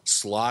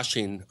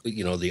sloshing,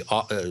 the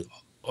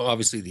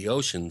obviously the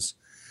oceans,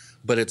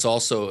 but it's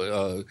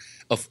also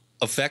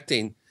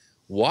affecting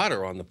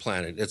water on the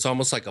planet. It's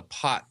almost like a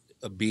pot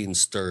being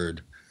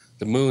stirred.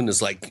 The moon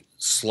is like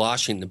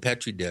sloshing the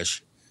Petri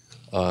dish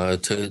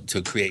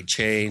to create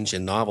change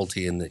and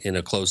novelty in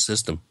a closed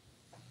system.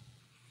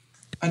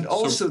 And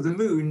also the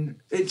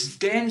moon, it's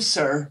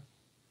denser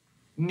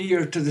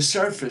near to the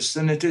surface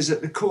than it is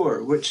at the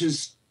core, which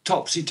is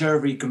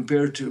topsy-turvy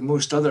compared to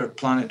most other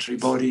planetary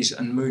bodies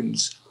and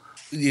moons.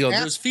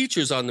 There's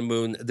features on the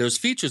moon. There's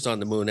features on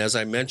the moon, as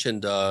I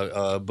mentioned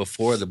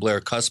before, the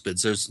Blair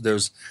cuspids.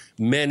 There's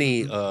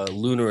many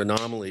lunar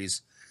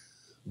anomalies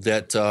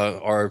that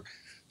are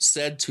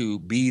said to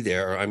be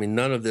there. I mean,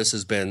 none of this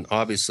has been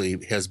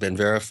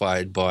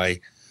verified by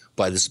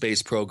the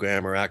space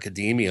program or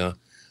academia.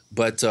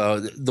 But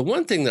the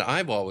one thing that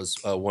I've always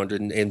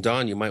wondered, and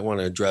Don, you might want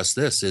to address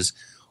this, is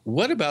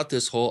what about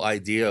this whole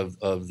idea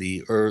of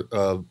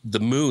the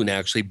moon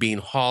actually being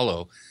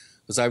hollow?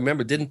 Because I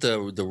remember, didn't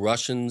the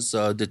Russians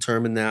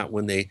determine that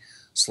when they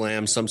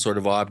slammed some sort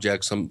of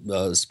object, some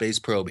space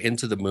probe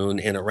into the moon,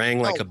 and it rang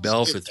like a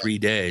bell for 3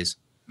 days?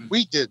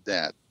 We did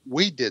that.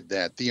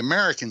 The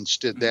Americans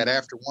did that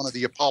after one of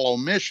the Apollo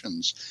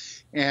missions.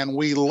 And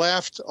we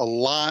left a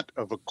lot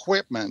of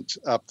equipment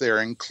up there,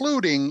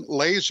 including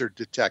laser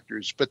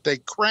detectors, but they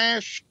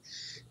crashed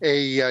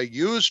a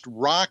used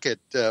rocket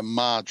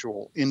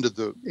module into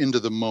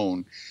the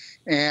moon.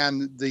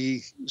 And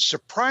the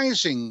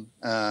surprising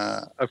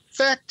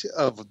effect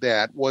of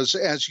that was,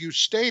 as you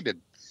stated,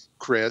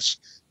 Chris,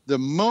 the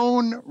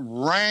moon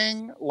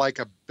rang like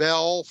a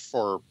bell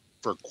for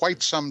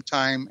quite some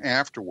time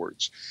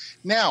afterwards.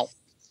 Now,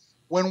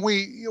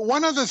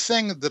 one other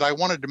thing that I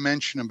wanted to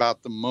mention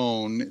about the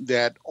moon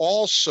that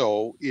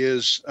also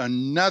is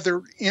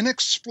another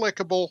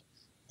inexplicable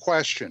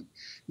question.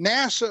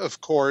 NASA,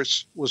 of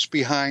course, was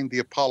behind the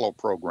Apollo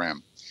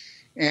program.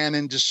 And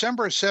in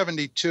December of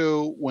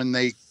 72, when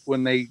they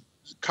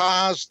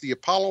caused the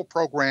Apollo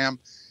program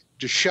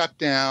to shut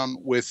down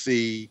with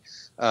the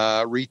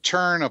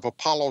return of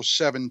Apollo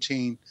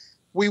 17,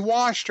 we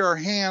washed our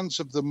hands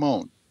of the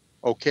moon.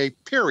 Okay,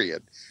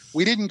 period.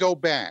 We didn't go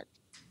back,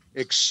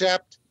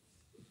 except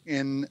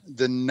in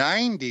the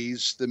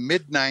 90s, the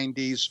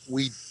mid-90s,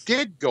 we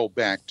did go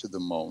back to the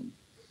moon.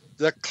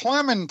 The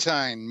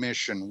Clementine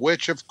mission,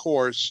 which, of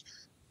course,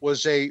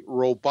 was a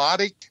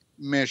robotic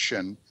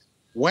mission,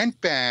 went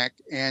back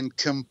and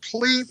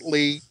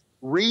completely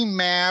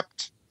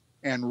remapped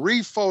and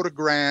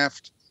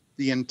rephotographed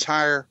the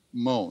entire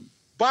moon.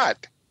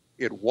 But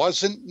it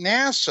wasn't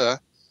NASA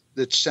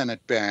that sent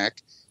it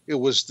back. It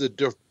was the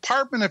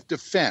Department of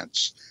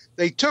Defense.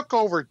 They took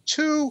over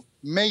 2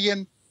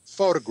 million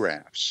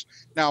photographs.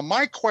 Now,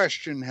 my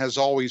question has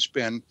always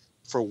been,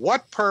 for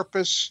what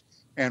purpose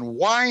and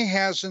why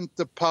hasn't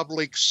the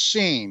public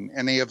seen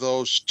any of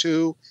those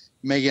 2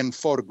 million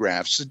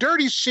photographs? The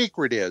dirty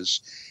secret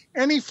is,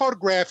 any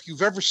photograph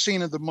you've ever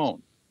seen of the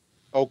moon,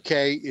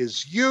 okay,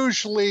 is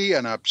usually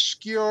an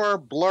obscure,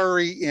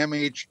 blurry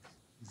image.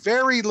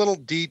 Very little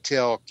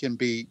detail can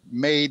be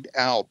made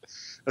out,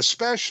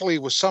 especially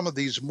with some of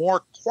these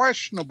more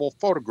questionable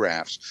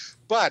photographs.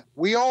 But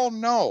we all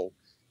know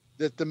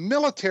that the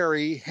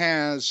military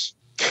has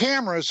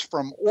cameras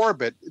from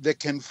orbit that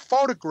can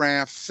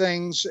photograph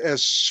things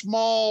as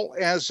small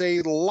as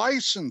a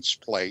license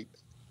plate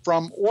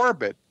from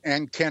orbit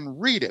and can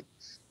read it.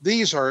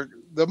 These are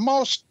the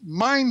most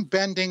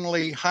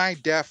mind-bendingly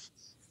high-def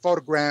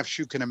photographs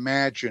you can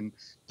imagine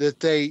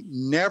that they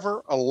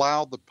never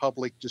allow the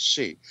public to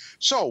see.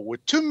 So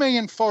with 2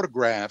 million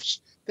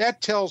photographs,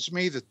 that tells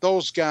me that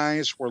those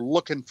guys were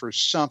looking for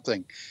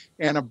something.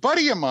 And a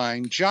buddy of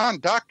mine,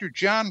 Dr.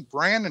 John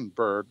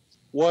Brandenburg,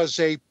 was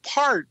a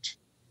part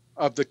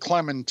of the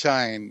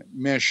Clementine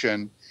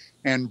mission.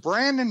 And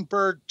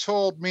Brandenburg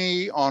told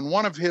me on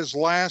one of his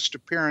last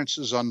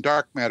appearances on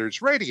Dark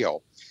Matters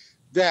Radio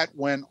that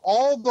when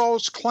all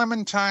those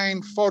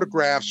Clementine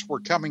photographs were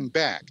coming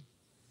back,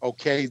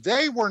 okay,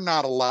 they were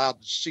not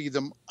allowed to see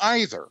them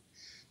either.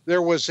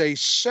 There was a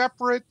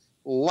separate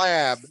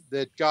lab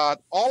that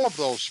got all of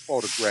those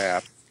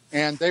photographed,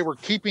 and they were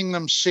keeping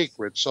them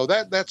secret. So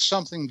that's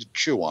something to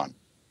chew on.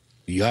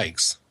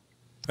 Yikes.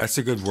 That's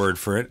a good word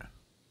for it.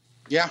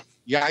 Yeah,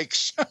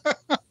 yikes.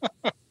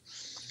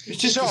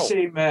 It's just the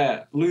same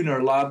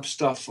lunar lab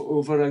stuff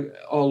all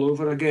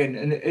over again.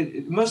 And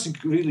it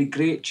mustn't really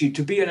grate you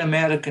to be an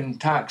American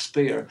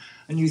taxpayer.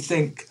 And you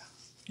think,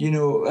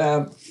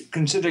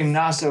 considering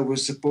NASA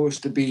was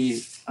supposed to be,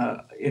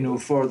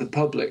 for the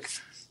public,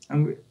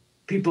 and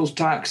people's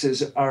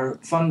taxes are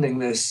funding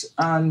this.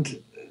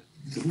 And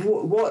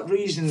what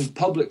reason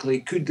publicly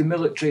could the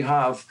military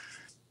have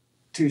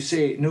to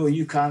say, no,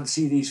 you can't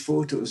see these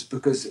photos?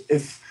 Because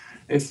if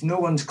no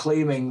one's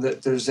claiming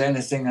that there's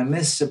anything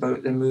amiss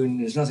about the moon,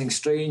 there's nothing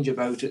strange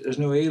about it, there's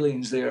no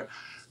aliens there,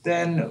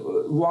 then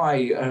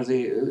why are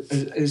they?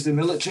 Is the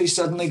military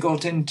suddenly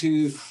got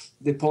into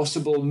the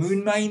possible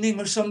moon mining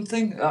or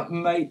something? That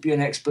might be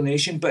an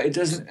explanation, but it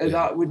doesn't.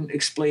 That wouldn't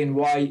explain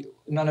why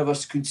none of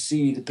us could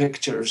see the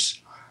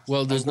pictures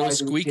Well, there's no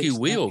squeaky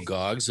wheel,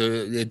 Goggs.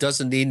 It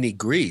doesn't need any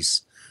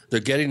grease. They're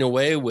getting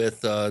away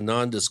with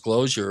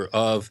non-disclosure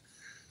of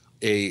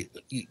I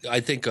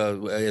think,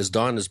 as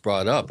Don has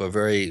brought up, a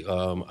very,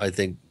 I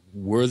think,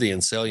 worthy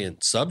and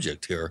salient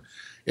subject here.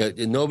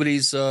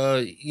 Nobody's,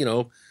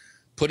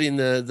 putting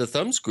the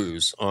thumb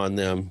screws on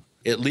them,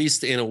 at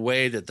least in a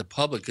way that the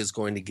public is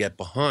going to get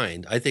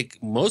behind. I think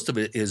most of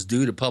it is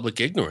due to public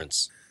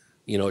ignorance.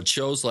 It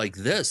shows like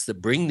this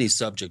that bring these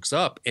subjects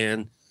up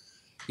and,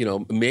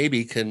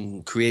 maybe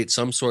can create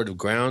some sort of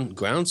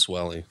ground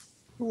swelling.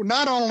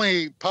 Not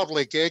only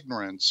public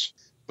ignorance,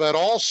 but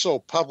also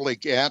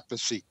public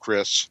apathy,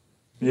 Chris.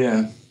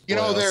 Yeah.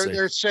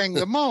 They're saying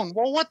the moon.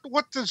 Well,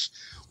 what does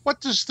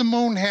the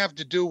moon have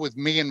to do with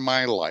me and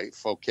my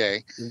life?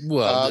 Okay.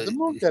 Well, the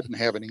moon doesn't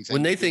have anything.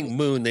 When they think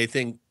moon, they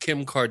think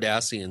Kim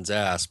Kardashian's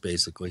ass,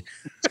 basically.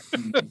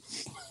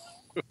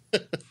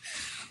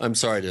 I'm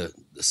sorry to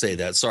say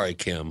that. Sorry,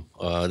 Kim.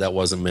 That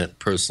wasn't meant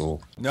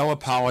personal. No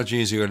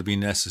apologies are going to be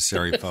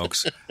necessary,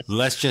 folks.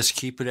 Let's just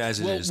keep it as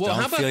it is.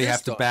 Don't feel you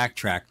have to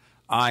backtrack.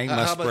 I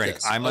must break.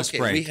 This? I must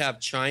break. We have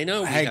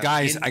China. Hey,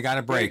 guys, I got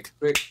to break.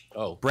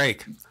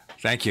 Break.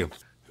 Thank you.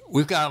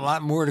 We've got a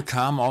lot more to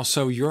come.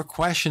 Also, your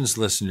questions,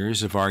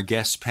 listeners, of our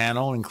guest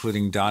panel,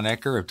 including Don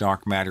Ecker of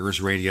Dark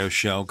Matter's radio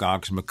show,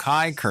 Goggs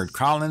Mackay, Curt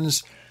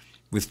Collins,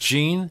 with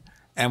Gene,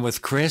 and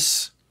with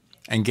Chris.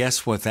 And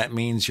guess what? That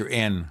means you're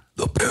in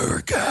the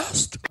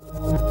Paracast.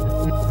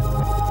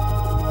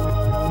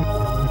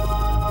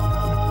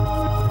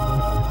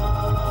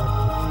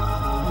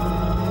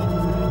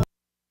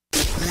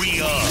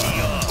 We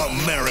are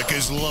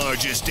America's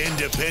largest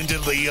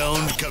independently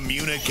owned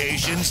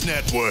communications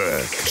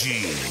network,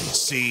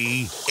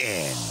 GCN.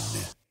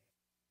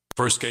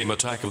 First came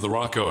Attack of the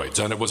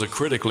Rockoids, and it was a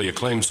critically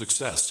acclaimed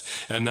success.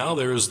 And now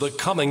there's The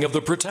Coming of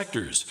the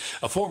Protectors.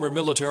 A former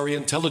military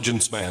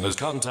intelligence man is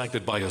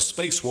contacted by a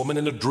space woman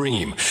in a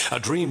dream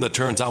that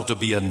turns out to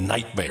be a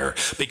nightmare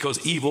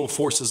because evil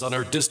forces on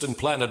our distant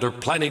planet are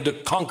planning to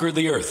conquer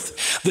the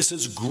Earth. This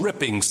is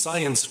gripping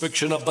science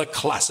fiction of the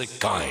classic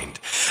kind.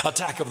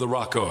 Attack of the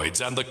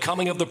Rockoids and The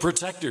Coming of the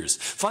Protectors.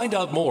 Find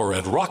out more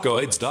at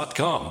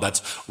rockoids.com.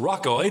 That's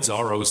Rockoids,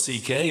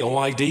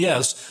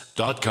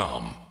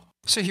 ROCKOIDS.com.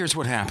 So here's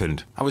what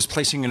happened. I was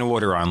placing an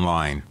order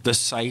online. The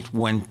site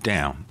went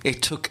down.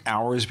 It took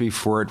hours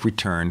before it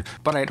returned,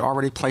 but I'd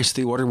already placed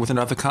the order with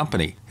another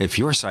company. If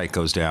your site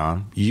goes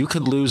down, you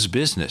could lose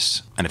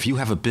business. And if you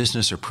have a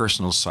business or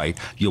personal site,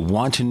 you'll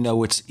want to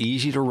know it's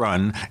easy to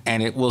run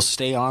and it will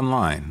stay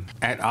online.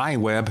 At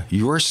iWeb,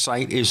 your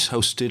site is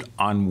hosted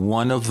on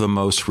one of the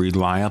most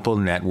reliable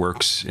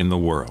networks in the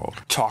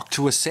world. Talk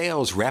to a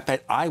sales rep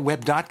at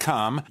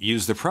iWeb.com.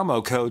 Use the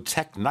promo code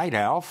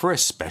TechNightOwl for a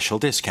special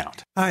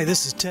discount. Hi,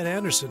 this is Ted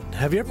Anderson.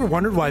 Have you ever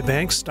wondered why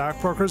banks,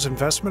 stockbrokers,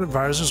 investment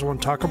advisors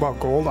won't talk about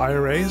gold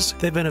IRAs?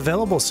 They've been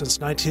available since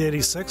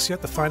 1986,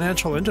 yet the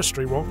financial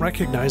industry won't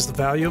recognize the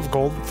value of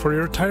gold for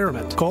your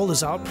retirement. Gold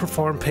has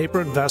outperformed paper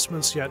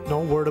investments, yet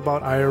no word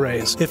about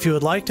IRAs. If you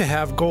would like to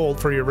have gold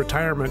for your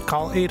retirement,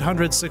 call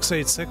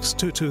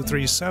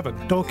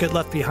 800-686-2237. Don't get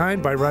left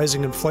behind by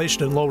rising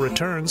inflation and low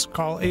returns.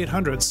 Call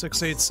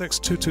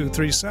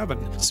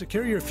 800-686-2237.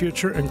 Secure your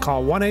future and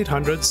call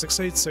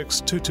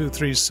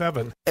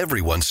 1-800-686-2237.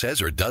 Everyone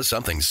says or does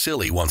something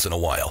silly once in a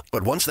while,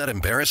 but once that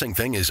embarrassing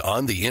thing is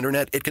on the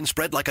internet, it can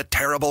spread like a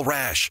terrible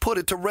rash. Put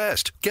it to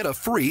rest. Get a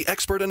free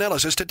expert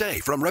analysis today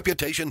from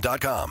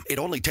Reputation.com. It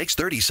only takes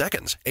 30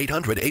 seconds.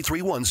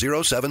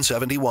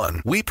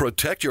 800-831-0771. We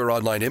protect your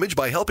online image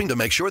by helping to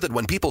make sure that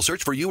when people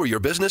search for you or your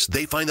business,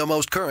 they find the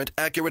most current,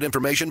 accurate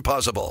information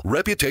possible.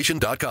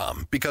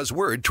 Reputation.com, because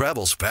word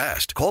travels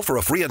fast. Call for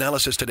a free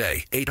analysis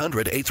today.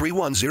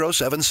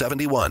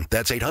 800-831-0771.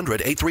 That's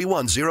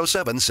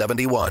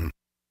 800-831-0771.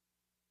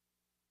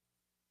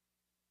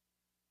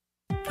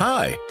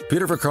 Hi,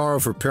 Peter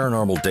Vaccaro for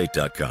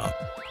ParanormalDate.com.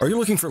 Are you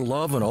looking for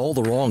love in all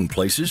the wrong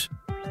places?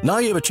 Now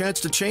you have a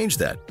chance to change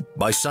that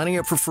by signing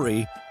up for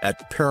free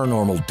at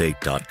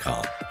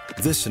ParanormalDate.com.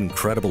 This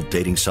incredible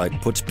dating site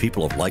puts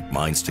people of like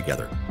minds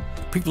together.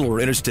 People who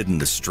are interested in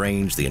the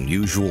strange, the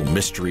unusual,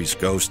 mysteries,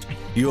 ghosts,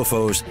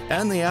 UFOs,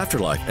 and the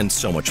afterlife, and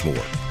so much more.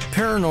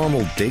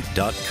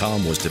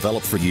 ParanormalDate.com was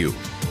developed for you,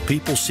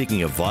 people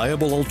seeking a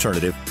viable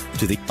alternative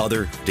to the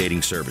other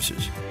dating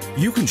services.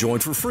 You can join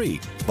for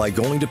free by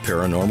going to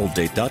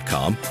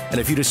ParanormalDate.com, and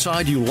if you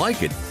decide you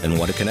like it and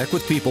want to connect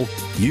with people,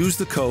 use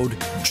the code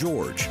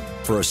GEORGE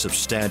for a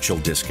substantial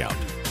discount.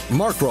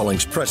 Mark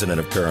Rawlings,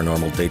 president of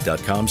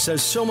ParanormalDate.com,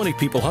 says so many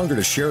people hunger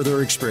to share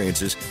their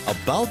experiences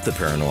about the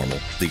paranormal,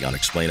 the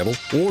unexplainable,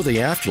 or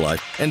the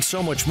afterlife, and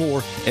so much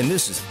more, and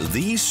this is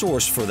the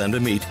source for them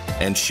to meet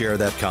and share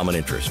that common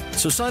interest.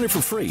 So sign up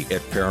for free at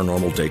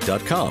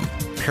ParanormalDate.com,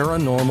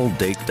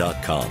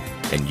 ParanormalDate.com,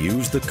 and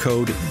use the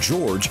code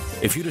GEORGE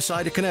if you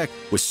decide to connect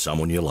with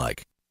someone you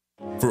like.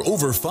 For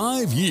over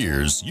 5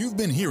 years, you've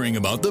been hearing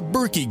about the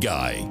Berkey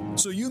guy,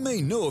 so you may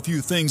know a few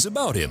things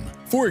about him.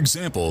 For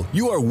example,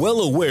 you are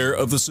well aware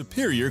of the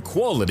superior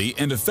quality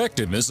and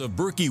effectiveness of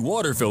Berkey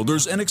water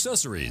filters and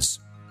accessories.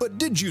 But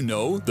did you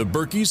know the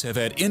Berkeys have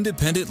had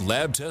independent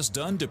lab tests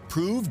done to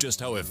prove just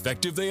how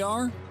effective they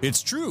are?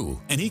 It's true,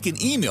 and he can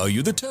email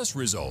you the test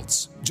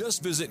results.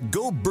 Just visit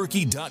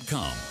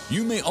goberkey.com.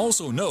 You may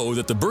also know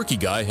that the Berkey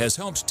Guy has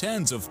helped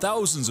tens of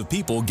thousands of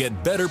people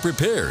get better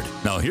prepared.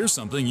 Now here's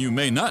something you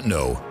may not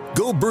know.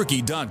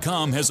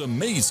 GoBerkey.com has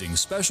amazing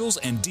specials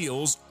and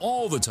deals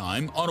all the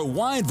time on a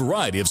wide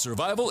variety of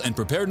survival and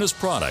preparedness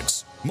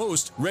products.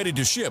 Most ready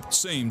to ship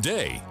same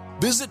day.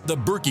 Visit the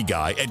Berkey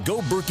Guy at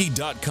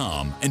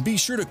GoBerkey.com and be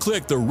sure to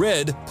click the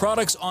red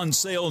Products on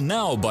Sale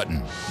Now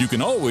button. You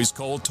can always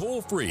call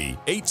toll-free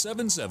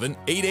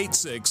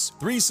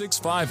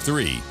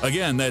 877-886-3653.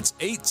 Again, that's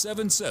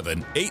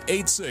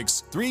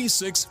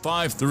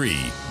 877-886-3653.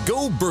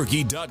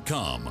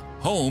 GoBerkey.com,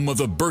 home of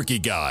the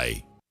Berkey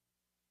Guy.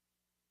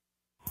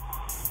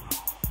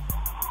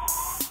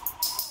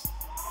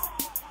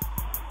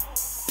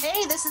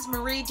 Hey, this is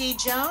Marie D.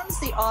 Jones,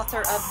 the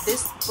author of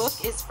This Book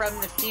is from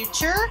the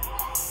Future,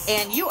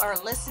 and you are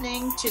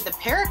listening to the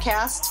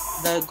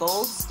Paracast, the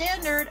gold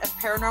standard of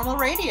paranormal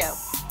radio.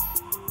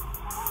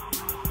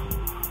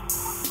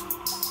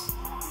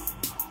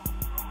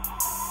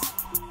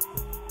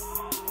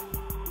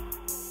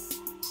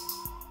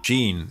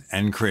 Gene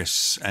and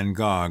Chris and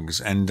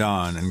Goggs and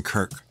Don and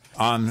Curt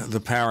on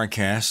the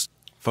Paracast,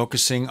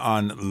 focusing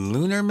on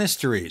lunar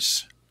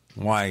mysteries.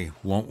 Why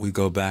won't we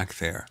go back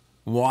there?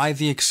 Why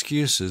the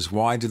excuses?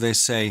 Why do they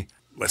say,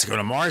 let's go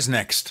to Mars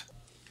next?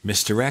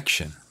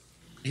 Misdirection.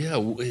 Yeah.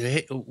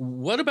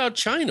 What about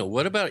China?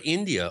 What about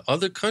India?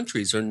 Other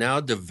countries are now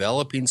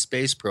developing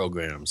space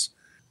programs.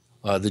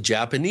 The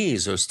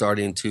Japanese are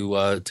starting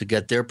to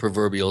get their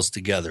proverbials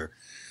together.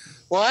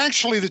 Well,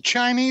 actually, the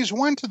Chinese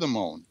went to the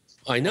moon.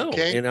 I know.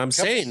 Okay. And I'm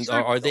saying,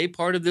 are they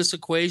part of this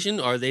equation?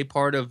 Are they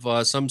part of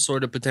some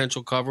sort of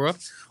potential cover-up?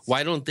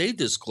 Why don't they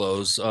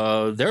disclose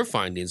their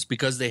findings?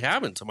 Because they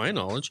haven't, to my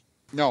knowledge.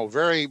 No,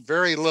 very,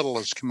 very little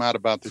has come out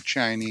about the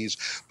Chinese.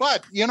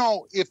 But, you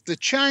know, if the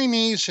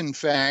Chinese, in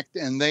fact,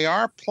 and they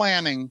are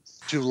planning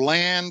to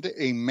land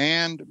a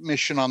manned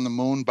mission on the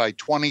moon by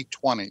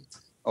 2020,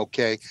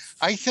 okay,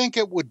 I think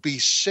it would be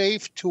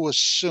safe to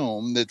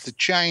assume that the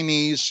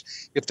Chinese,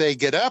 if they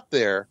get up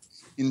there,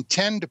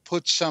 intend to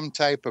put some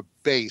type of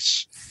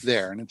base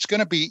there. And it's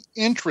going to be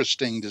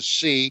interesting to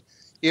see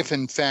if,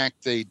 in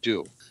fact, they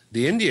do.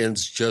 The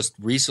Indians just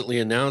recently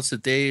announced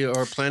that they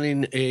are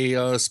planning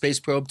a space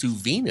probe to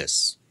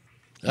Venus.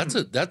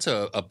 That's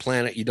a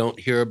planet you don't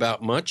hear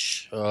about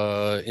much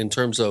in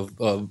terms of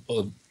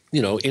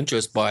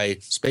interest by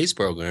space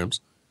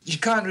programs. You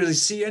can't really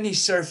see any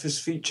surface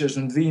features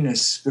on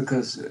Venus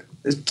because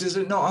does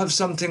it not have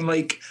something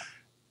like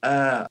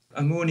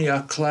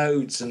ammonia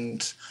clouds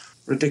and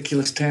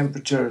ridiculous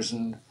temperatures?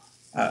 And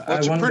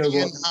it's a pretty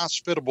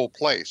inhospitable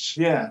place.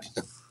 Yeah.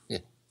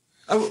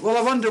 Well,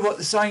 I wonder what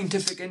the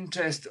scientific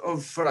interest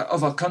of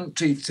a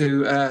country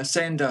to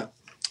send a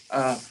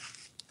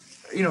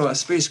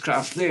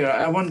spacecraft there.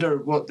 I wonder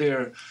what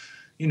they're,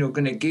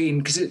 going to gain,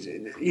 because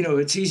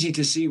it's easy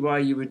to see why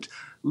you would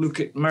look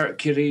at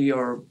Mercury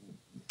or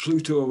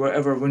Pluto or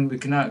whatever when we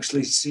can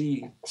actually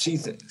see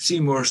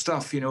more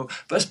stuff. But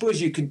I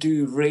suppose you could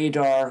do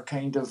radar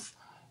kind of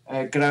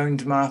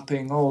ground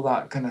mapping, all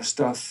that kind of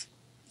stuff.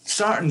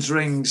 Saturn's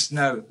rings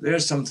now.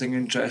 There's something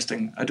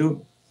interesting. I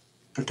don't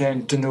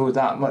pretend to know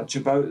that much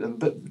about them,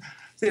 but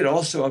they're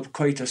also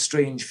quite a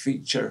strange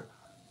feature.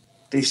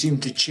 They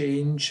seem to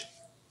change.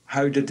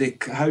 How did they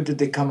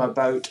come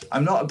about?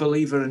 I'm not a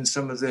believer in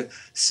some of the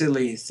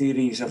silly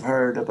theories I've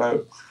heard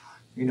about,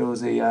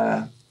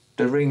 the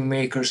ring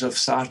makers of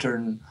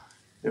Saturn.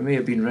 There may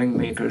have been ring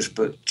makers,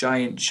 but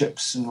giant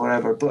ships and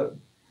whatever. But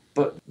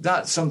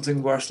that's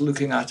something worth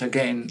looking at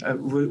again.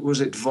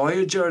 Was it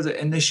Voyager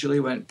that initially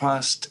went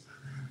past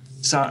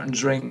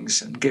Saturn's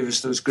rings and gave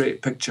us those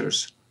great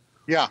pictures?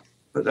 Yeah.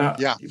 But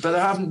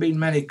there haven't been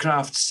many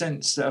crafts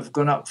since that have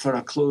gone up for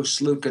a close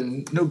look,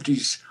 and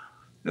nobody's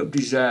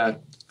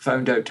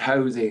found out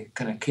how they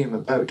kind of came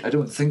about. I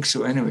don't think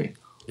so anyway.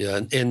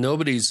 Yeah, and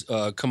nobody's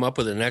come up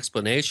with an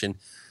explanation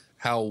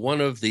how one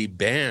of the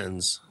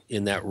bands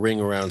in that ring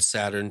around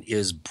Saturn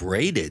is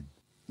braided.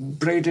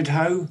 Braided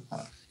how?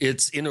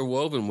 It's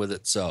interwoven with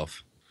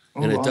itself.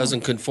 And it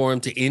doesn't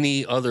conform to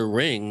any other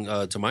ring,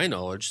 to my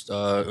knowledge,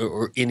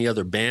 or any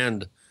other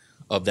band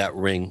of that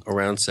ring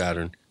around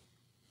Saturn.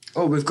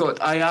 Oh, we've got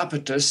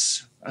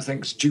Iapetus, I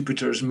think it's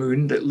Jupiter's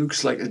moon, that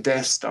looks like a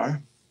Death Star.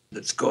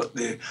 It's got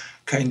the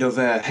kind of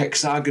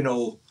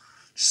hexagonal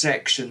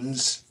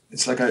sections.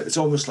 It's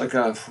almost like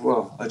a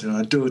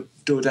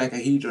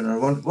dodecahedron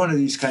or one of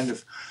these kind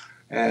of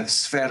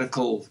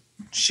spherical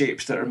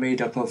shapes that are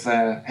made up of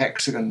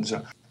hexagons.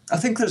 I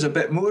think there's a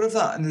bit more of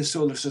that in the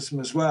solar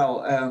system as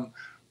well,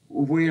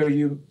 where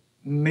you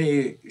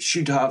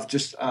should have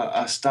just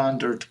a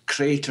standard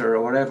crater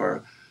or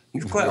whatever.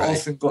 You've quite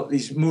often got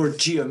these more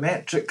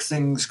geometric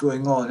things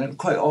going on, and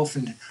quite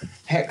often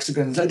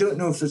hexagons. I don't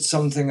know if it's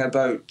something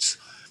about,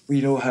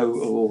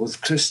 how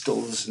with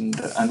crystals and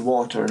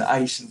water and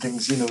ice and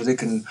things, they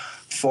can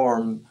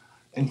form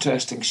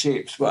interesting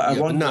shapes. But I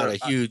wonder, not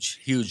a huge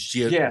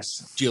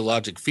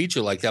geologic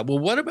feature like that. Well,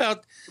 what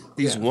about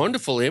these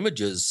wonderful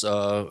images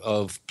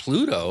of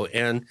Pluto?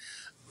 And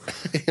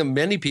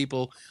many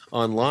people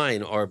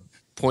online are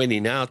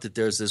pointing out that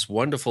there's this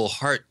wonderful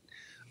heart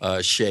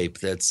shape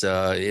that's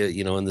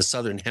in the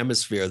southern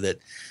hemisphere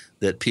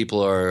that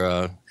people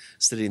are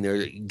sitting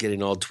there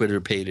getting all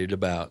Twitter-pated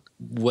about.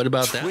 What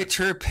about that?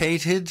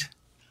 Twitter-pated?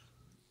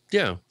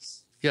 Yeah,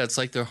 it's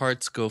like their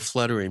hearts go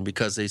fluttering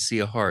because they see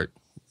a heart.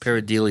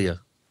 Pareidolia.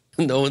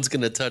 No one's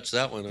going to touch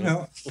that one.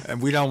 No,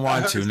 and we don't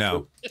want to.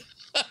 No.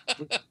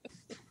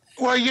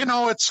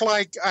 Well, it's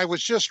like I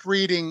was just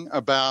reading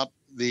about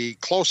the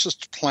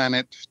closest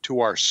planet to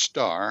our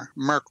star,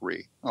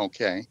 Mercury.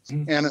 Okay,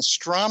 and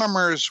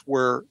astronomers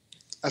were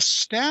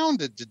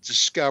astounded to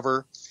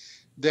discover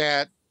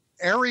that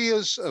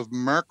areas of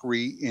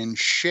Mercury in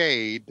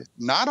shade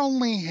not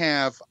only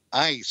have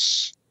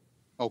ice,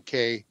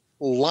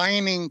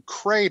 lining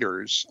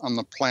craters on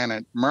the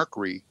planet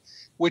Mercury,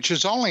 which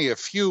is only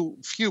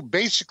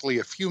basically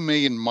a few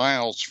million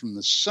miles from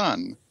the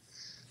sun,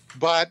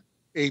 but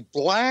a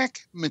black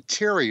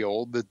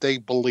material that they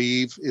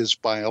believe is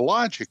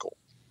biological.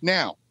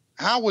 Now,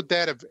 how would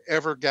that have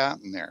ever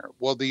gotten there?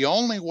 Well, the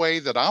only way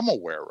that I'm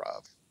aware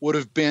of would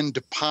have been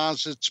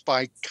deposits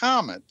by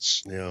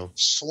comets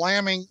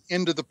slamming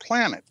into the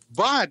planet.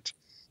 But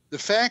the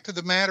fact of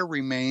the matter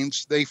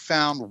remains they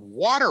found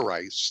water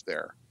ice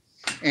there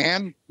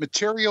and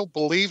material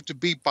believed to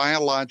be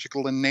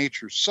biological in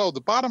nature. So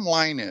the bottom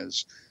line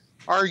is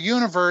our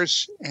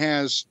universe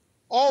has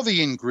all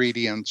the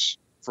ingredients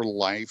for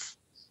life,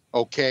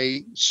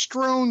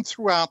 strewn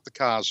throughout the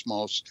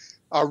cosmos,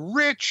 a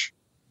rich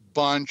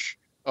bunch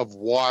of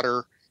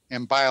water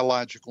and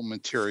biological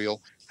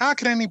material. How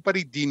can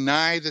anybody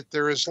deny that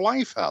there is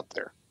life out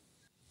there?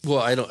 Well,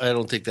 I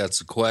don't think that's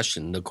the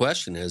question. The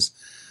question is,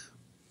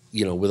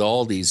 with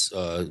all these,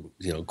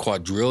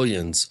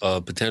 quadrillions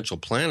of potential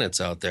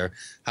planets out there,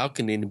 how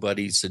can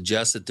anybody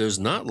suggest that there's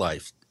not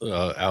life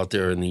out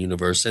there in the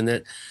universe? And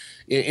that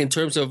in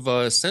terms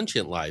of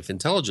sentient life,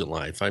 intelligent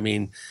life, I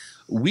mean,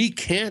 we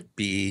can't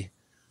be,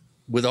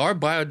 with our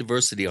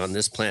biodiversity on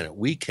this planet,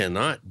 we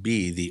cannot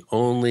be the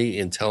only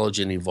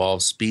intelligent,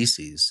 evolved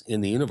species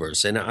in the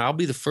universe. And I'll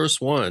be the first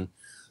one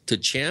to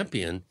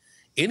champion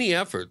any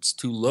efforts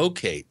to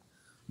locate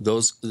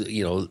those,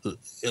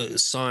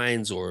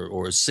 signs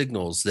or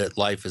signals that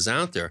life is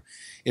out there.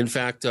 In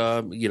fact,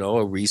 a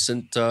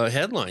recent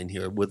headline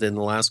here within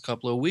the last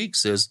couple of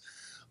weeks is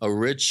a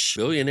rich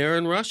billionaire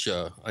in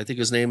Russia, I think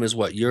his name is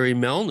Yuri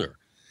Melner,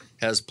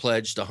 has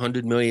pledged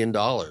 $100 million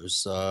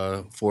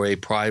for a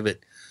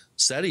private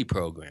SETI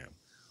program.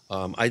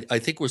 I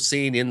think we're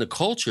seeing in the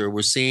culture,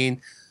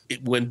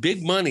 when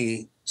big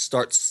money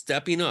starts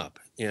stepping up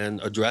and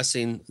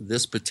addressing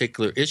this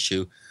particular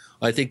issue,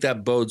 I think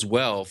that bodes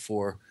well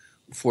for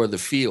the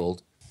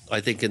field.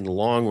 I think in the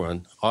long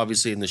run,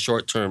 obviously in the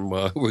short term,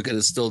 we're going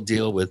to still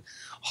deal with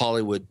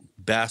Hollywood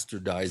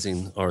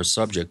bastardizing our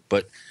subject.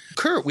 But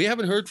Curt, we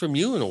haven't heard from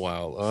you in a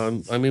while.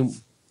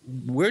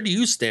 Where do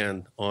you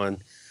stand on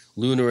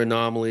lunar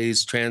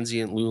anomalies,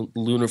 transient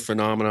lunar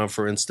phenomena,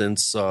 for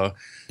instance,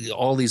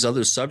 all these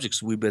other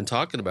subjects we've been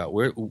talking about?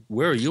 Where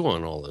are you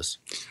on all this?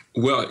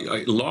 Well,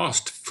 I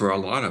lost for a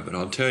lot of it,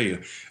 I'll tell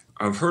you.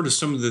 I've heard of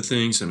some of the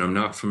things, and I'm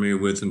not familiar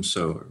with them,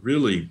 so I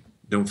really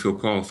don't feel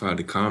qualified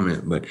to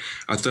comment. But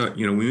I thought,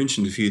 we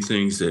mentioned a few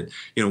things that,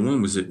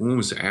 one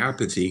was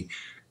apathy,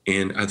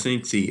 and I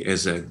think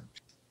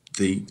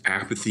the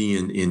apathy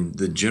in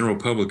the general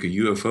public of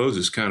UFOs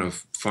has kind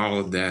of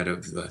followed that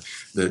of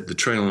the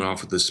trailing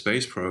off of the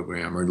space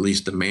program, or at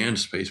least the manned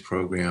space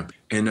program.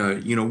 And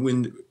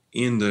when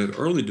in the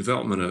early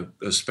development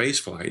of space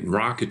flight and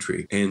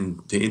rocketry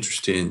and the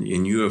interest in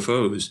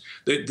UFOs,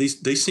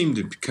 they seem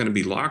to kind of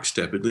be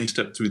lockstep, at least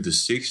up through the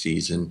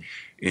 60s.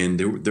 And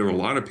there were a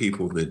lot of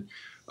people that,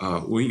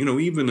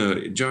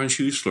 even John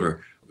Schuessler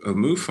of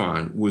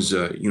MUFON was,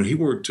 he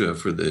worked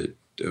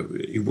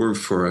he worked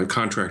for a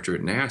contractor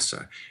at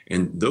NASA,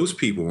 and those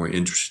people were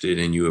interested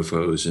in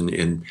UFOs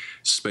and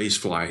space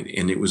flight,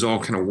 and it was all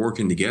kind of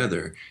working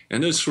together.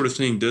 And this sort of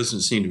thing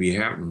doesn't seem to be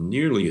happening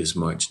nearly as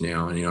much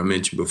now. And I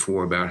mentioned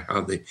before about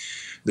how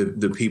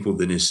the people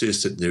that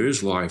insist that there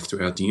is life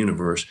throughout the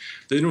universe,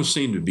 they don't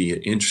seem to be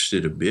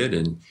interested a bit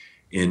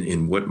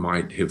in what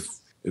might have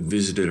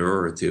visited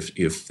Earth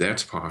if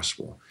that's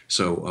possible.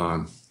 So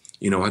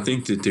I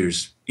think that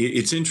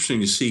it's interesting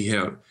to see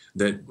how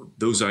that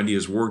those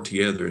ideas work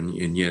together,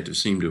 and yet they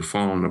seem to have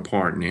fallen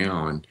apart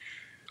now. And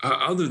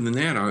other than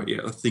that, I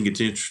think it's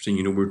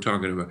interesting. We're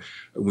talking about,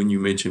 when you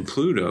mentioned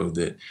Pluto,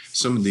 that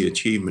some of the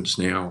achievements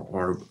now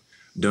are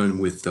done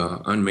with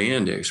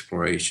unmanned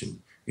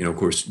exploration. Of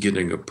course,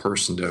 getting a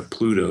person to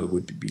Pluto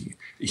would be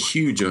a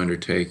huge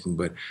undertaking,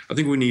 but I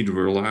think we need to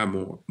rely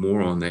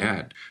more on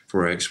that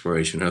for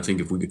exploration. I think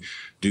if we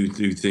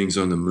do things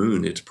on the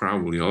moon, it's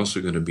probably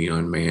also going to be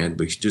unmanned,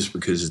 but just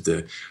because of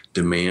the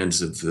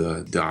demands of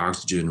the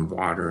oxygen,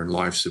 water, and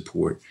life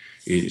support,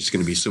 it's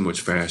going to be so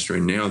much faster.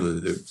 And now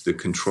the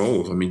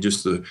controls,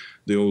 just the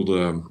old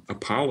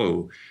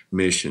Apollo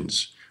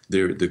missions,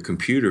 the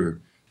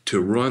computer to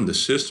run the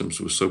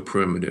systems was so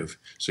primitive.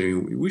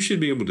 So we should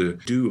be able to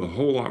do a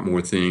whole lot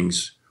more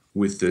things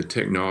with the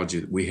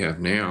technology that we have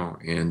now.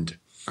 And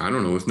I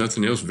don't know, if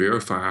nothing else,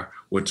 verify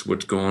what's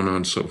going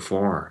on so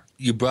far.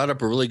 You brought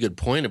up a really good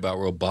point about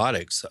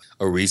robotics.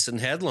 A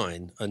recent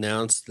headline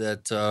announced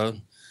that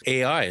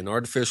AI and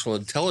artificial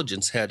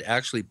intelligence had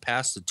actually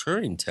passed the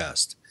Turing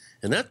test.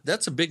 And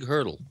that's a big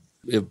hurdle.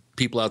 If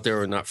people out there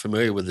are not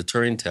familiar with the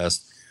Turing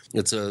test,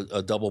 it's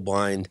a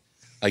double-blind,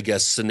 I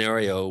guess,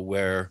 scenario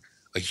where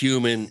a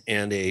human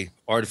and a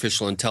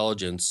artificial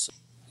intelligence,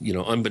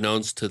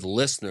 unbeknownst to the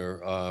listener,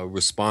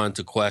 respond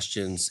to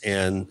questions,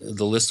 and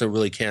the listener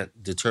really can't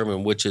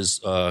determine which is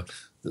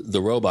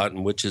the robot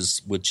and which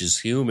is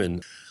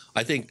human.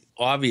 I think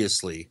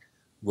obviously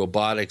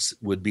robotics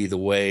would be the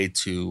way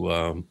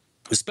to,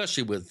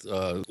 especially with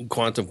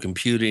quantum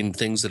computing,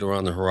 things that are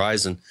on the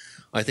horizon.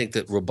 I think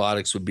that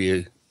robotics would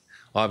be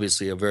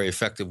obviously a very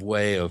effective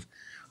way of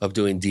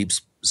doing deep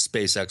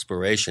space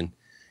exploration.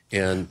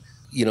 And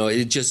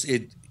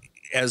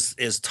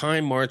as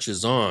time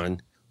marches on,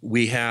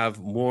 we have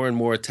more and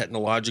more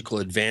technological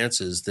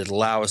advances that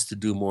allow us to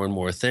do more and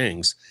more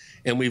things.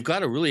 And we've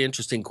got a really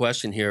interesting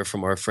question here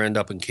from our friend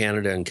up in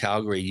Canada in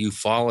Calgary,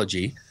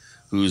 Ufology,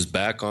 who's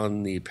back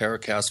on the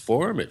Paracast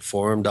forum at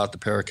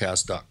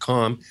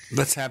forum.theparacast.com.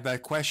 Let's have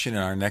that question in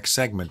our next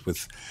segment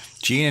with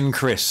Gene and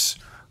Chris.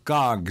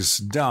 Goggs,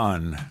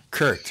 Don,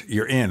 Curt,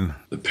 you're in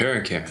the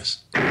Paracast.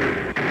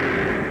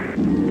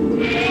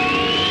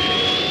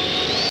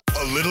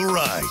 A little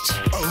right,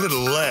 a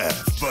little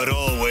left, but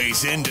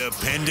always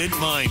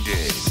independent-minded.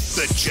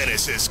 The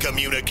Genesis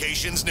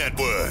Communications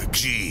Network,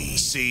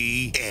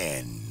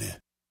 GCN.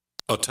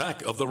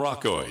 Attack of the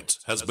Rockoids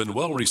has been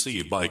well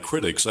received by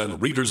critics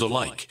and readers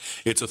alike.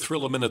 It's a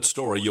thrill-a-minute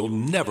story you'll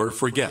never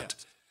forget.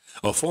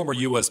 A former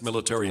U.S.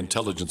 military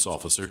intelligence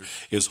officer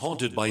is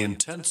haunted by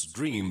intense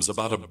dreams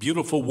about a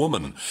beautiful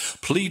woman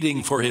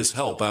pleading for his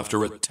help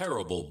after a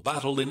terrible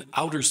battle in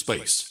outer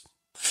space.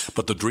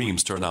 But the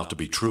dreams turn out to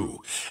be true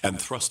and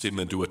thrust him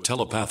into a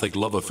telepathic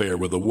love affair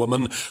with a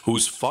woman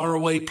whose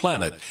faraway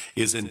planet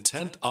is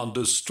intent on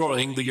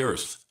destroying the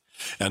Earth.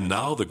 And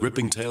now the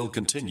gripping tale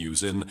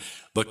continues in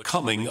The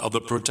Coming of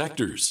the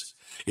Protectors.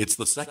 It's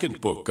the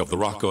second book of the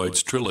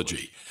Rockoids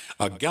trilogy,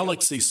 a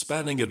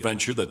galaxy-spanning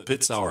adventure that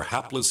pits our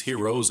hapless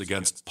heroes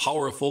against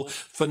powerful,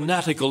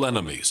 fanatical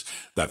enemies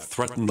that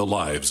threaten the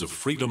lives of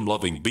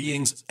freedom-loving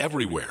beings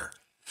everywhere.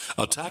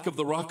 Attack of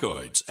the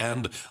Rockoids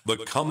and The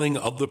Coming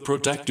of the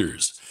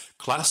Protectors,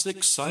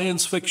 classic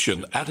science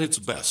fiction at its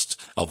best,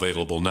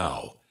 available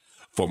now.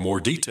 For more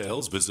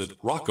details, visit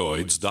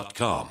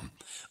rockoids.com.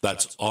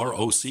 That's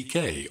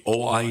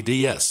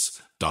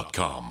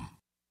ROCKOIDS.com.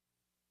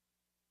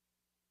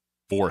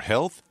 For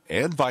health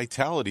and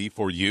vitality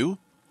for you,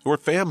 your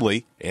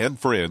family, and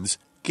friends,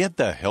 get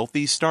the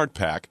Healthy Start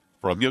Pack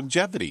from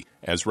Longevity,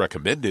 as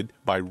recommended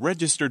by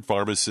registered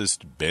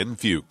pharmacist Ben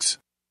Fuchs.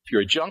 If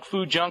you're a junk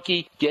food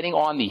junkie, getting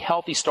on the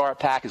Healthy Start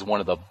Pack is one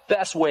of the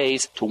best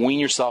ways to wean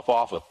yourself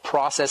off of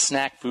processed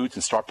snack foods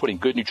and start putting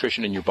good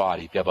nutrition in your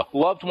body. If you have a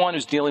loved one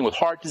who's dealing with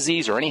heart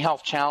disease or any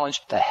health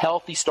challenge, the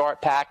Healthy Start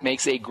Pack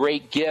makes a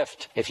great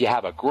gift. If you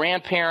have a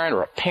grandparent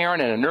or a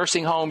parent in a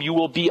nursing home, you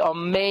will be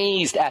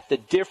amazed at the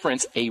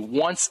difference a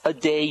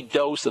once-a-day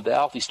dose of the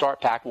Healthy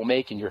Start Pack will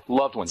make in your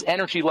loved one's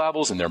energy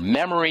levels, in their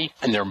memory,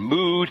 in their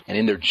mood, and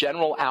in their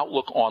general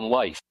outlook on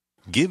life.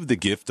 Give the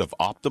gift of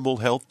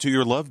optimal health to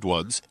your loved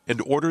ones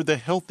and order the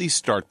Healthy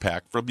Start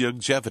Pack from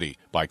Longevity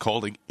by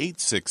calling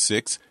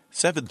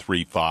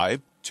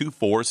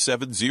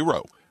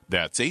 866-735-2470.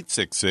 That's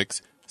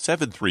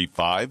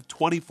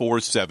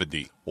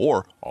 866-735-2470.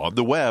 Or on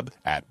the web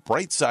at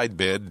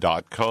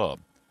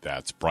brightsideben.com.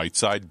 That's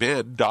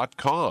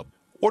brightsideben.com.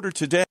 Order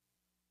today.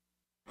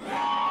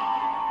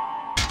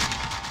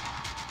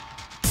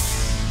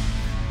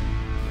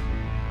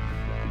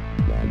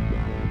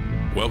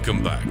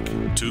 Welcome back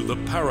to the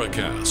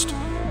Paracast,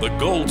 the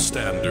gold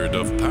standard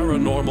of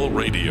paranormal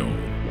radio.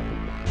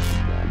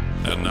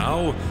 And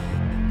now,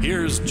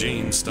 here's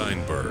Gene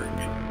Steinberg.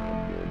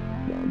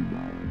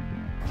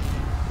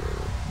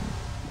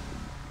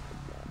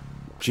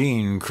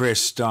 Gene,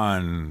 Chris,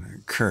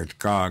 Don, Curt,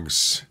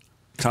 Goggs,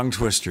 tongue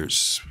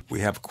twisters.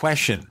 We have a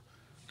question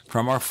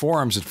from our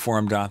forums at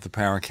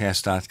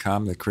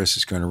forum.theparacast.com that Chris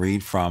is going to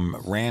read from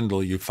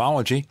Randall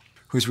Ufology,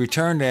 who's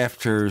returned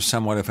after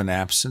somewhat of an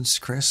absence.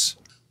 Chris?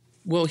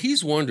 Well,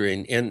 he's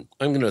wondering, and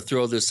I'm going to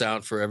throw this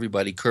out for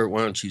everybody. Curt,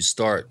 why don't you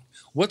start?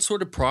 What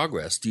sort of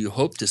progress do you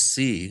hope to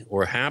see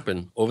or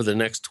happen over the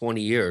next 20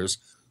 years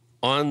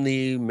on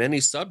the many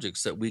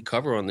subjects that we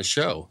cover on the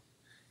show?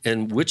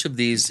 And which of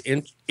these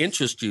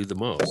interest you the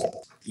most?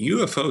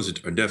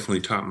 UFOs are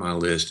definitely top of my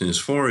list. And as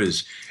far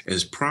as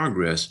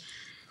progress,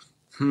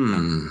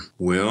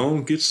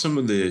 well, get some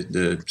of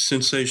the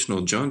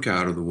sensational junk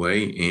out of the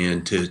way,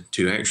 and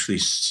to actually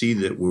see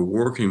that we're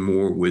working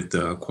more with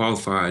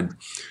qualified,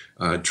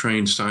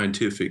 trained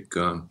scientific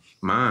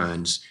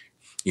minds.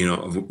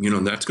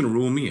 That's going to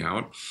rule me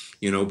out.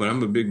 But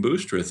I'm a big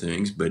booster of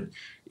things. But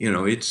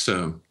it's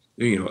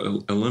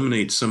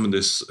eliminate some of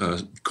this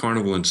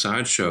carnival and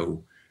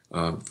sideshow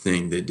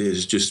thing that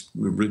is just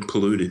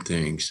polluted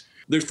things.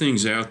 There are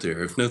things out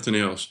there, if nothing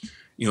else.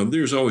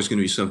 There's always going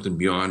to be something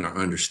beyond our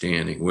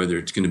understanding, whether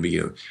it's going to be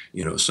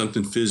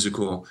something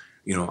physical,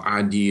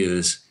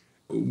 ideas.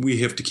 We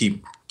have to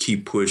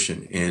keep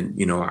pushing. And,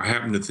 I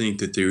happen to think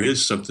that there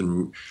is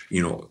something,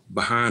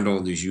 behind all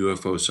these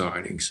UFO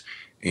sightings.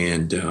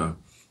 And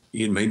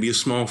it may be a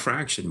small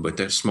fraction, but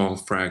that small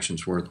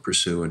fraction's worth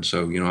pursuing.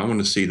 So, I want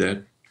to see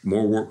that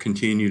more work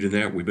continue to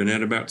that. We've been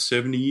at about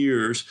 70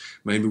 years.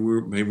 Maybe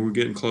we're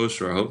getting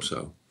closer. I hope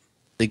so.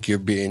 I think you're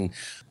being,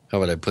 how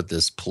would I put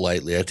this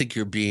politely? I think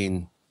you're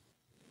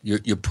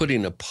you're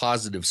putting a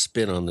positive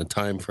spin on the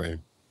time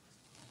frame.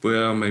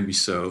 Well, maybe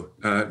so.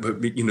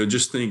 But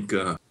just think,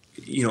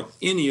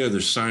 any other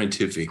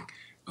scientific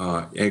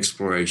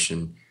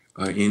exploration,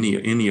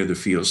 any other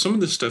field, some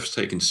of this stuff's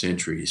taken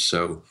centuries.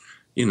 So,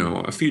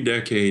 a few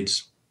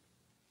decades,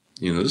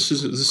 this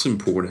is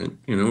important.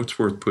 It's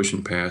worth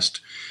pushing past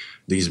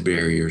these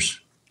barriers.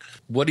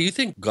 What do you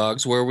think,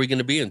 Goggs? Where are we going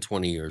to be in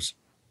 20 years?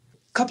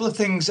 Couple of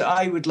things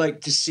I would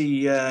like to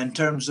see in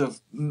terms of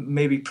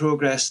maybe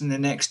progress in the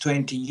next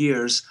 20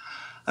 years.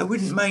 I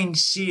wouldn't mind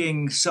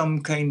seeing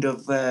some kind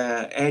of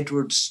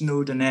Edward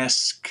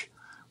Snowden-esque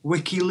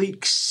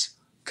WikiLeaks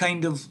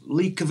kind of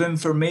leak of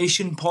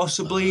information,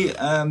 possibly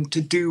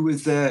to do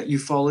with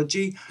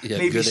ufology. Yeah,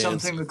 maybe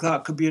something like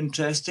that could be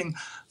interesting.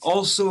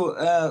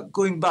 Also,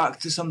 going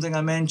back to something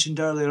I mentioned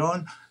earlier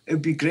on, it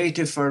would be great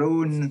if our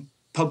own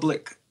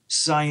public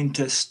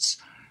scientists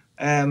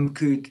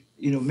could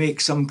make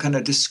some kind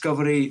of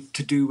discovery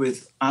to do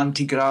with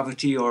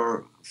anti-gravity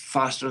or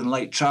faster than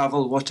light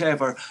travel,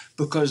 whatever,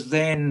 because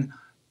then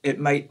it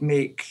might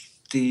make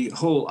the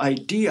whole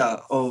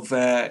idea of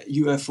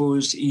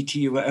UFOs,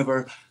 ET,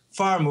 whatever,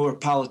 far more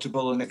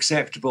palatable and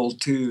acceptable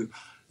to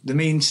the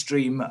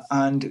mainstream.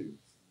 And,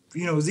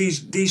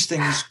 these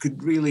things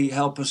could really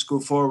help us go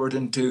forward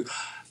into,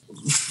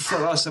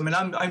 for us,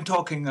 I'm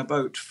talking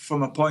about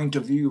from a point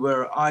of view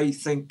where I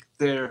think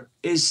there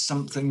is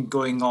something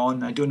going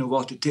on. I don't know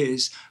what it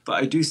is, but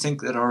I do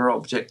think there are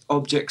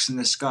objects in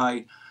the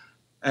sky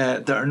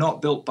that are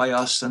not built by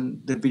us,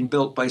 and they've been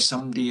built by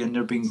somebody, and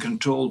they're being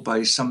controlled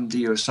by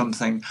somebody or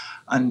something.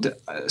 And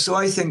so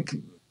I think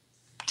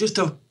just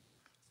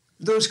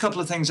those couple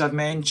of things I've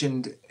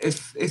mentioned,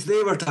 if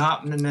they were to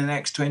happen in the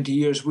next 20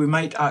 years, we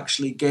might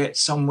actually get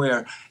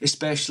somewhere,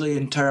 especially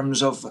in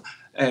terms of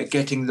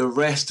getting the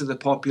rest of the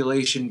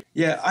population.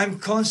 Yeah, I'm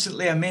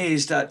constantly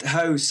amazed at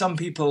how some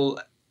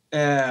people,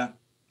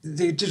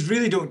 they just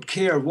really don't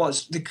care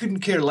they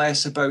couldn't care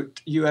less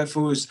about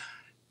UFOs.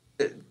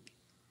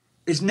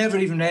 It never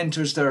even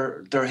enters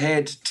their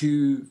head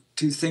to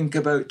think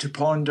about, to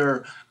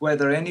ponder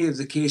whether any of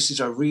the cases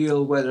are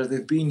real, whether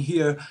they've been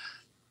here.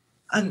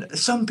 And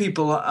some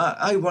people,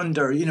 I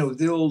wonder,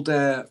 the old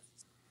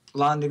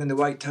landing on the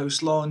White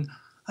House lawn,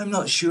 I'm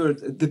not sure.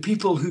 The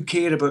people who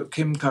care about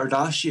Kim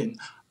Kardashian,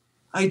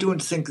 I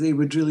don't think they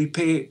would really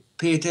pay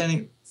it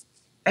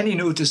any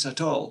notice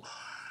at all.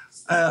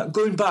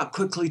 Going back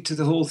quickly to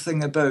the whole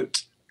thing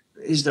about,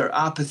 is there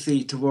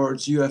apathy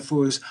towards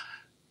UFOs?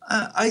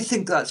 I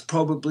think that's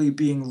probably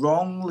being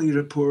wrongly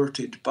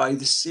reported by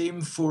the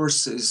same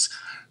forces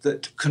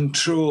that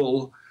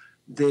control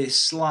the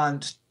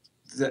slant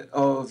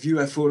of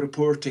UFO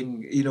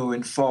reporting,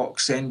 in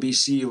Fox,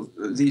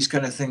 NBC, these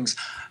kind of things.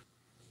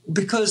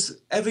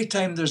 Because every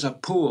time there's a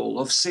poll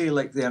of, say,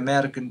 like the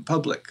American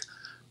public,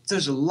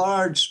 there's a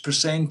large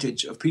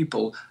percentage of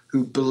people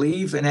who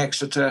believe in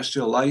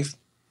extraterrestrial life,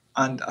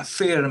 and a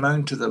fair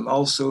amount of them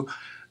also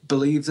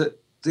believe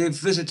that they've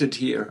visited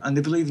here and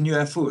they believe in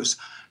UFOs.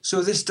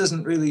 So this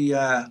doesn't really,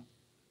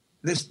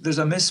 there's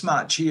a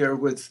mismatch here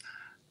with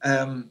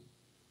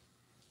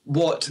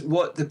what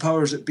the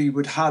powers that be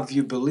would have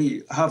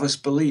us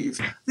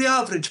believe. The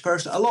average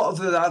person, a lot of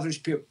the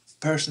average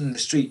person in the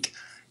street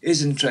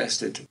is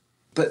interested,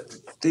 but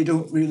they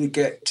don't really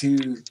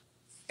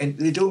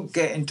they don't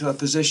get into a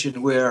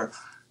position where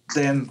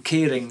them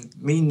caring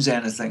means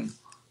anything.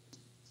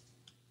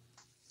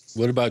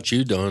 What about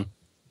you, Don?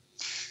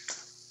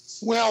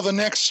 Well, the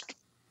next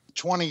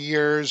 20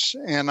 years,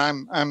 and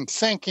I'm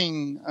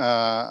thinking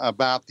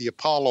about the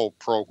Apollo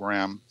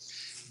program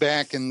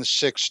back in the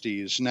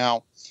 60s.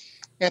 Now,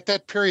 at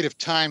that period of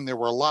time, there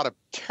were a lot of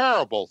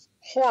terrible,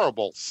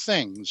 horrible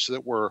things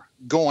that were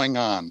going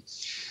on.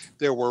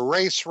 There were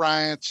race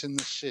riots in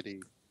the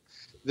city.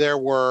 There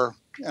were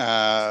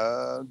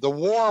the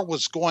war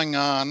was going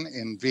on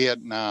in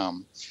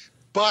Vietnam.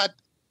 But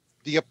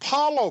the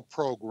Apollo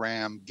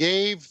program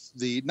gave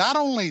not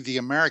only the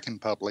American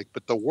public,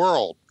 but the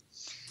world,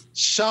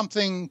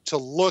 something to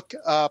look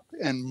up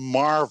and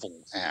marvel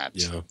at.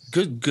 Yeah,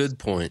 good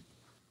point.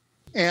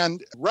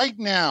 And right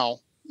now,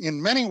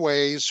 in many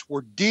ways,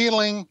 we're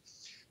dealing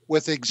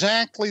with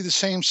exactly the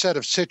same set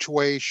of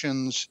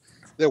situations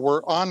that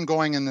were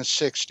ongoing in the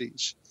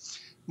 60s.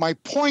 My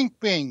point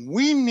being,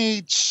 we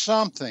need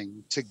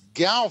something to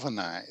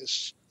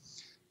galvanize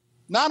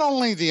not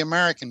only the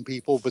American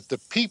people, but the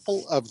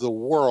people of the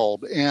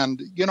world.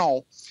 And,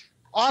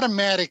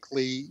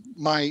 automatically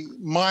my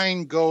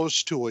mind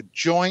goes to a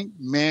joint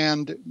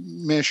manned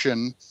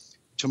mission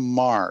to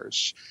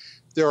Mars.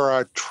 There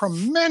are a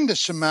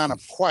tremendous amount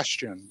of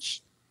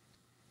questions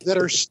that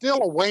are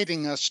still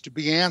awaiting us to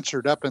be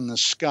answered up in the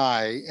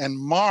sky, and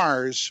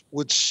Mars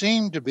would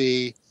seem to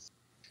be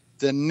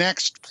the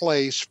next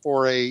place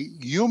for a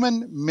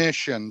human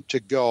mission to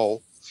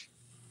go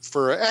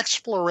for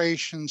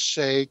exploration's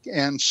sake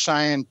and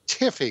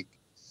scientific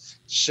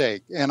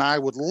sake. And I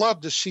would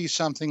love to see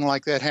something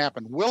like that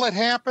happen. Will it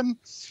happen?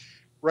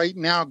 Right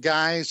now,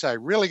 guys, I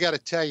really got to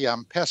tell you,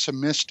 I'm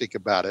pessimistic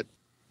about it.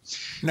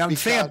 Now, the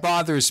thing that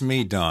bothers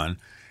me, Don,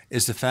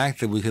 is the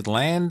fact that we could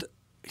land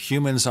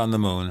humans on the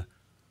moon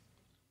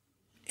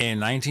in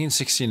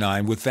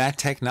 1969 with that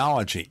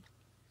technology.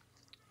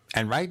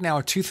 And right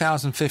now,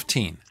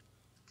 2015,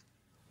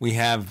 we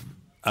have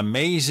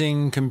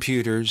amazing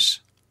computers.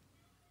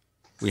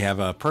 We have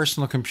a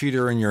personal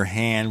computer in your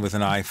hand with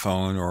an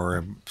iPhone or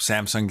a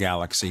Samsung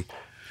Galaxy.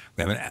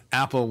 We have an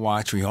Apple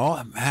Watch. We all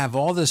have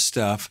all this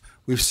stuff.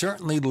 We've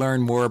certainly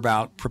learned more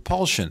about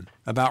propulsion,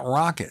 about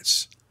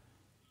rockets.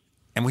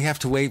 And we have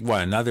to wait,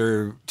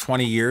 another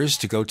 20 years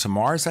to go to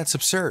Mars? That's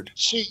absurd.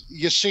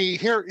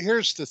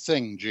 Here's the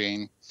thing,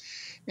 Gene.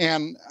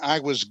 And I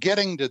was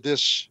getting to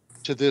this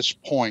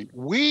point.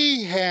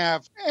 We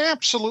have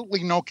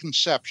absolutely no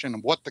conception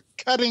of what the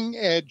cutting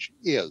edge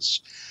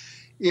is.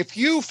 If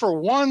you for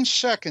 1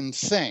 second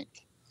think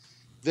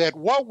that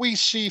what we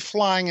see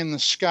flying in the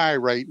sky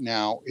right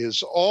now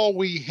is all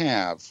we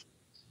have,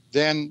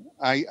 then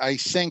I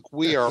think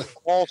we are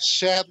all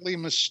sadly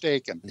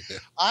mistaken.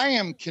 I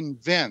am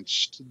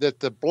convinced that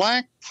the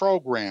black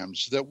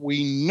programs that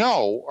we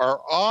know are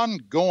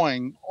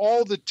ongoing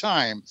all the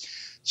time,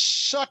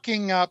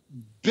 sucking up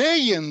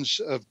billions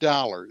of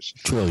dollars,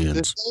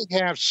 trillions, that they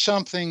have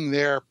something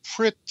there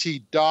pretty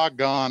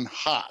doggone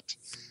hot,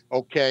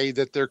 okay,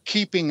 that they're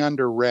keeping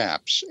under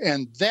wraps.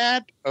 And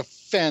that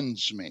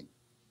offends me.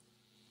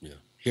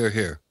 Yeah,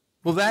 hear.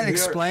 Well, that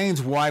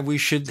explains why we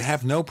should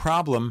have no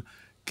problem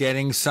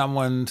getting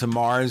someone to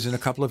Mars in a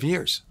couple of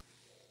years.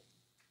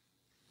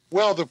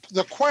 Well,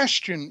 the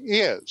question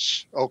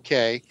is,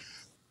 okay,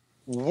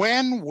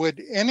 when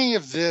would any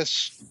of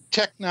this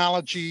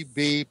technology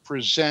be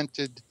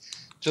presented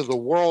to the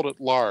world at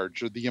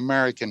large, or the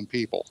American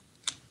people?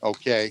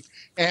 Okay,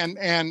 and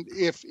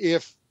if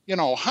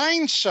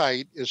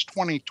hindsight is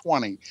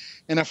 20/20,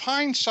 and if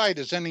hindsight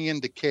is any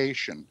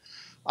indication,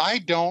 I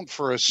don't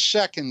for a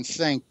second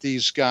think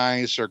these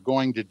guys are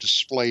going to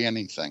display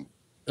anything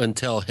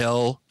until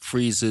hell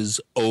freezes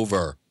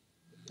over.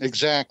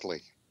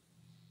 Exactly.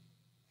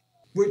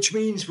 Which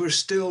means we're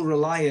still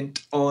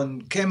reliant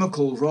on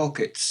chemical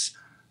rockets,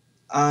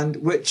 and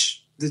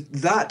which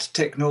that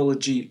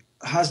technology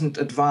hasn't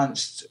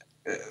advanced.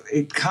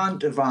 It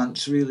can't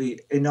advance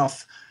really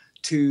enough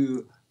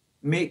to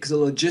make the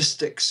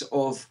logistics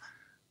of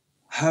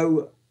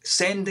how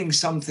sending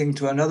something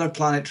to another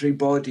planetary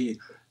body,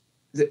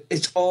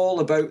 it's all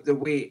about the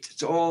weight,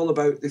 it's all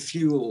about the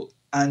fuel.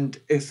 And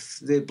if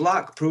the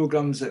black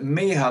programs that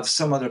may have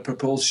some other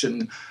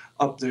propulsion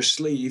up their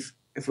sleeve,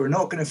 if we're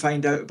not going to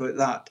find out about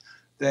that,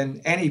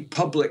 then any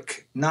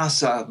public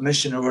NASA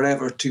mission or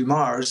whatever to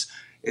Mars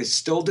is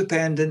still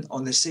dependent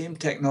on the same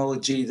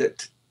technology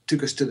that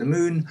took us to the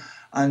moon.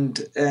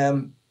 And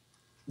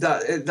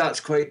that's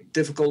quite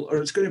difficult, or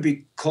it's going to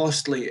be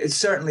costly. It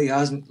certainly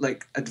hasn't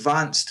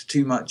advanced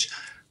too much.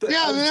 But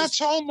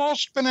that's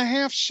almost been a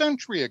half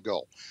century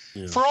ago.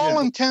 Yeah. For all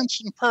intents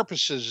and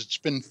purposes, it's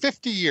been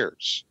 50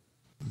 years.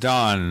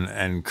 Don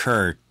and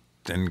Curt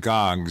and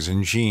Goggs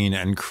and Gene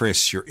and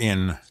Chris, you're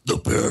in the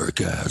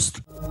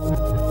Paracast.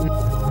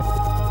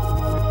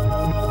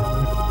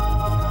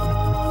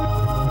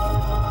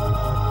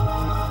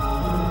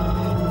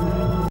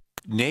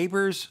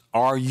 Neighbors,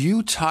 are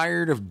you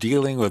tired of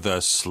dealing with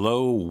a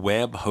slow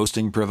web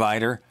hosting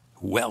provider?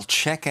 Well,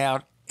 check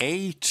out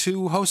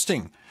A2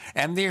 Hosting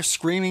and their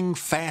screaming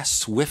fast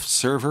Swift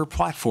server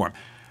platform.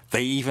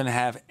 They even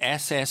have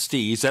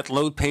SSDs that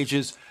load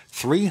pages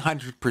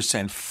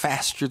 300%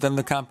 faster than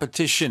the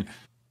competition.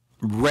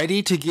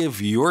 Ready to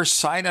give your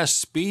site a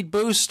speed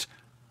boost?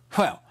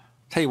 Well,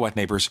 tell you what,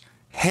 neighbors,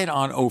 head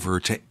on over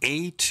to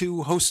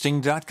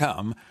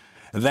a2hosting.com.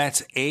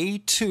 That's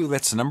A2,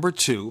 that's number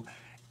 2,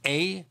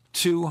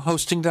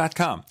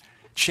 a2hosting.com.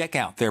 Check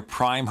out their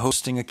Prime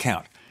hosting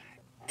account.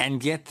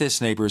 And get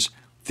this, neighbors,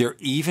 they're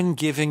even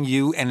giving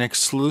you an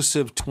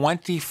exclusive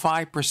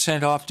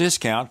 25% off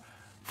discount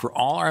for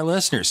all our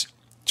listeners.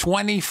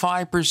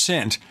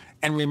 25%.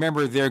 And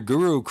remember, their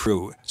Guru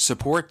Crew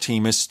support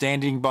team is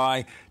standing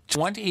by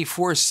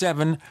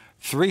 24/7,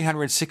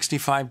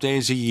 365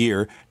 days a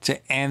year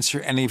to answer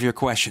any of your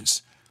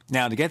questions.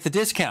 Now, to get the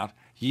discount,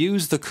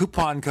 use the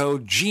coupon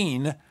code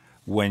GENE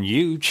when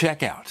you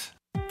check out.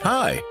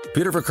 Hi,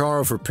 Peter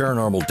Vaccaro for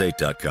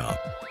ParanormalDate.com.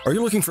 Are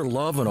you looking for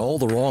love in all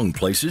the wrong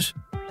places?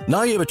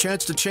 Now you have a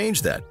chance to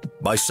change that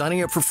by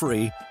signing up for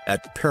free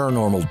at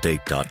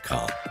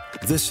ParanormalDate.com.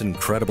 This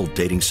incredible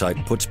dating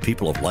site puts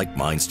people of like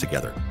minds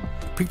together.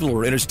 People who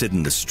are interested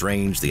in the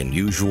strange, the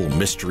unusual,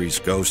 mysteries,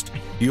 ghosts,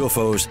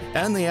 UFOs,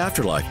 and the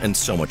afterlife, and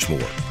so much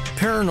more.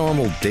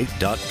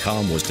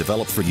 ParanormalDate.com was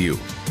developed for you,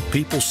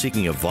 people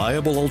seeking a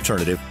viable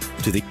alternative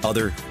to the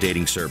other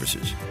dating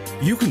services.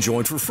 You can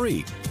join for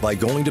free by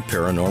going to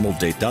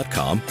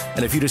ParanormalDate.com,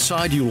 and if you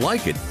decide you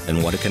like it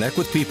and want to connect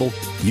with people,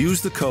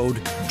 use the code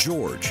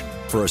GEORGE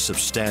for a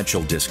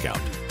substantial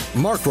discount.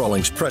 Mark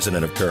Rawlings,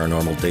 president of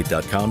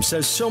ParanormalDate.com,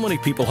 says so many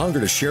people hunger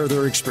to share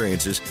their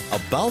experiences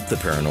about the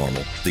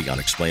paranormal, the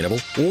unexplainable,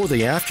 or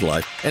the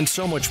afterlife, and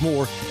so much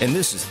more, and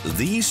this is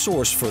the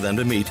source for them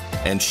to meet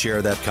and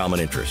share that common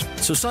interest.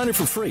 So sign up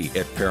for free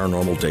at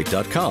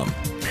ParanormalDate.com,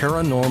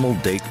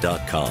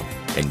 ParanormalDate.com,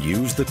 and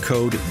use the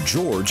code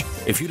GEORGE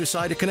if you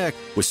decide to connect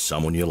with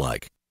someone you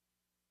like.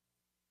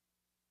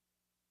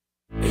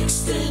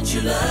 Extend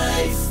your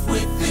life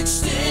with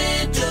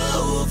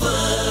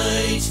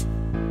Extendovite.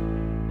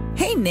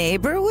 Hey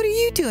neighbor, what are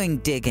you doing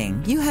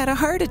digging? You had a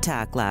heart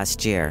attack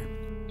last year.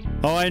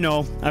 Oh, I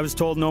know. I was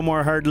told no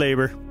more hard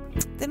labor.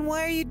 Then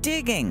why are you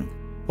digging?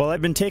 Well,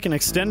 I've been taking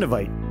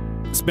Extendovite.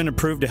 It's been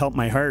approved to help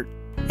my heart.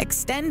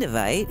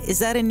 Extendovite? Is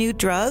that a new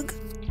drug?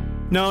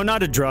 No,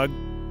 not a drug.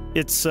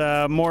 It's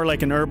more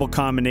like an herbal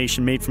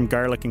combination made from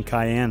garlic and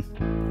cayenne.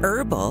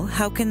 Herbal?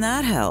 How can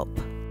that help?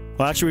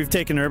 Well, actually, we've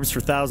taken herbs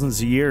for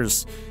thousands of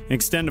years.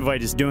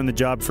 Extendovite is doing the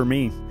job for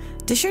me.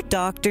 Does your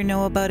doctor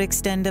know about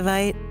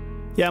Extendovite?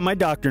 Yeah, my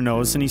doctor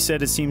knows, and he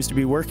said it seems to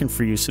be working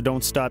for you, so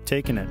don't stop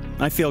taking it.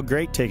 I feel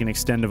great taking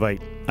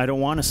Extendovite. I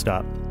don't want to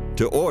stop.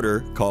 To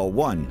order, call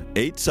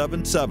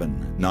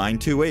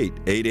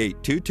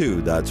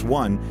 1-877-928-8822. That's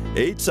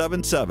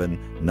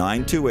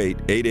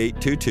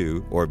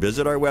 1-877-928-8822. Or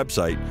visit our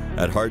website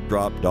at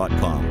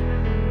heartdrop.com.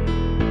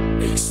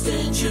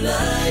 Extend your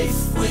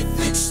life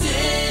with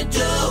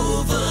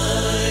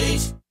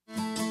Extendovite.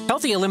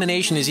 Healthy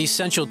elimination is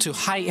essential to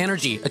high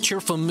energy, a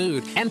cheerful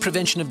mood, and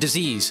prevention of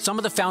disease. Some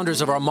of the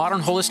founders of our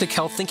modern holistic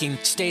health thinking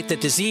state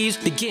that disease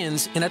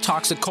begins in a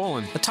toxic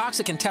colon. A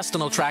toxic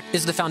intestinal tract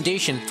is the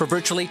foundation for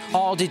virtually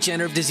all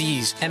degenerative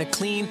disease, and a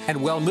clean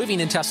and well-moving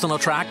intestinal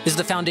tract is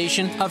the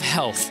foundation of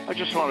health. I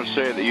just want to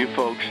say that you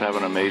folks have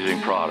an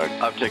amazing product.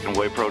 I've taken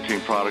whey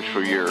protein products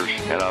for years,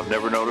 and I've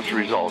never noticed the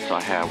results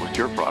I have with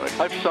your product.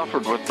 I've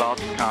suffered with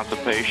bouts of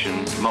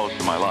constipation most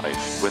of my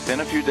life. Within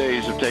a few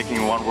days of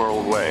taking One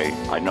World Whey,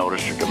 I noticed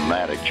a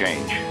dramatic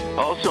change.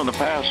 Also, in the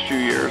past few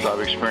years,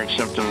 I've experienced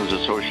symptoms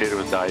associated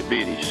with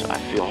diabetes. I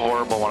feel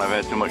horrible when I've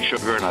had too much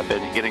sugar, and I've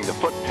been getting the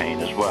foot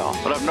pain as well.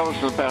 But I've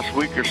noticed in the past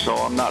week or so,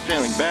 I'm not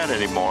feeling bad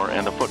anymore,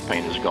 and the foot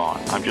pain is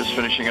gone. I'm just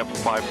finishing up a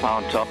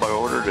 5-pound tub I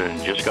ordered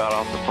and just got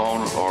off the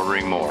phone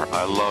ordering more.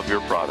 I love your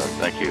product.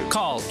 Thank you.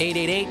 Call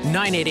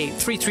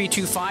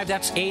 888-988-3325.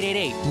 That's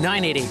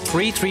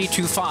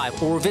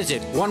 888-988-3325. Or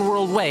visit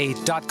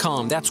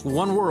oneworldwhey.com. That's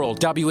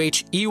oneworld,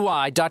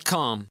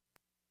 WHEY.com.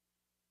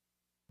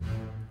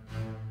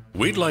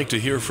 We'd like to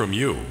hear from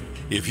you.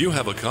 If you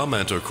have a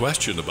comment or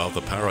question about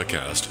the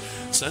Paracast,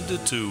 send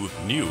it to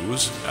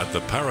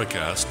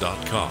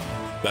news@theparacast.com.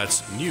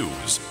 That's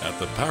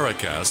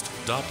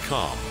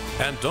news@theparacast.com.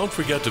 And don't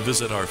forget to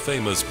visit our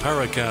famous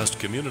Paracast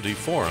community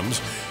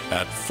forums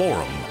at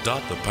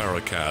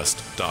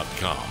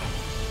forum.theparacast.com.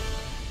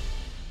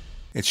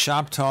 It's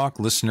Shop Talk,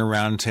 Listener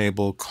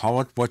Roundtable, call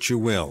it what you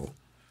will.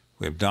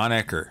 We have Don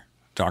Ecker,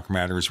 Dark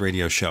Matters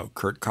radio show,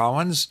 Curt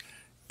Collins,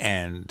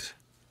 and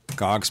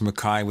Goggs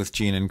Mackay with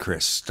Gene and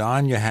Chris.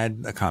 Don, you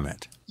had a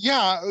comment.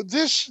 Yeah,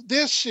 this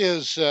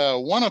is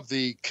one of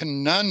the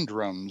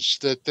conundrums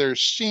that there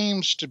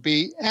seems to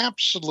be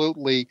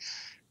absolutely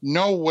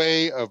no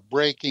way of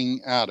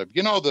breaking out of.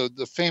 You know,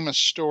 the famous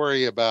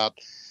story about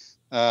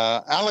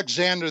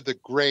Alexander the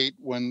Great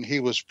when he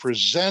was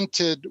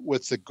presented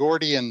with the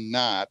Gordian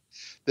knot,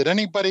 that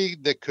anybody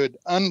that could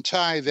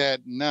untie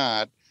that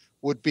knot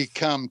would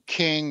become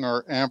king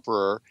or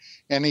emperor.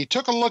 And he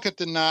took a look at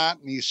the knot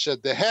and he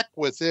said, the heck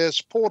with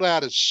this, pulled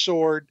out his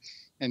sword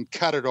and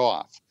cut it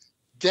off.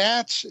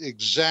 That's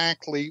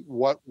exactly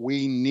what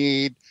we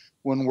need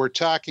when we're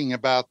talking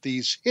about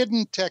these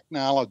hidden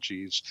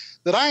technologies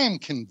that I am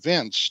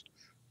convinced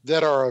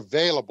that are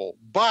available.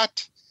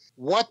 But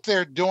what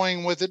they're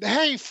doing with it,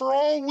 hey, for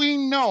all we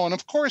know, and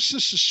of course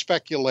this is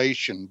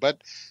speculation,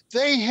 but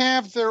they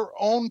have their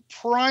own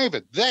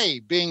private,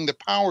 they being the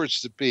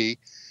powers that be,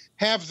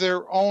 have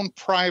their own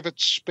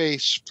private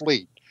space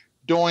fleet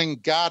doing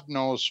God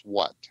knows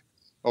what,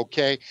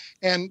 okay?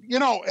 And, you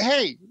know,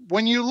 hey,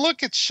 when you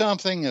look at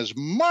something as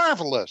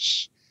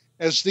marvelous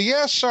as the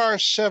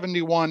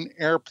SR-71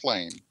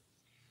 airplane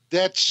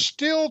that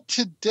still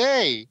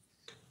today,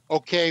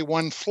 okay,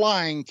 when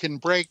flying can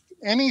break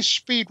any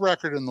speed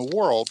record in the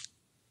world,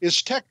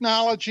 is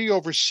technology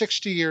over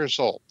 60 years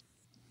old.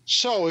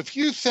 So if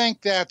you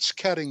think that's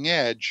cutting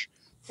edge,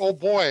 oh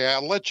boy,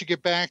 I'll let you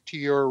get back to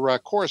your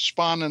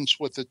correspondence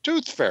with the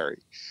Tooth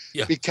Fairy,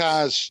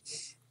 because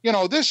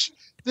this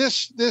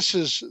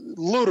is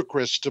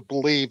ludicrous to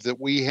believe that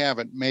we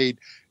haven't made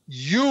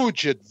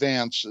huge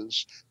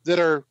advances that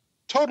are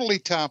totally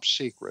top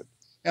secret,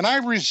 and I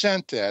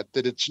resent that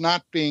it's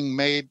not being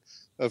made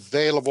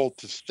available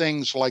to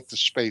things like the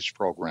space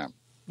program.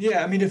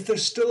 Yeah, I mean, if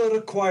there's still a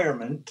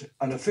requirement,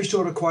 an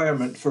official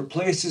requirement for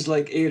places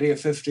like Area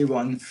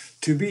 51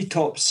 to be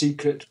top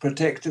secret,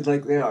 protected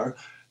like they are,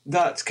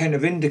 that kind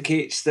of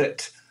indicates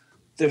that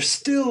they're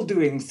still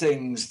doing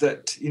things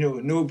that,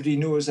 nobody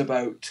knows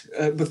about.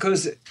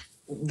 Because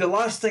the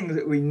last thing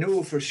that we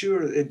know for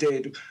sure that they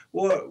did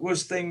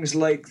was things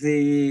like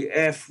the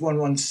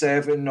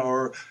F-117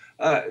 or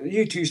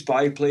U-2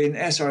 spy plane,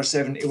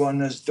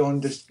 SR-71, as Don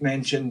just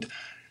mentioned.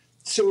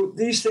 So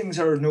these things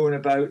are known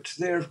about.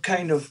 They're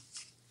kind of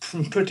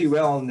pretty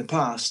well in the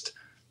past.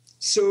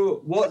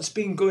 So what's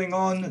been going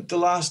on the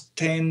last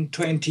 10,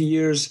 20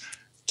 years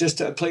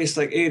just at a place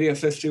like Area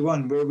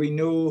 51, where we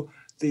know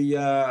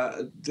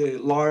the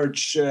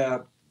large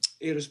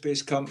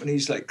aerospace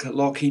companies like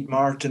Lockheed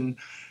Martin,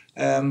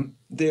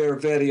 they're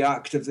very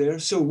active there.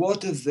 So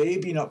what have they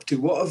been up to?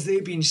 What have they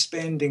been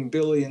spending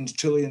billions,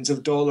 trillions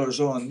of dollars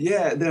on?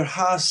 Yeah, there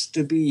has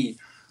to be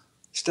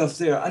stuff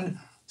there. And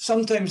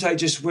sometimes I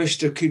just wish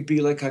there could be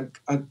like a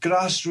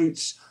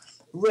grassroots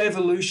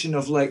revolution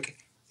of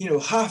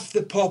half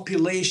the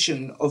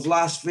population of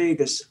Las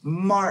Vegas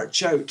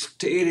march out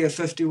to Area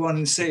 51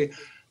 and say,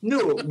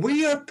 no,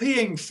 we are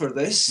paying for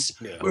this.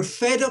 Yeah. We're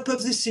fed up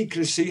of the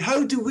secrecy.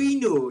 How do we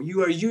know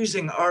you are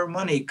using our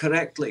money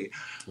correctly?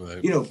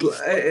 Right.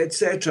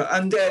 Etc.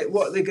 And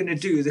what are they going to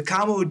do? The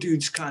camo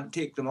dudes can't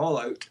take them all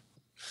out.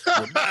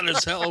 We're bad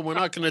as hell. We're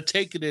not going to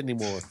take it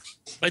anymore.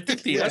 I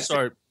think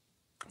the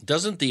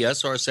doesn't the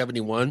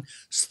SR-71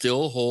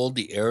 still hold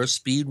the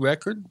airspeed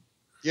record?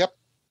 Yep.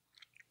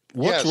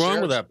 What's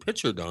wrong with that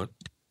picture, Don?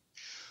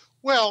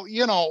 Well,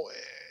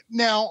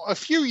 now a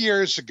few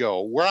years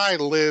ago, where I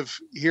live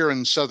here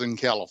in Southern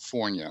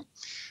California,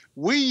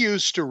 we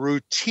used to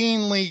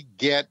routinely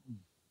get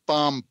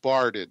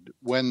bombarded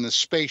when the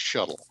space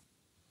shuttle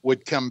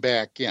would come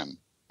back in.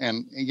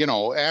 And,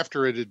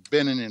 after it had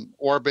been in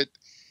orbit,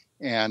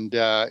 and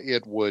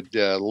it would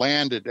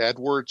land at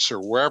Edwards or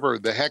wherever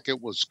the heck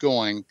it was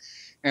going,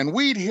 and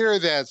we'd hear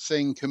that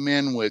thing come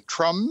in with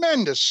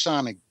tremendous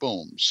sonic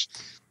booms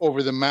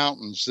over the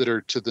mountains that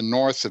are to the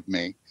north of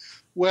me.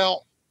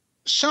 Well,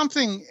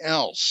 something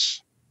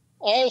else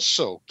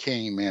also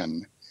came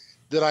in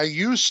that I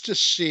used to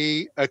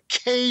see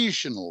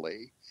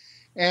occasionally,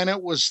 and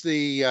it was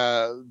the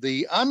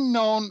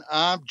unknown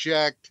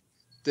object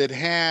that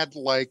had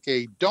like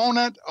a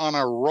donut on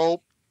a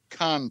rope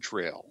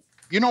contrail.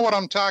 You know what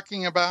I'm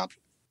talking about?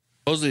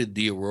 Supposedly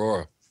the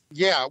Aurora.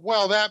 Yeah,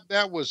 well,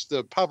 that was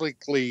the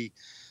publicly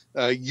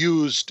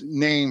used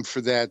name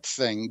for that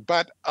thing.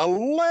 But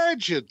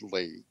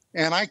allegedly,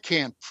 and I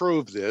can't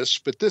prove this,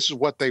 but this is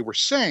what they were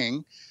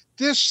saying,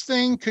 this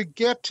thing could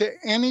get to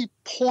any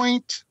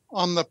point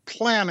on the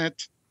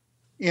planet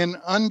in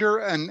under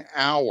an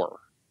hour.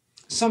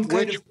 Some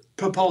kind of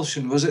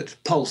propulsion, was it?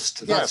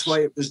 Pulsed. That's why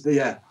it was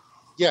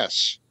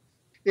Yes.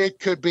 It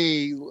could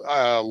be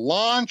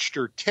launched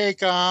or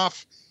take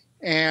off,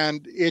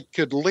 and it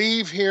could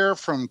leave here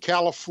from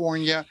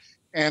California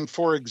and,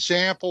 for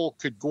example,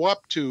 could go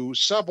up to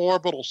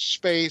suborbital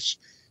space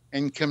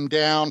and come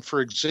down,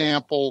 for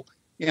example,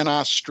 in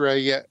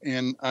Australia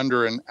in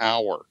under an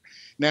hour.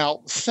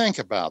 Now, think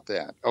about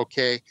that,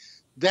 okay?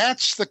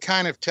 That's the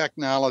kind of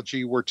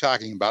technology we're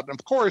talking about. And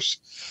of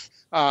course,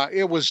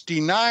 it was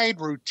denied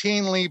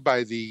routinely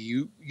by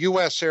the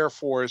U.S. Air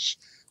Force.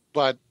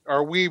 But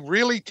are we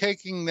really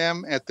taking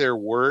them at their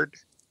word?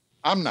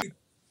 I'm not.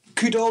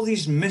 Could all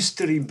these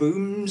mystery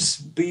booms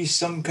be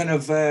some kind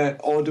of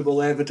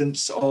audible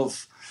evidence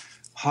of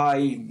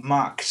high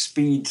Mach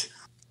speed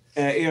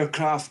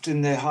aircraft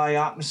in the high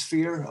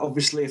atmosphere?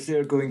 Obviously, if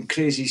they're going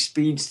crazy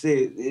speeds,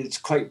 it's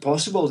quite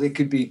possible they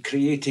could be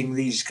creating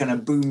these kind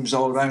of booms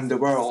all around the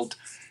world.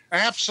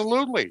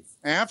 Absolutely.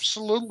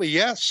 Absolutely,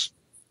 yes.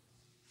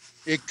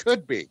 It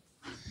could be.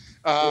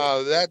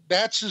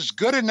 That's as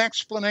good an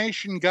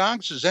explanation,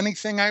 Goggs, as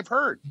anything I've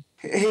heard.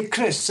 Hey,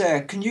 Chris,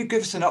 can you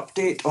give us an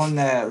update on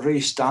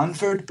Ray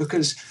Stanford?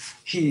 Because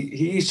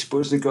he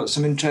supposedly got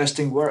some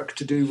interesting work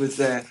to do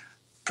with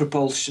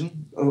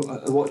propulsion,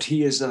 what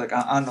he has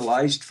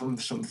analysed from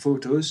some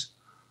photos.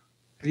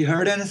 Have you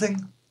heard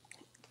anything?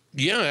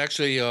 Yeah,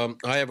 actually,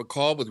 I have a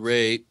call with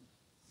Ray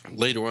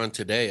later on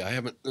today. I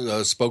haven't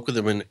spoke with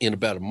him in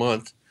about a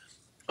month.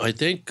 I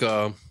think,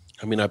 I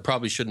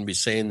probably shouldn't be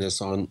saying this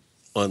on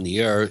the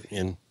air,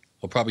 and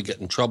I'll probably get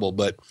in trouble,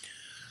 but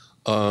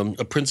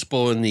a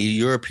principal in the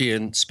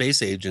European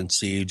Space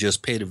Agency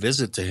just paid a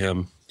visit to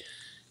him,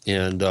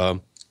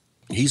 and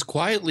he's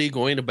quietly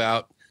going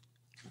about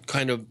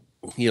kind of,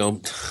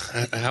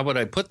 how would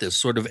I put this,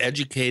 sort of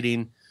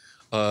educating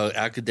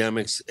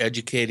academics,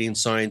 educating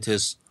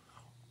scientists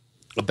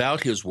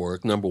about his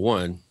work, number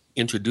one,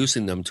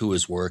 introducing them to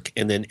his work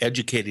and then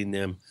educating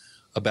them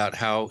about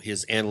how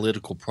his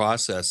analytical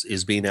process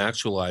is being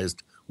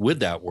actualized with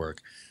that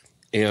work.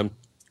 And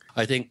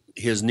I think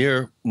his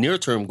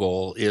near-term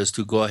goal is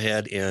to go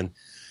ahead and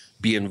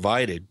be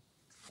invited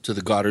to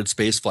the Goddard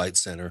Space Flight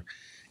Center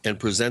and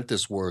present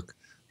this work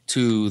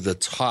to the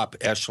top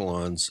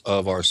echelons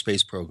of our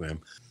space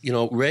program. You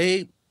know,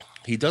 Ray,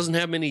 he doesn't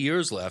have many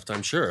years left,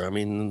 I'm sure. I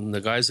mean,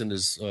 the guy's in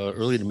his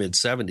early to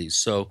mid-70s.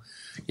 So,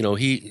 you know,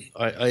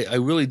 I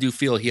really do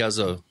feel he has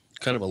a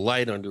kind of a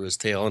light under his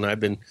tail, and I've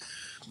been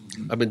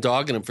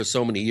dogging him for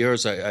so many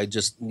years. I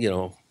just, you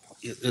know,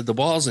 the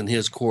ball's in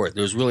his court.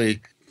 There's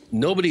really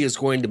nobody is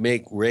going to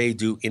make Ray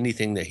do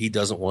anything that he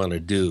doesn't want to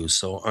do.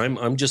 So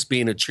I'm just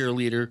being a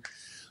cheerleader,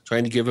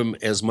 trying to give him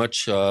as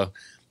much,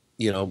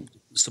 you know,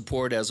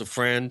 support as a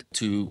friend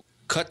to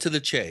cut to the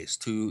chase,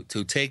 to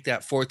take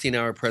that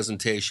 14-hour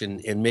presentation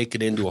and make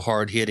it into a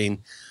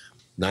hard-hitting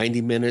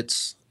 90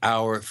 minutes,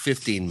 hour,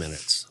 15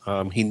 minutes.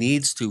 He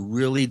needs to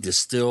really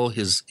distill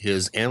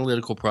his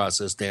analytical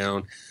process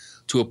down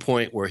to a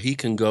point where he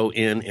can go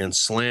in and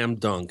slam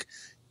dunk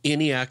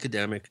any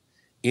academic,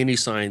 any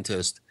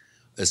scientist,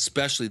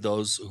 especially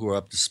those who are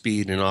up to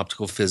speed in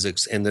optical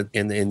physics and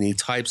the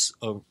types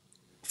of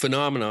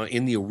phenomena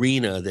in the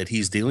arena that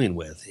he's dealing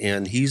with.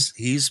 And he's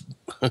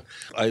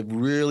I've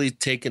really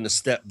taken a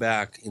step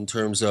back in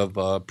terms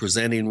of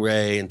presenting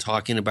Ray and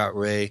talking about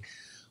Ray.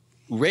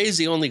 Ray's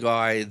the only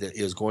guy that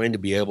is going to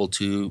be able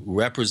to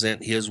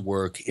represent his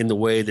work in the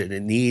way that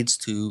it needs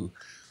to,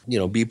 you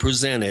know, be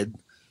presented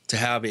to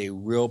have a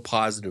real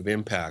positive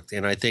impact.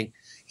 And I think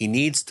he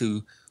needs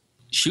to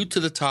shoot to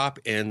the top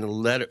and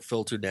let it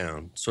filter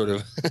down, sort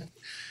of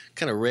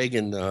kind of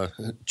Reagan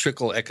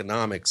trickle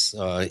economics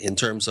in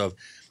terms of,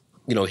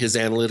 you know, his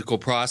analytical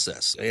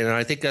process. And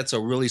I think that's a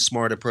really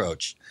smart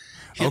approach.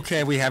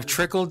 Okay, we have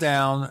trickle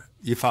down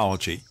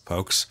ufology,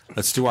 folks.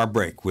 Let's do our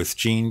break with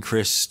Gene,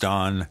 Chris,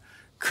 Don,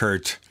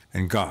 Curt,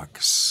 and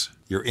Goggs.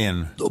 You're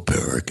in the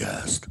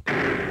Paracast.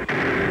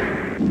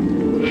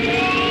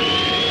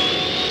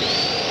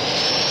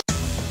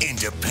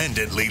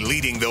 Independently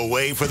leading the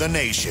way for the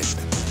nation.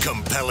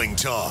 Compelling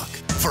talk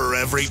for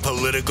every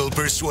political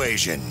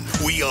persuasion.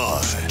 We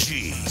are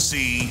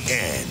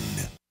GCN.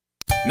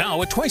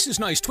 Now, a twice as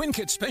nice Twin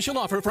Kit special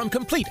offer from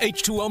Complete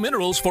H2O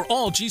Minerals for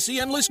all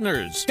GCN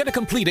listeners. Get a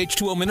Complete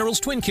H2O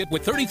Minerals Twin Kit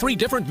with 33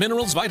 different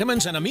minerals,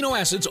 vitamins, and amino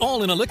acids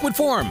all in a liquid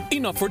form.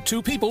 Enough for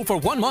 2 people for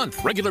 1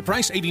 month. Regular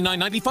price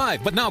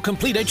 $89.95, but now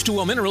Complete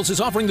H2O Minerals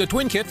is offering the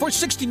Twin Kit for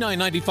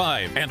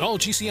 $69.95. And all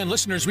GCN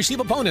listeners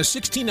receive a bonus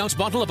 16-ounce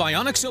bottle of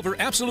ionic silver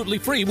absolutely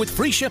free with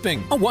free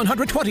shipping. A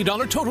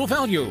 $120 total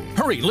value.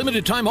 Hurry,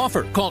 limited time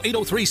offer. Call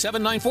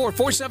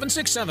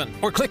 803-794-4767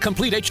 or click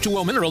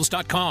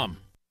CompleteH2OMinerals.com.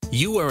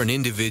 You are an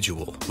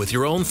individual with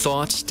your own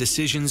thoughts,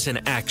 decisions,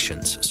 and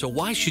actions. So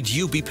why should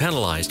you be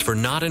penalized for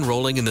not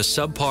enrolling in the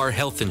subpar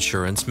health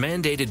insurance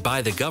mandated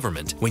by the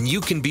government when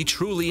you can be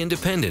truly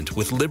independent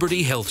with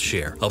Liberty Health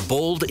Share, a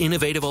bold,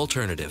 innovative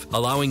alternative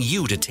allowing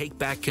you to take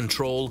back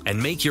control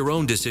and make your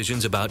own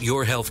decisions about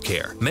your health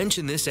care?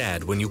 Mention this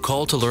ad when you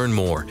call to learn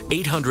more.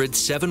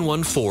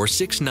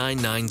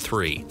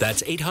 800-714-6993.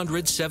 That's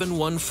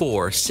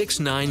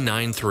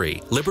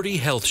 800-714-6993. Liberty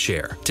Health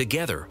Share.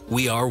 Together,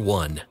 we are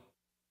one.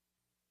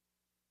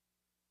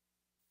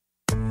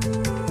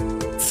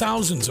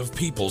 Thousands of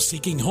people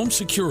seeking home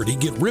security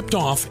get ripped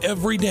off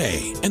every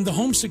day, and the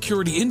home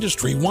security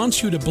industry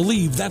wants you to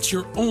believe that's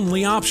your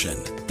only option.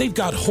 They've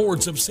got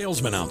hordes of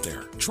salesmen out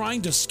there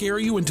trying to scare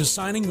you into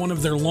signing one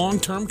of their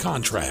long-term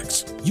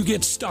contracts. You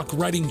get stuck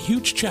writing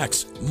huge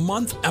checks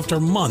month after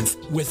month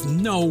with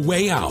no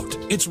way out.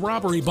 It's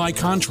robbery by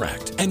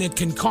contract, and it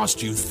can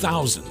cost you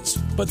thousands.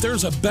 But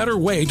there's a better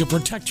way to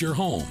protect your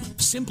home.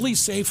 Simply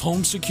Safe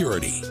Home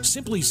Security.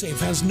 Simply Safe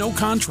has no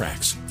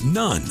contracts.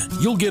 None.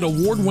 You'll get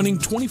award-winning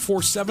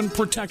 24/7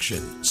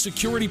 protection.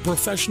 Security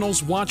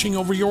professionals watching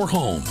over your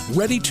home,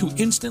 ready to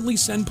instantly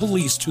send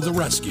police to the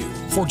rescue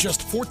for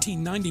just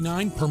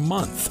 $14.99 per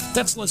month.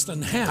 That's less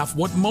than half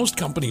what most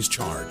companies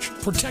charge.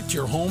 Protect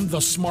your home the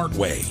smart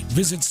way.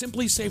 Visit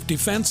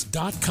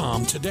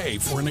simplysafedefense.com today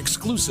for an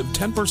exclusive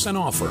 10%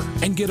 offer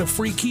and get a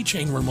free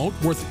keychain remote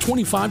worth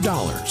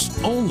 $25.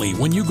 Only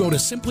when you go to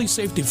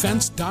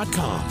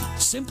simplysafedefense.com.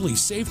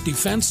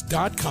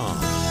 simplysafedefense.com.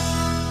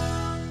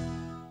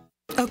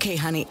 Okay,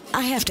 honey,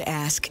 I have to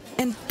ask,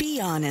 and be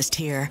honest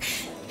here.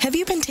 Have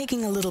you been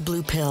taking a little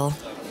blue pill?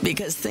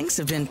 Because things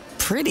have been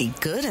pretty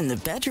good in the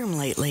bedroom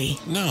lately.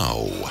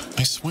 No,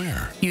 I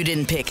swear. You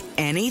didn't pick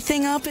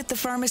anything up at the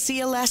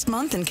Pharmacia last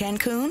month in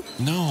Cancun?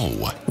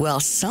 No. Well,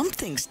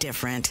 something's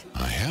different.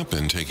 I have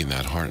been taking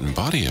that heart and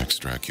body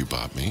extract you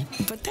bought me.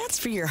 But that's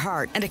for your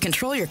heart and to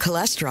control your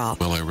cholesterol.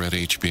 Well, I read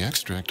HB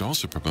extract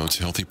also promotes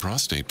healthy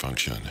prostate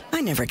function.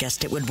 I never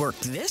guessed it would work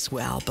this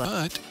well,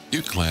 but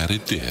you're glad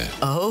it did.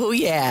 Oh,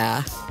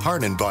 yeah.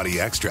 Heart and Body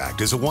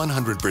Extract is a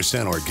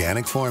 100%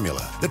 organic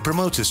formula that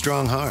promotes a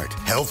strong heart,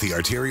 healthy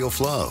arterial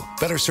flow,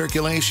 better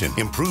circulation,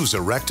 improves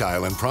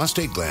erectile and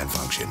prostate gland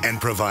function, and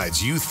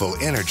provides youthful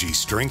energy,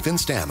 strength, and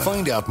stamina.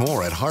 Find out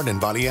more at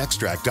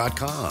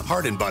heartandbodyextract.com.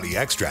 Heart and Body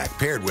Extract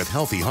paired with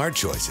healthy heart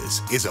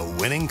choices is a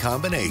winning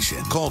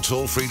combination. Call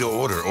toll-free to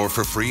order or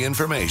for free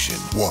information.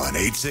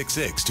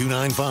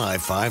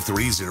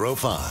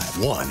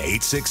 1-866-295-5305.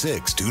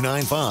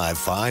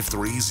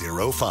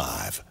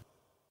 1-866-295-5305.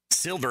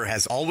 Silver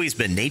has always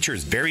been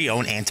nature's very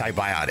own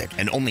antibiotic,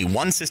 and only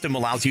one system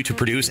allows you to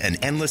produce an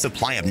endless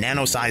supply of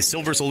nano-sized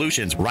silver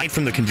solutions right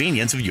from the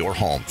convenience of your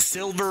home.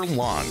 Silver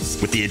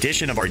Lungs. With the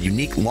addition of our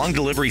unique lung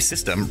delivery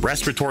system,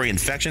 respiratory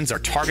infections are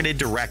targeted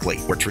directly,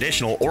 where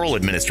traditional oral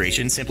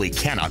administration simply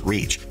cannot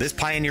reach. This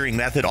pioneering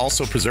method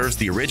also preserves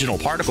the original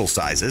particle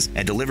sizes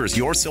and delivers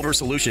your silver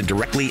solution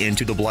directly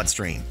into the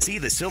bloodstream. See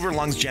the Silver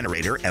Lungs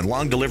generator and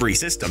lung delivery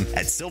system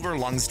at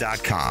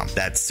silverlungs.com.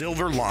 That's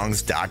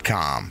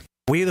silverlungs.com.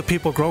 We the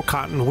people grow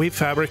cotton, weave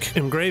fabric,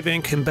 engrave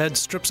ink, embed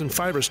strips and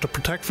fibers to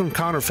protect from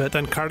counterfeit,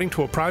 then carting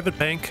to a private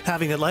bank,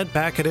 having it lent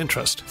back at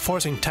interest,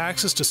 forcing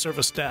taxes to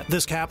service debt.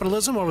 This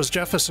capitalism, or was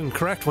Jefferson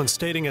correct when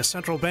stating a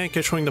central bank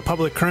issuing the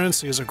public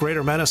currency is a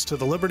greater menace to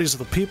the liberties of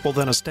the people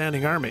than a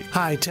standing army?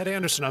 Hi, Ted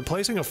Anderson. I'm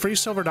placing a free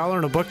silver dollar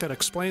in a book that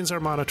explains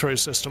our monetary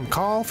system.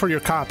 Call for your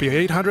copy,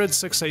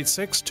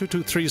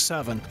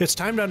 800-686-2237. It's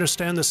time to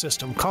understand the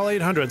system. Call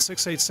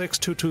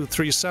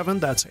 800-686-2237.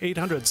 That's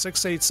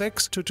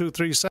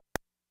 800-686-2237.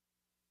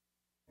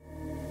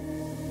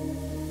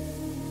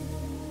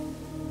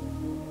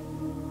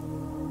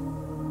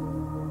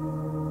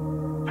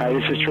 Hi,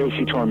 this is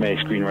Tracy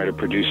Torme, screenwriter,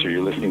 producer.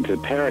 You're listening to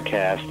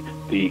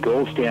Paracast, the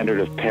gold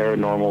standard of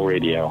paranormal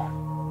radio.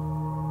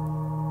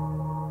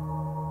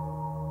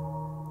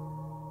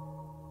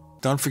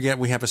 Don't forget,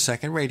 we have a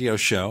second radio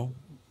show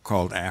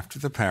called After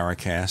the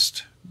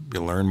Paracast.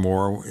 You'll learn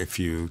more if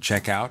you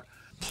check out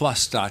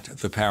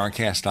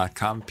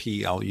plus.theparacast.com,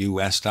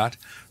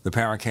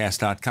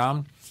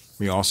 plus.theparacast.com.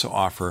 We also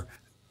offer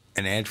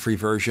an ad-free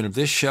version of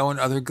this show and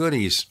other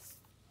goodies.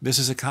 This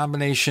is a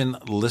combination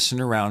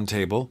listener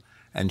roundtable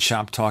and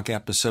Shop Talk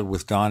episode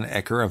with Don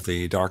Ecker of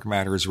the Dark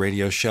Matters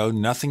radio show.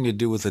 Nothing to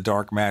do with the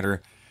Dark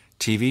Matter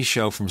TV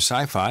show from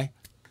Sci-Fi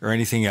or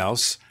anything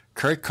else.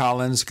 Curt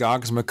Collins,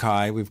 Goggs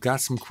Mackay. We've got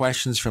some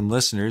questions from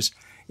listeners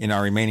in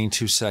our remaining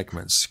two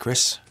segments.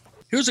 Chris?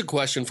 Here's a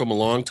question from a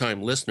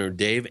longtime listener,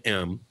 Dave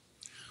M.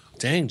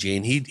 Dang,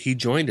 Gene, he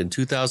joined in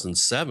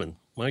 2007.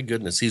 My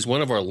goodness, he's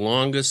one of our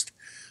longest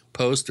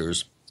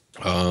posters.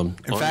 In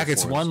fact,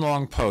 it's one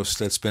long post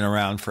that's been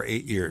around for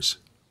 8 years.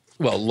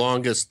 Well,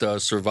 longest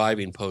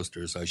surviving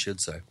posters, I should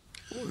say.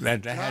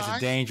 That has a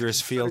dangerous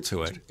feel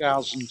to it.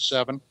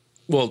 2007.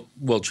 Well,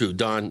 true.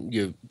 Don,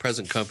 your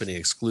present company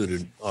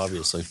excluded,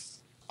 obviously.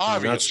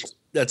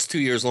 That's 2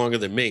 years longer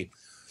than me.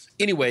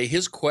 Anyway,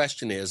 his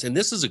question is, and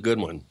this is a good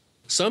one,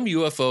 some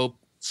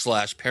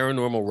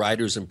UFO/paranormal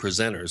writers and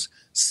presenters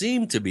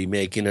seem to be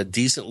making a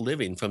decent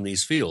living from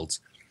these fields.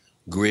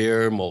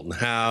 Greer, Moulton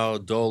Howe,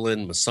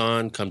 Dolan,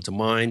 Masson come to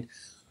mind.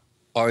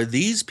 Are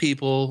these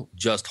people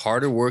just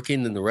harder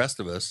working than the rest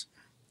of us,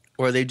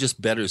 or are they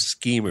just better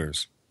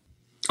schemers?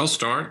 I'll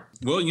start.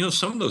 Well,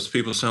 some of those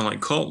people sound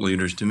like cult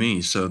leaders to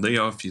me, so they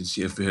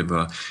obviously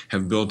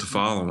have built a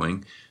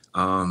following.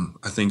 I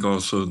think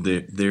also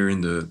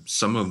that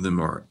some of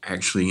them are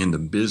actually in the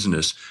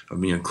business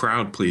of being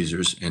crowd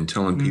pleasers and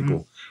telling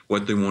people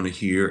what they want to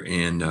hear,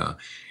 and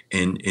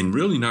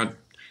really not.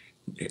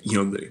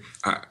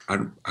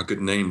 I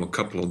could name a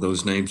couple of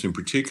those names in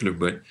particular,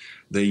 but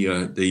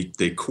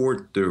they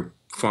court their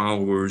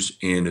followers,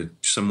 and if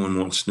someone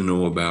wants to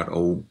know about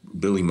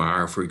Billy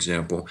Meyer, for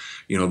example,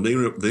 they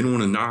don't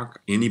want to knock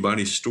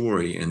anybody's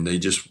story, and they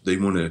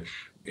want to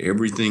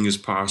everything is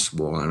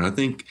possible, and I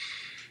think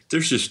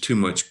there's just too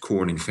much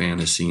courting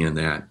fantasy in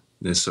that,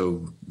 and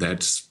so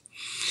that's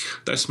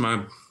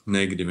my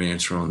negative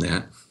answer on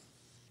that.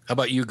 How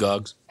about you,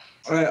 Goggs?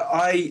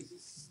 I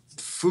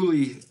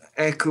fully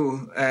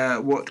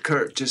echo what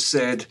Curt just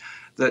said,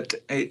 that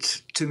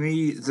it's, to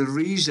me, the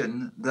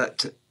reason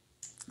that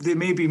they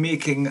may be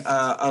making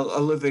a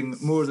living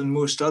more than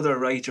most other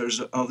writers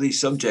of these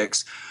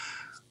subjects,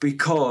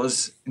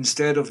 because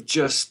instead of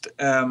just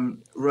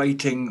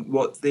writing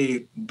what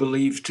they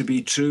believe to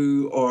be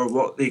true or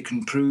what they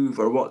can prove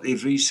or what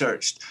they've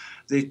researched,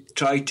 they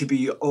try to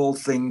be all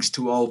things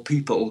to all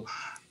people.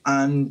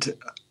 And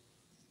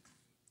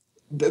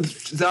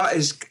that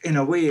is, in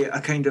a way,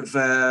 a kind of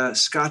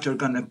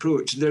scattergun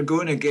approach. They're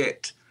going to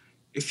get,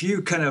 if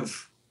you kind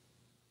of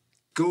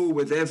go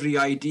with every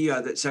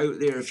idea that's out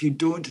there, if you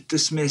don't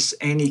dismiss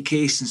any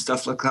case and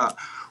stuff like that,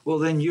 well,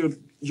 then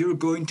you're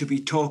going to be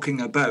talking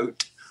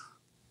about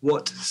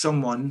what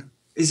someone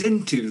is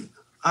into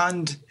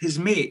and his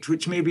mate,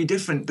 which may be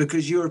different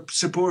because you're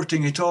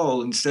supporting it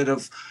all instead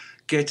of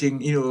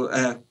getting,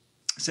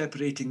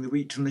 separating the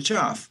wheat from the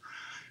chaff.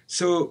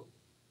 So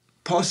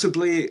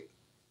possibly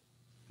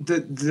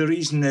the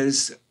reason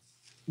is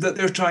that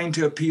they're trying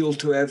to appeal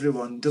to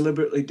everyone,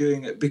 deliberately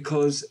doing it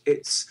because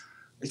it's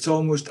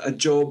almost a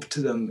job to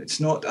them. It's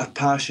not a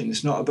passion.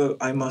 It's not about,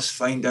 I must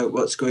find out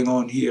what's going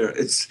on here.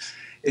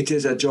 it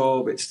is a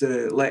job. It's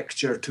the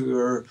lecture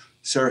tour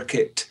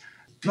circuit.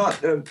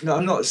 I'm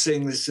not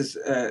saying this is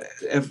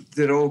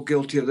they're all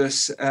guilty of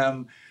this.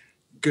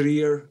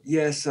 Greer,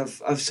 yes,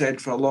 I've said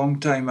for a long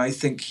time, I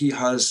think he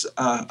has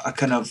a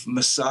kind of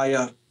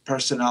messiah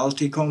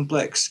personality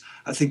complex.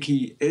 I think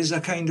he is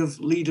a kind of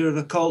leader of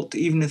a cult,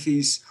 even if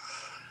he's,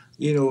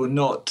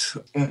 not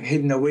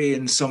hidden away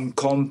in some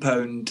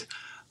compound.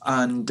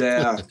 And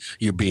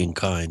you're being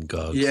kind,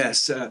 Goggs.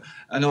 Yes,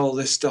 and all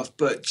this stuff.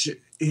 But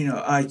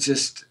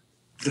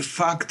the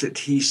fact that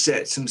he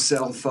sets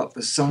himself up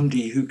as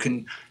somebody who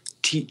can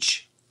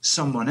teach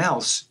someone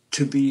else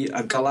to be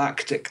a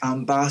galactic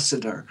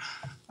ambassador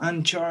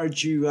and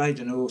charge you, I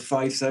don't know,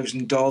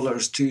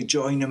 $5,000 to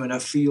join him in a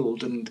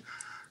field and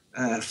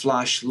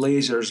flash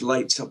lasers,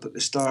 lights up at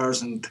the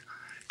stars, and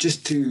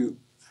just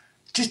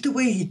the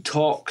way he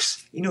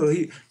talks,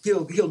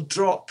 he'll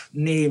drop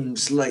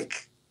names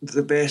like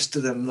the best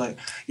of them, like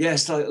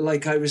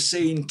I was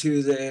saying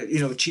to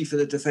the chief of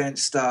the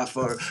defence staff,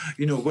 or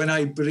when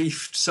I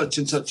briefed such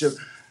and such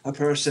a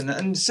person,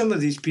 and some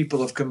of these people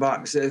have come back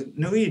and said,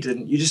 no, you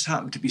didn't, you just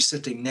happened to be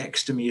sitting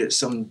next to me at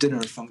some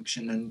dinner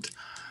function. And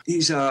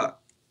he's a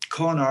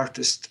con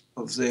artist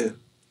of the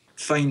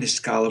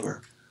finest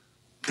caliber,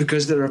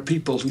 because there are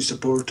people who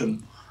support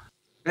him.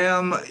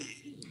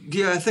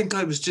 I think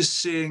I was just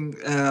saying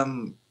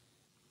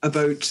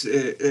about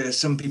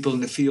some people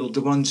in the field,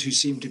 the ones who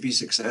seem to be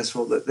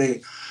successful, that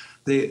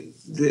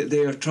they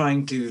are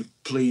trying to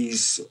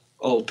please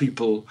all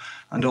people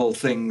and all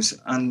things.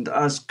 And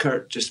as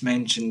Curt just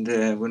mentioned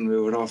when we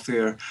were off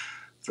air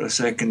for a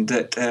second,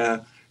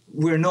 that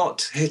we're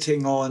not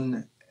hitting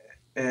on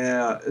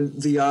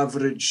the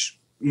average,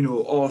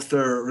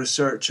 author,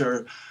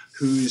 researcher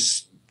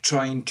who's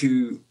trying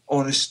to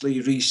honestly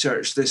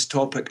research this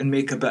topic and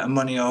make a bit of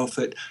money off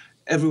it.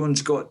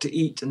 Everyone's got to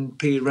eat and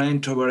pay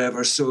rent or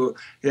whatever. So,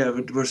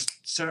 we're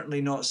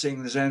certainly not saying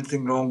there's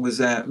anything wrong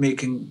with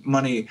making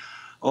money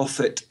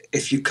off it.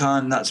 If you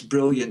can, that's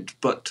brilliant.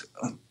 But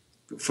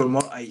from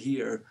what I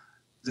hear,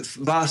 the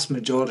vast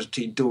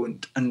majority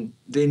don't, and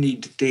they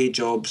need day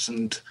jobs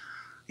and,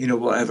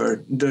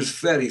 whatever. There's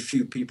very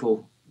few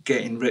people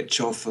getting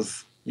rich off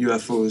of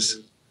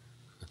UFOs.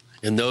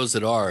 And those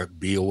that are,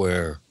 be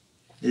aware.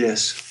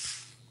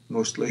 Yes,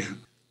 mostly.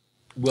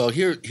 Well,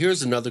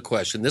 here's another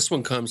question. This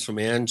one comes from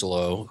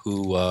Angelo,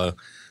 who,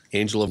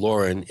 Angela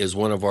Lauren, is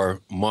one of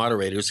our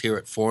moderators here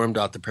at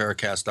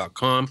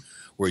forum.theparacast.com,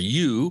 where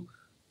you,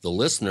 the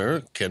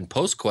listener, can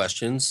post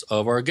questions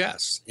of our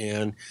guests.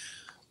 And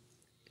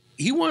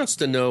he wants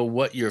to know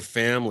what your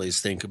families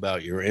think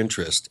about your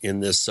interest in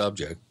this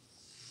subject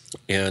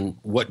and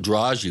what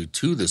draws you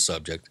to the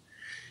subject.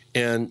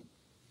 And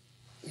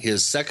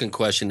his second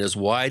question is,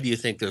 why do you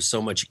think there's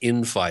so much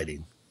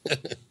infighting?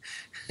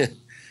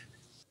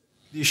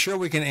 You sure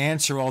we can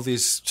answer all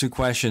these two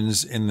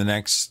questions in the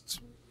next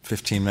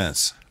 15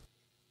 minutes?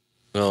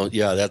 Well,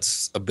 yeah,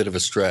 that's a bit of a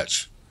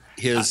stretch.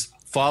 His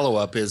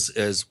follow-up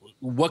is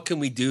what can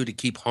we do to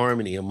keep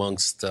harmony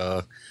amongst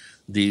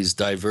these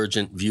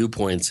divergent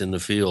viewpoints in the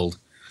field?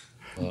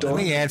 Let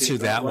me answer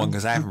that one,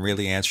 because I haven't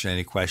really answered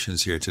any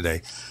questions here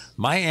today.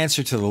 My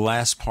answer to the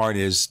last part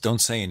is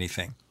don't say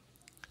anything,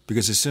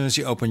 because as soon as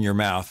you open your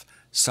mouth,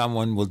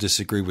 someone will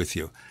disagree with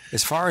you.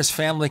 As far as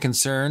family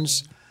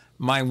concerns,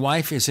 my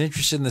wife is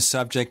interested in the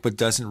subject but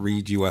doesn't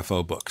read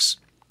UFO books.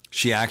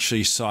 She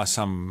actually saw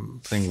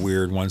something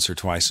weird once or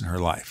twice in her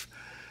life.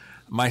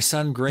 My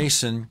son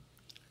Grayson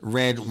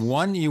read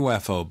one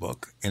UFO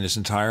book in his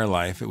entire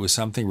life. It was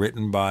something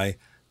written by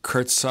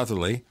Curt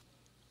Southerly,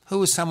 who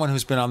was someone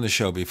who's been on the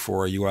show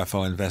before, a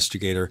UFO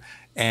investigator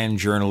and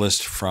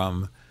journalist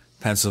from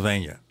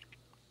Pennsylvania.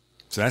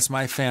 So that's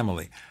my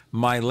family.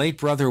 My late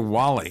brother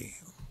Wally,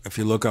 if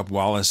you look up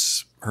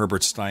Wallace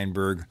Herbert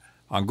Steinberg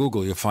on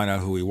Google, you'll find out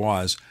who he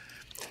was.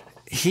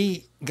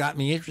 He got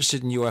me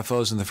interested in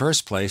UFOs in the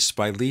first place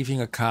by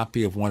leaving a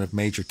copy of one of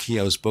Major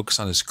Keogh's books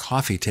on his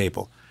coffee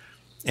table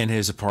in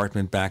his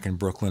apartment back in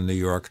Brooklyn, New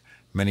York,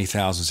 many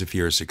thousands of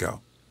years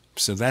ago.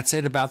 So that's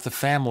it about the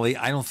family.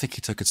 I don't think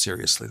he took it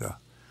seriously, though.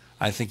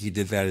 I think he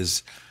did that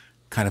as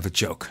kind of a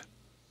joke.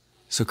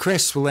 So,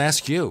 Chris, we'll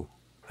ask you,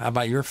 how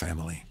about your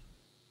family?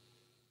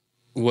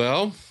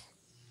 Well,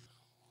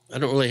 I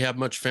don't really have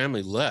much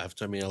family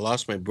left. I mean, I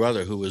lost my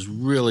brother, who was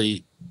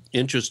really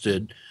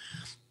interested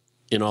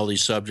in all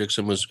these subjects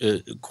and was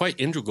quite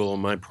integral in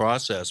my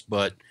process.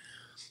 But,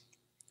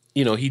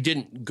 he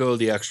didn't go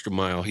the extra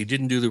mile. He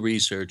didn't do the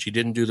research. He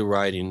didn't do the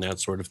writing, that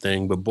sort of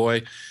thing. But,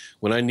 boy,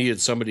 when I needed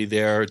somebody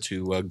there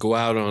to go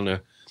out on an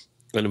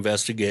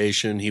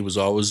investigation, he was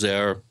always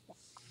there.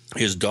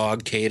 His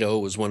dog, Cato,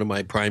 was one of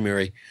my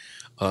primary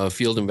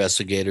field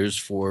investigators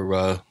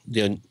for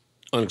the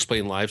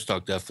unexplained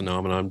livestock death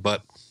phenomenon.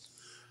 But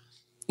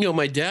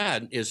my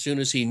dad, as soon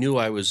as he knew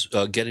I was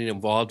getting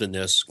involved in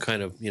this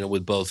kind of,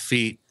 with both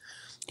feet,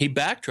 he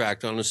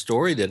backtracked on a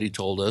story that he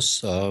told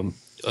us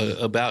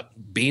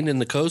about being in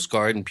the Coast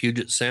Guard in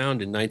Puget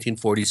Sound in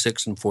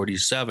 1946 and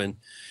 47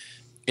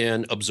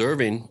 and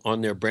observing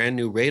on their brand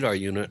new radar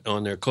unit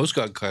on their Coast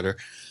Guard cutter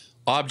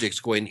objects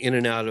going in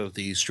and out of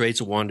the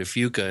Straits of Juan de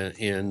Fuca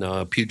in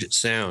Puget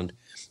Sound.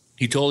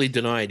 He totally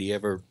denied he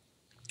ever,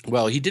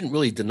 well, he didn't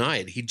really deny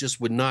it. He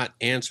just would not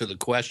answer the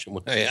question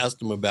when I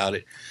asked him about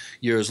it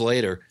years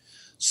later.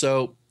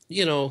 So,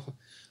 you know,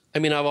 I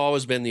mean, I've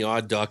always been the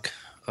odd duck,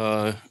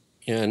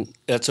 and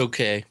that's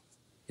okay.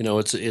 You know,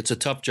 it's a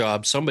tough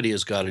job. Somebody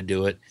has got to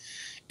do it.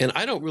 And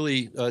I don't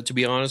really, to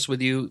be honest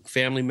with you,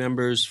 family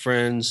members,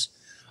 friends,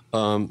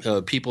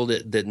 people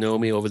that know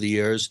me over the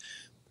years,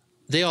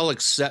 they all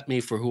accept me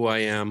for who I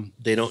am.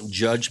 They don't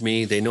judge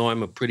me. They know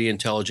I'm a pretty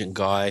intelligent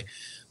guy,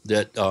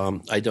 that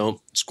I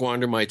don't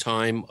squander my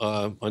time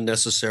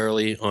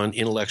unnecessarily on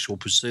intellectual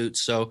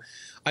pursuits. So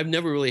I've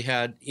never really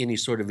had any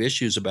sort of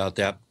issues about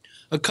that.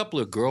 A couple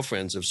of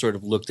girlfriends have sort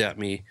of looked at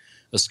me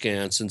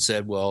askance and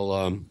said,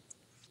 well,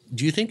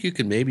 do you think you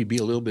could maybe be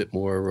a little bit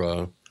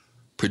more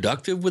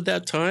productive with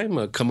that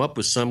time? Come up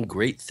with some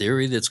great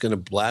theory that's going to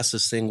blast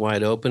this thing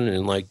wide open?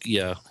 And like,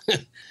 yeah,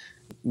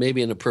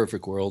 maybe in a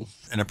perfect world.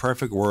 In a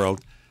perfect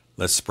world,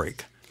 let's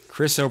break.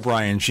 Chris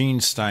O'Brien, Gene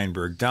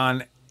Steinberg,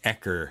 Don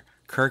Ecker,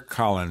 Curt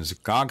Collins,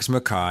 Goggs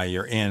Mackay,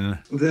 you're in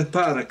the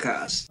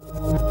Paracast.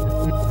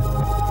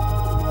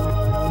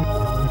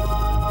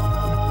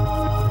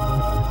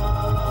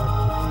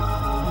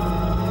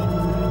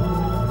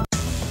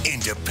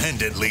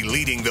 Independently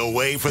leading the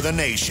way for the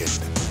nation.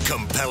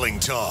 Compelling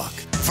talk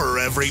for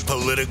every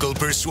political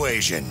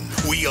persuasion.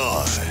 We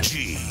are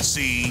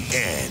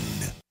GCN.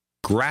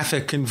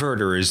 Graphic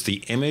Converter is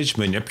the image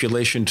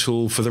manipulation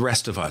tool for the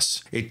rest of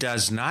us. It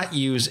does not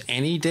use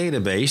any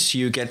database.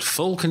 You get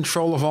full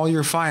control of all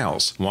your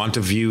files. Want to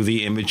view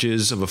the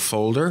images of a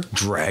folder?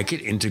 Drag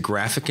it into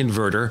Graphic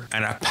Converter,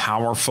 and a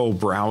powerful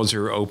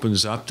browser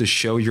opens up to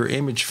show your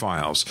image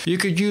files. You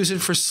could use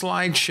it for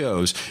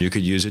slideshows. You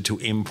could use it to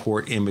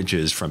import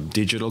images from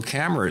digital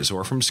cameras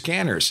or from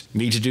scanners.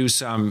 Need to do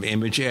some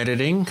image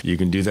editing? You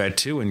can do that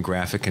too in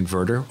Graphic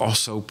Converter.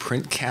 Also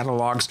print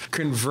catalogs.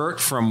 Convert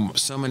from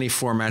so many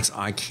formats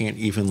I can't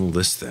even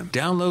list them.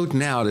 Download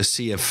now to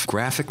see if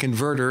Graphic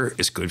Converter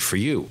is good for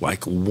you,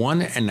 like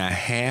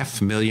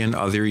 1.5 million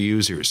other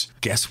users.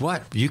 Guess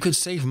what? You could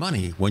save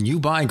money when you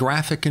buy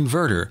Graphic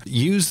Converter.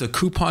 Use the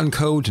coupon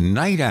code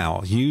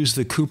NIGHTOWL. Use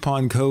the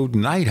coupon code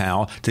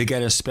NIGHTOWL to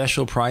get a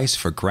special price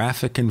for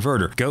Graphic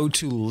Converter. Go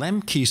to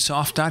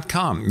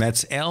lemkesoft.com.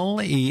 That's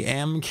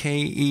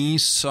LEMKE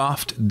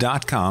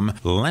soft.com.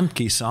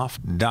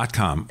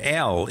 lemkesoft.com.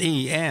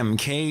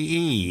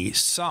 LEMKE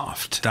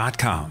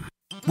soft.com.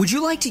 Would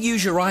you like to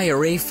use your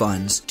IRA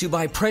funds to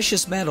buy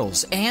precious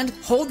metals and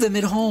hold them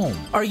at home?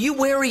 Are you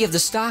wary of the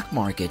stock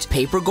market,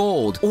 paper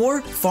gold,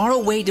 or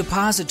faraway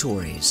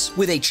depositories?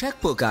 With a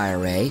checkbook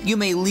IRA, you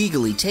may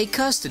legally take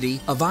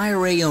custody of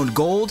IRA-owned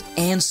gold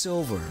and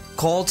silver.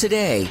 Call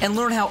today and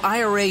learn how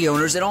IRA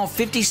owners in all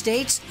 50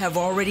 states have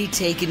already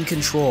taken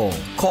control.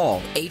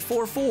 Call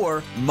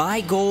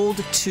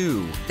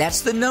 844-MY-GOLD-2.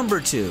 That's the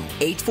number 2.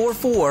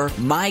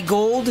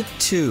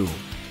 844-MY-GOLD-2.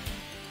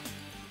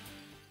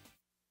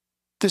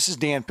 This is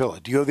Dan Pilla.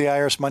 Do you owe the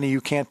IRS money you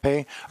can't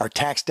pay? Are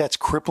tax debts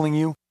crippling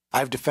you?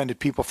 I've defended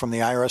people from the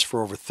IRS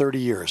for over 30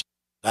 years.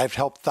 I've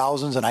helped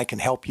thousands, and I can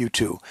help you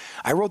too.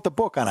 I wrote the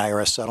book on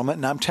IRS settlement,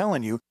 and I'm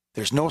telling you,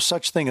 there's no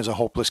such thing as a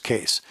hopeless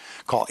case.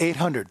 Call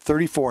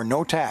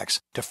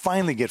 800-34-NO-TAX to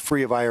finally get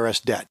free of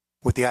IRS debt.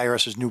 With the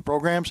IRS's new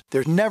programs,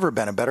 there's never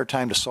been a better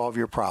time to solve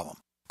your problem.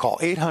 Call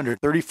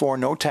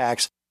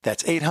 800-34-NO-TAX.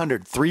 That's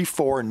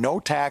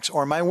 800-34-NO-TAX,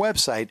 or my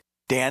website,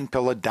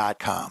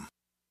 danpilla.com.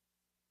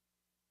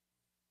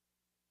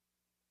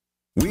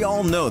 We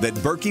all know that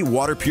Berkey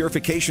Water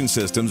Purification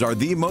Systems are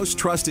the most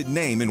trusted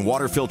name in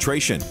water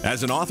filtration.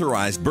 As an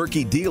authorized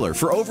Berkey dealer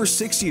for over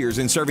 6 years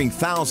and serving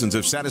thousands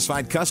of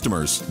satisfied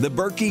customers, the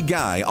Berkey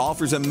Guy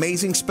offers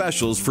amazing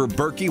specials for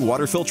Berkey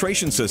Water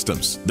Filtration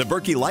Systems. The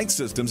Berkey Light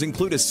Systems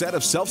include a set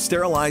of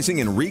self-sterilizing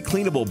and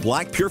recleanable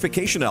black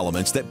purification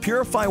elements that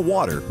purify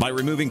water by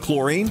removing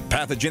chlorine,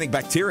 pathogenic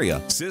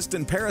bacteria, cysts,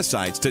 and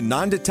parasites to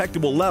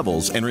non-detectable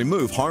levels and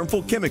remove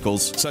harmful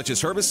chemicals such as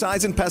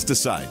herbicides and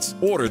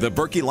pesticides. Order the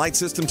Berkey Light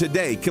System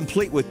today,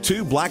 complete with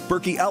 2 black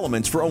Berkey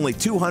elements for only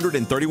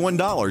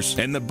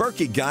 $231, and the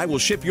Berkey Guy will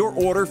ship your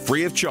order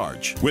free of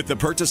charge. With the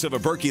purchase of a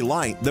Berkey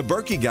Light, the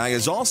Berkey Guy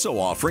is also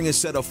offering a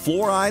set of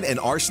fluoride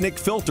and arsenic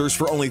filters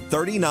for only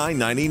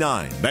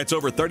 $39.99. That's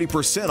over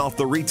 30% off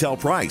the retail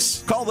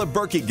price. Call the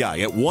Berkey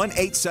Guy at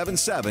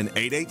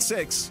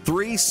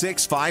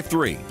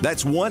 1-877-886-3653.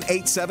 That's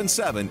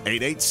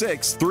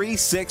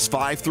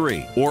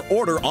 1-877-886-3653. Or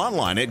order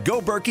online at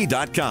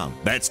goberkey.com.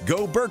 That's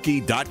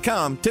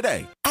goberkey.com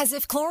today. As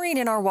if chlorine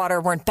in our water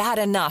weren't bad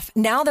enough,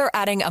 now they're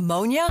adding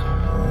ammonia?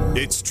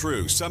 It's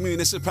true. Some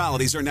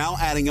municipalities are now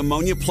adding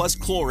ammonia plus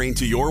chlorine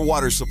to your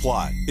water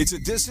supply. It's a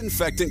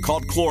disinfectant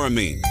called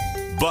chloramine.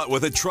 But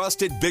with a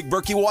trusted Big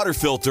Berkey water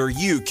filter,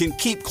 you can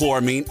keep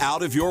chloramine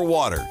out of your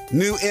water.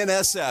 New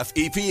NSF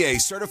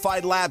EPA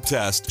certified lab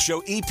tests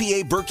show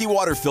EPA Berkey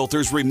water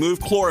filters remove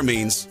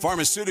chloramines,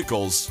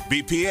 pharmaceuticals,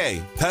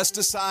 BPA,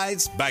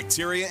 pesticides,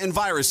 bacteria and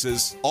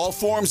viruses, all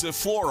forms of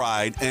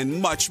fluoride,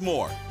 and much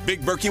more.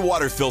 Big Berkey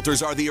water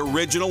filters are the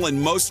original and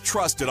most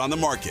trusted on the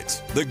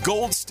market. The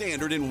gold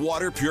standard in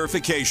water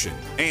purification.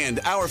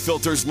 And our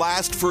filters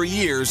last for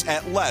years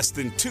at less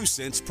than 2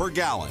 cents per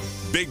gallon.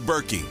 Big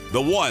Berkey,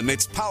 the one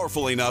that's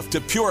powerful enough to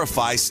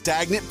purify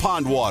stagnant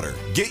pond water.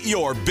 Get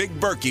your Big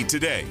Berkey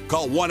today.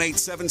 Call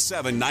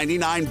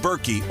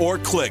 1-877-99-BERKEY or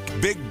click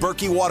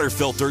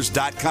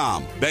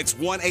BigBerkeyWaterFilters.com. That's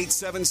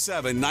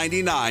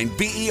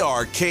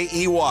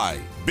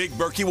 1-877-99-BERKEY. Big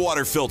Berkey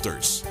Water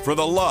Filters, for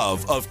the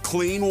love of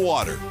clean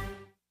water.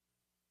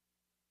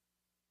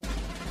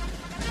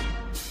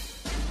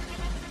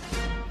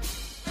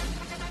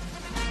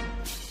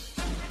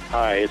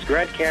 Hi, it's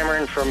Grant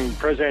Cameron from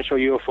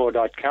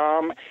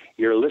PresidentialUFO.com.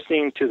 You're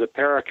listening to the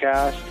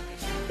Paracast,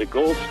 the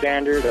gold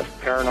standard of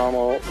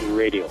paranormal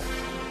radio.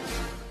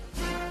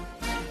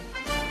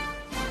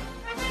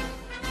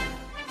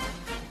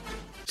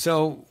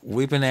 So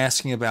we've been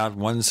asking about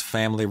one's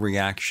family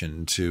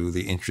reaction to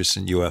the interest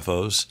in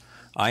UFOs.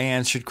 I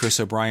answered, Chris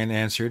O'Brien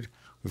answered.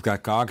 We've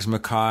got Goggs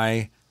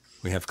Mackay,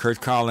 we have Curt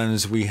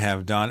Collins, we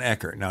have Don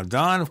Ecker. Now,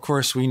 Don, of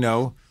course, we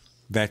know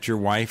that your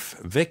wife,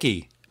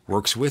 Vicki,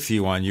 works with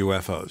you on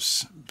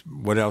UFOs.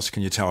 What else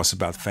can you tell us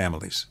about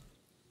families?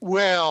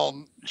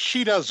 Well,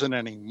 she doesn't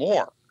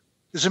anymore.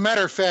 As a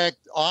matter of fact,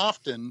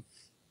 often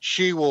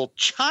she will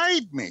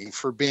chide me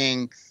for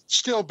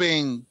still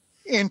being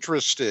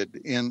interested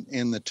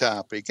in the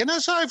topic. And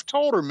as I've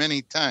told her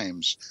many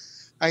times,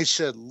 I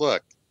said,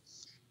 look,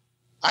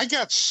 I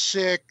got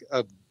sick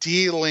of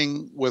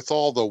dealing with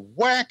all the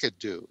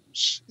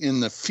wackadoos in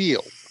the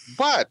field,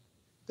 but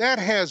that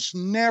has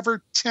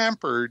never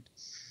tempered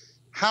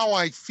how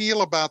I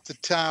feel about the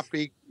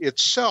topic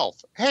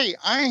itself. Hey,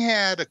 I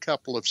had a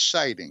couple of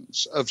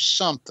sightings of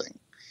something.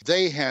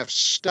 They have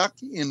stuck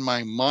in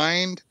my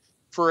mind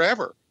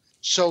forever.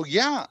 So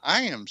yeah,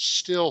 I am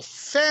still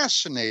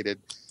fascinated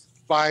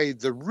by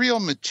the real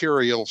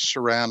material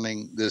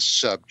surrounding this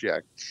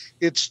subject.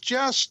 It's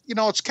just,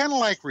 it's kind of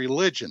like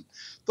religion.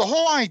 The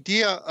whole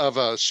idea of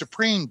a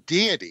supreme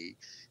deity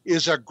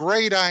is a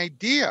great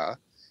idea.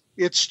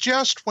 It's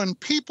just when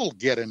people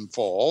get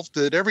involved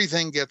that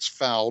everything gets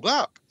fouled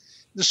up.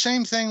 The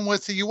same thing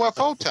with the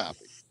UFO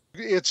topic.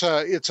 It's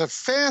a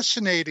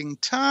fascinating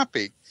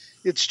topic.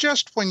 It's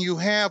just when you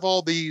have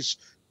all these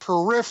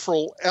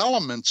peripheral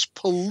elements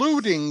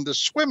polluting the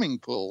swimming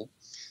pool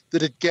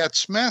that it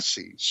gets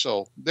messy.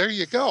 So there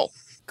you go.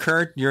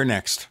 Curt, you're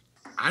next.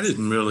 I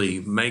didn't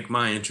really make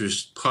my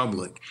interest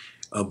public,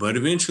 but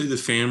eventually the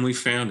family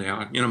found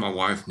out. My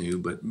wife knew,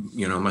 but,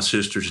 my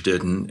sisters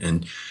didn't.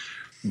 And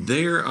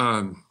their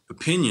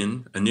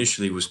opinion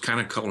initially was kind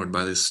of colored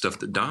by this stuff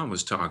that Don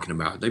was talking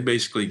about. They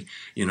basically,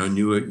 knew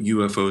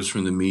UFOs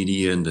from the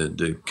media and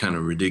the kind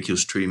of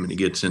ridiculous treatment it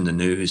gets in the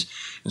news.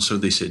 And so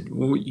they said,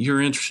 well,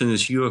 you're interested in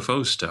this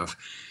UFO stuff.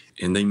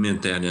 And they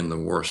meant that in the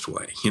worst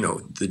way,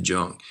 the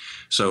junk.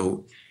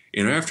 So,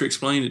 after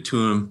explaining it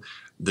to them,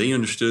 they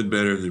understood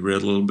better. They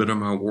read a little bit of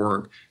my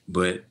work,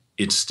 but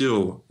it's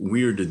still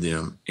weird to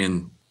them.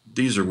 And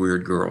these are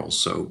weird girls.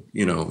 So,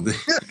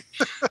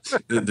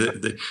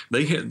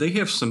 they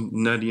have some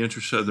nutty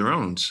interests of their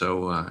own.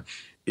 So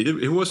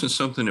it wasn't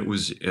something that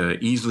was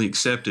easily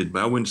accepted,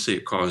 but I wouldn't say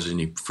it caused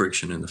any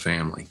friction in the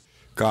family.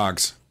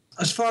 Goggs.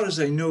 As far as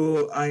I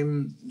know,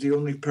 I'm the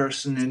only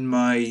person in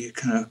my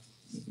kind of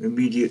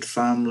immediate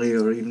family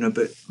or even a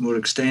bit more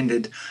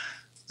extended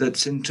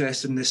that's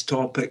interested in this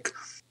topic.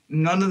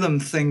 None of them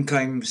think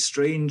I'm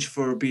strange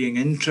for being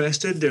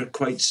interested. They're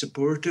quite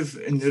supportive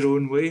in their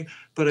own way,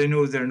 but I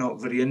know they're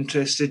not very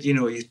interested.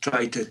 You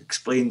try to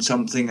explain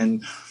something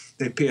and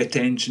they pay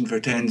attention for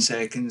 10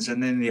 seconds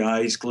and then the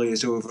eyes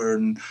glaze over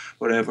and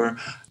whatever.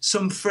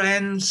 Some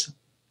friends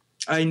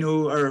I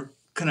know are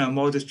kind of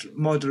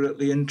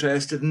moderately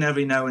interested, and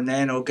every now and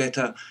then I'll get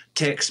a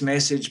text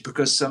message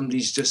because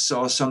somebody's just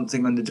saw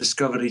something on the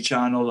Discovery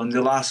Channel and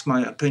they'll ask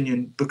my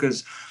opinion,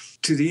 because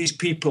to these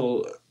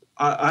people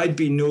I'd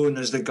be known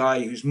as the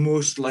guy who's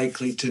most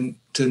likely to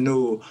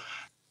know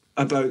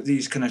about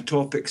these kind of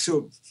topics.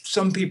 So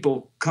some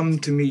people come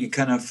to me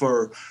kind of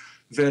for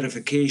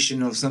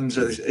verification of some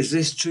sort of, is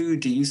this true?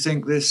 Do you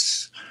think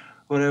this?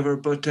 Whatever.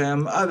 But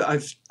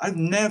I've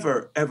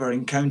never ever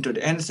encountered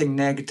anything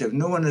negative.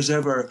 No one has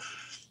ever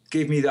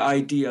gave me the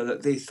idea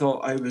that they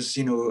thought I was,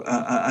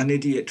 an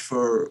idiot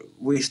for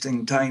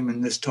wasting time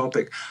in this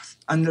topic.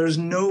 And there's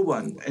no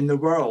one in the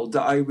world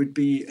that I would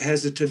be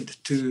hesitant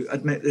to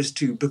admit this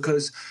to,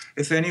 because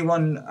if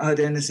anyone had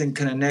anything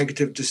kind of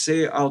negative to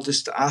say, I'll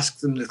just ask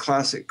them the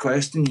classic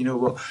question,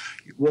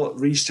 what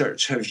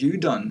research have you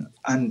done?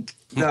 And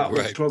that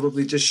would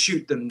probably just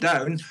shoot them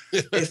down.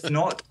 If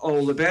not,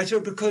 all the better,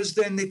 because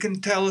then they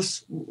can tell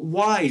us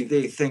why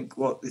they think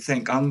what they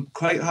think. I'm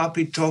quite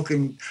happy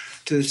talking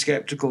to the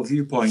skeptical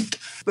viewpoint.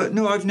 But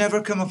no, I've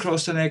never come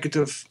across a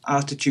negative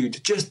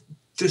attitude. Just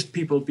just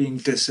people being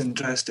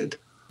disinterested.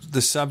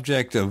 The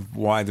subject of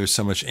why there's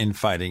so much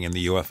infighting in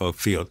the UFO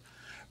field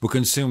will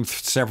consume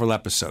several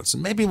episodes.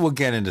 And maybe we'll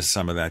get into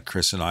some of that,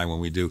 Chris and I, when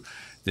we do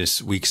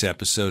this week's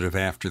episode of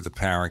After the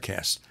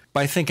Paracast. But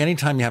I think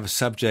anytime you have a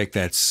subject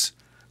that's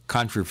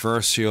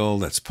controversial,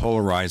 that's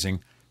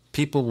polarizing,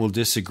 people will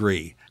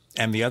disagree.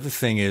 And the other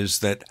thing is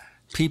that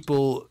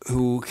people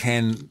who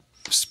can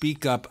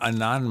speak up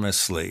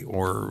anonymously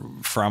or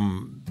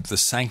from the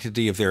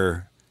sanctity of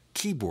their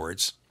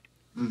keyboards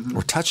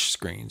or touch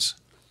screens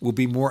will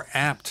be more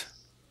apt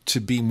to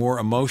be more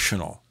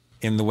emotional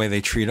in the way they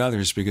treat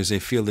others because they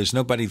feel there's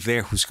nobody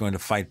there who's going to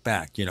fight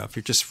back. You know, if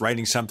you're just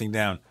writing something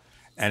down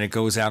and it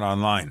goes out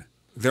online,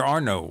 there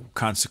are no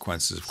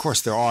consequences. Of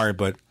course there are,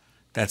 but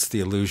that's the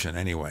illusion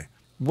anyway.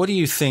 What do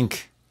you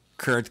think,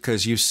 Curt,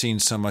 because you've seen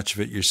so much of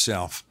it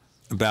yourself,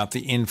 about the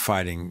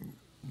infighting?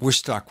 We're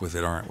stuck with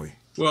it, aren't we?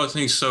 Well, I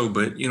think so.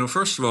 But,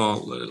 first of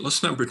all,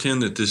 let's not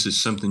pretend that this is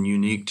something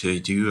unique to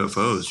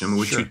UFOs. I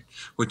mean,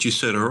 what you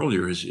said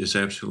earlier is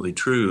absolutely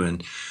true.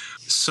 And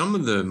some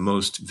of the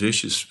most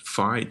vicious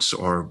fights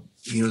are,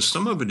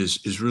 some of it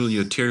is really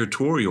a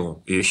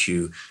territorial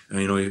issue.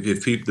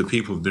 If the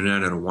people who've been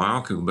at it a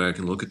while can go back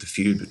and look at the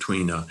feud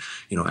between,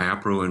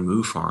 APRO and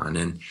MUFON,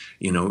 and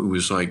it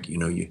was like,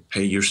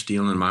 hey, you're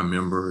stealing my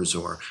members,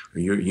 or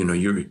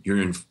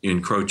you're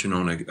encroaching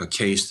on a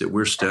case that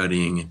we're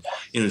studying,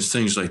 and it's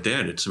things like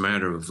that. It's a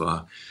matter of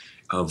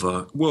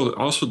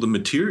also the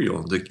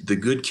material. The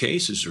good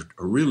cases are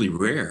really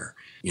rare.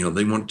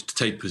 They want to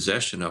take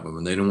possession of them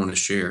and they don't want to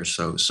share.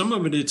 So some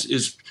of it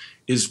is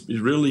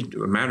really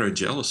a matter of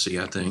jealousy,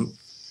 I think.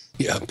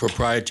 Yeah,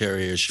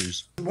 proprietary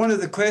issues. One of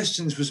the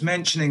questions was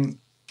mentioning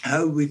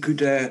how we could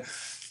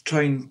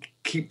try and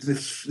keep the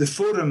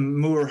forum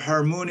more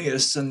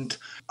harmonious. And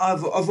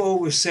I've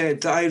always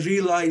said that I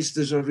realise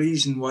there's a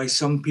reason why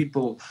some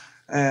people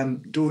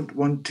don't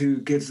want to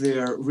give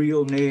their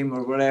real name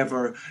or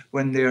whatever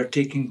when they're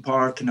taking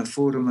part in a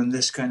forum on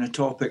this kind of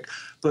topic.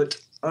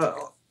 But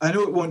I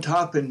know it won't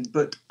happen,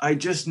 but I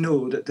just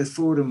know that the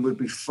forum would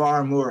be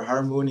far more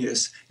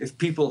harmonious if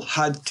people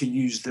had to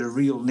use their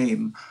real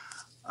name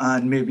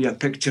and maybe a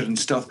picture and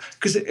stuff.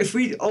 Because if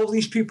all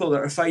these people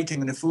that are fighting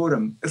in the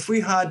forum, if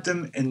we had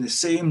them in the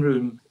same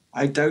room,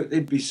 I doubt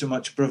there'd be so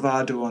much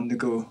bravado on the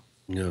go.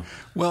 Yeah.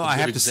 Well, I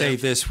have to say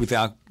this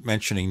without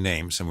mentioning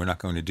names, and we're not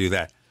going to do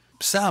that.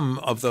 Some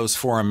of those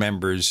forum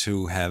members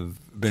who have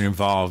been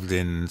involved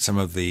in some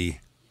of the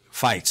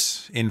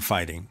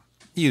infighting,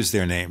 use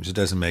their names. It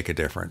doesn't make a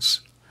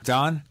difference.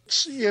 Don?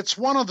 It's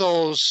one of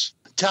those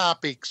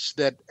topics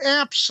that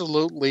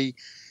absolutely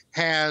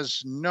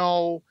has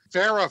no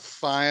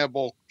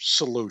verifiable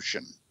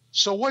solution.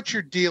 So what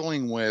you're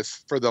dealing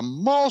with, for the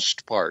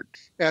most part,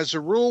 as a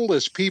rule,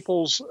 is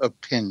people's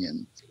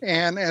opinion.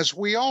 And as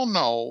we all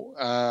know,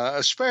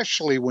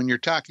 especially when you're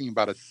talking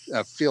about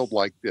a field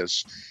like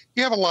this,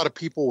 you have a lot of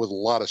people with a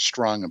lot of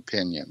strong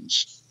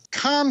opinions.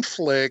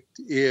 Conflict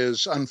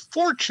is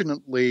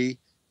unfortunately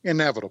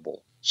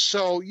inevitable.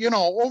 So,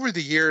 over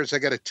the years, I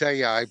got to tell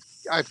you,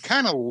 I've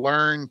kind of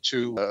learned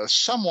to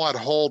somewhat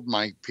hold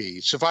my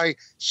peace. If I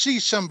see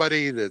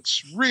somebody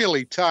that's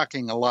really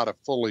talking a lot of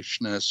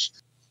foolishness,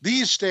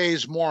 these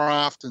days, more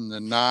often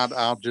than not,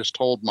 I'll just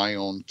hold my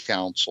own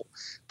counsel.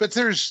 But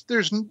there's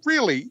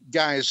really,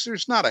 guys,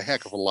 there's not a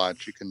heck of a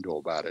lot you can do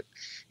about it.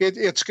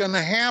 It's going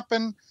to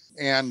happen,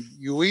 and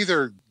you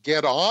either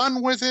get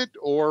on with it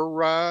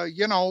or,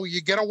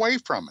 you get away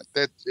from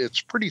it. It's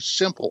pretty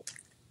simple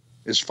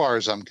as far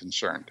as I'm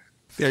concerned.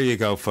 There you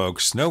go,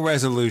 folks. No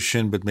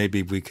resolution, but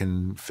maybe we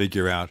can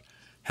figure out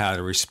how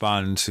to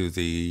respond to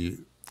the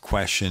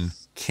question,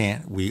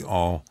 can't we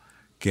all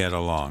get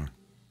along?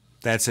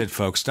 That's it,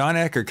 folks. Don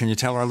Ecker, can you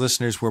tell our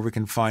listeners where we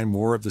can find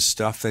more of the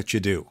stuff that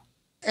you do?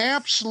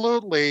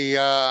 Absolutely.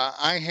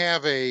 I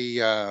have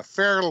a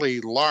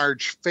fairly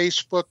large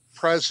Facebook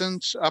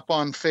presence. Up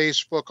on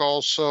Facebook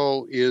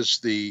also is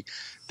the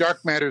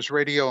Dark Matters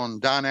Radio and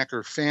Don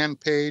Ecker fan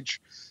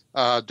page.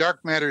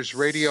 Dark Matters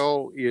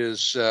Radio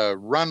is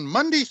run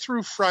Monday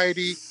through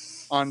Friday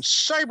on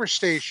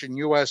Cyberstation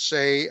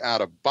USA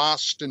out of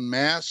Boston,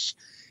 Mass.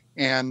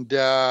 And,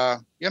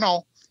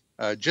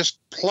 just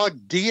plug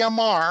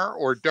DMR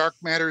or Dark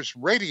Matters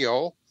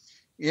Radio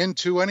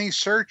into any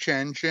search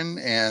engine,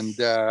 and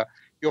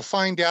you'll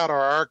find out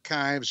our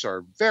archives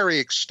are very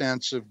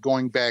extensive,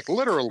 going back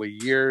literally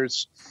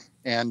years,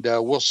 and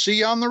we'll see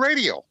you on the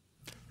radio.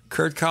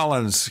 Curt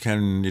Collins,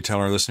 can you tell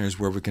our listeners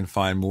where we can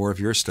find more of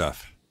your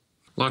stuff?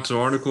 Lots of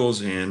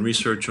articles and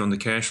research on the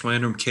Cash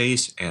Lantern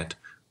case at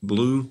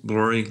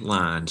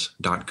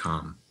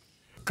blueblurrylines.com.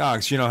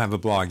 Goggs, you don't have a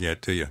blog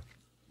yet, do you?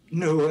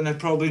 No, and I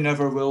probably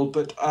never will,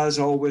 but as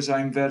always,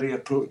 I'm very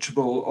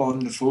approachable on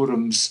the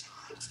forums.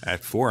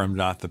 At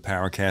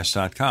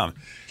forum.theparacast.com.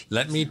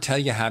 Let me tell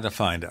you how to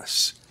find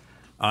us.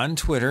 On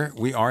Twitter,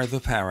 we are the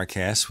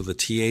Paracast with a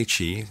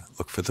THE.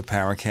 Look for the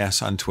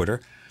Paracast on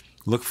Twitter.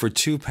 Look for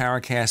 2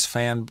 Paracast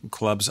fan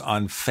clubs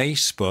on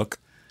Facebook.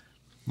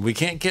 We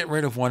can't get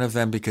rid of one of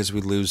them because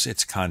we lose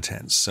its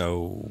content.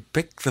 So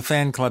pick the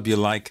fan club you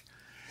like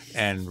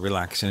and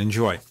relax and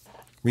enjoy.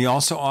 We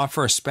also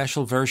offer a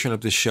special version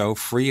of the show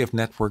free of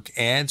network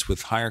ads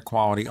with higher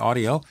quality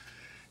audio.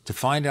 To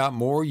find out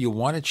more, you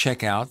want to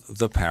check out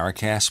the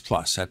Paracast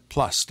Plus at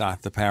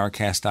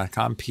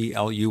plus.theparacast.com,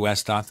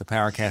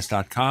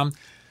 plus.theparacast.com.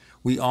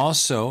 We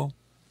also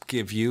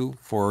give you,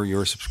 for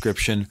your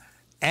subscription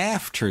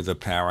after the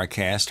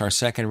Paracast, our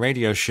second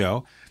radio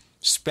show,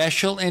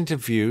 special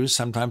interviews,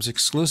 sometimes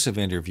exclusive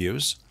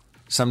interviews.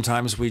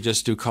 Sometimes we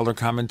just do color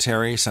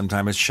commentary.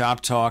 Sometimes it's shop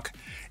talk.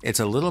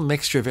 It's a little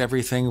mixture of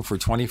everything for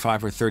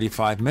 25 or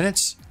 35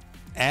 minutes.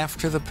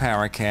 After the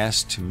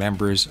Paracast to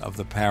members of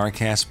the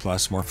Paracast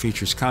Plus. More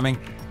features coming.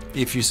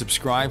 If you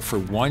subscribe for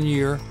 1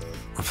 year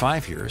or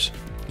 5 years,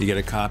 you get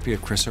a copy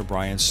of Chris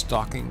O'Brien's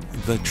Stalking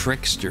the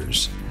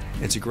Tricksters.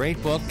 It's a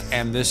great book,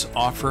 and this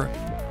offer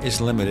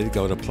is limited.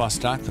 Go to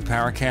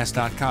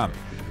plus.theparacast.com.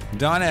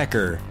 Don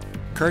Ecker,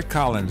 Curt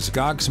Collins,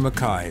 Goggs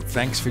Mackay,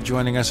 thanks for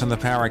joining us on the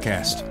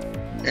Paracast.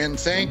 And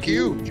thank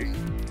you, Gene.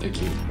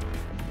 Thank you.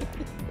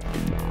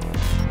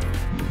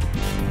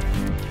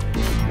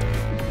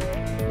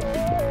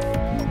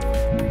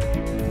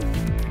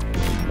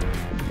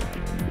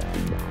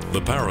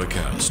 The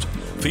Paracast,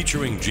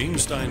 featuring Gene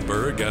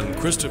Steinberg and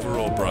Christopher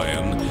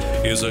O'Brien,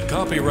 is a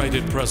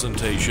copyrighted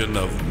presentation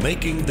of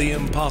Making the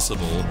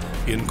Impossible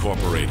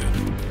Incorporated.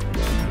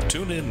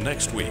 Tune in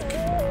next week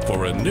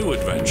for a new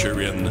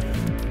adventure in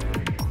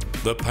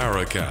The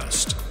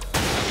Paracast.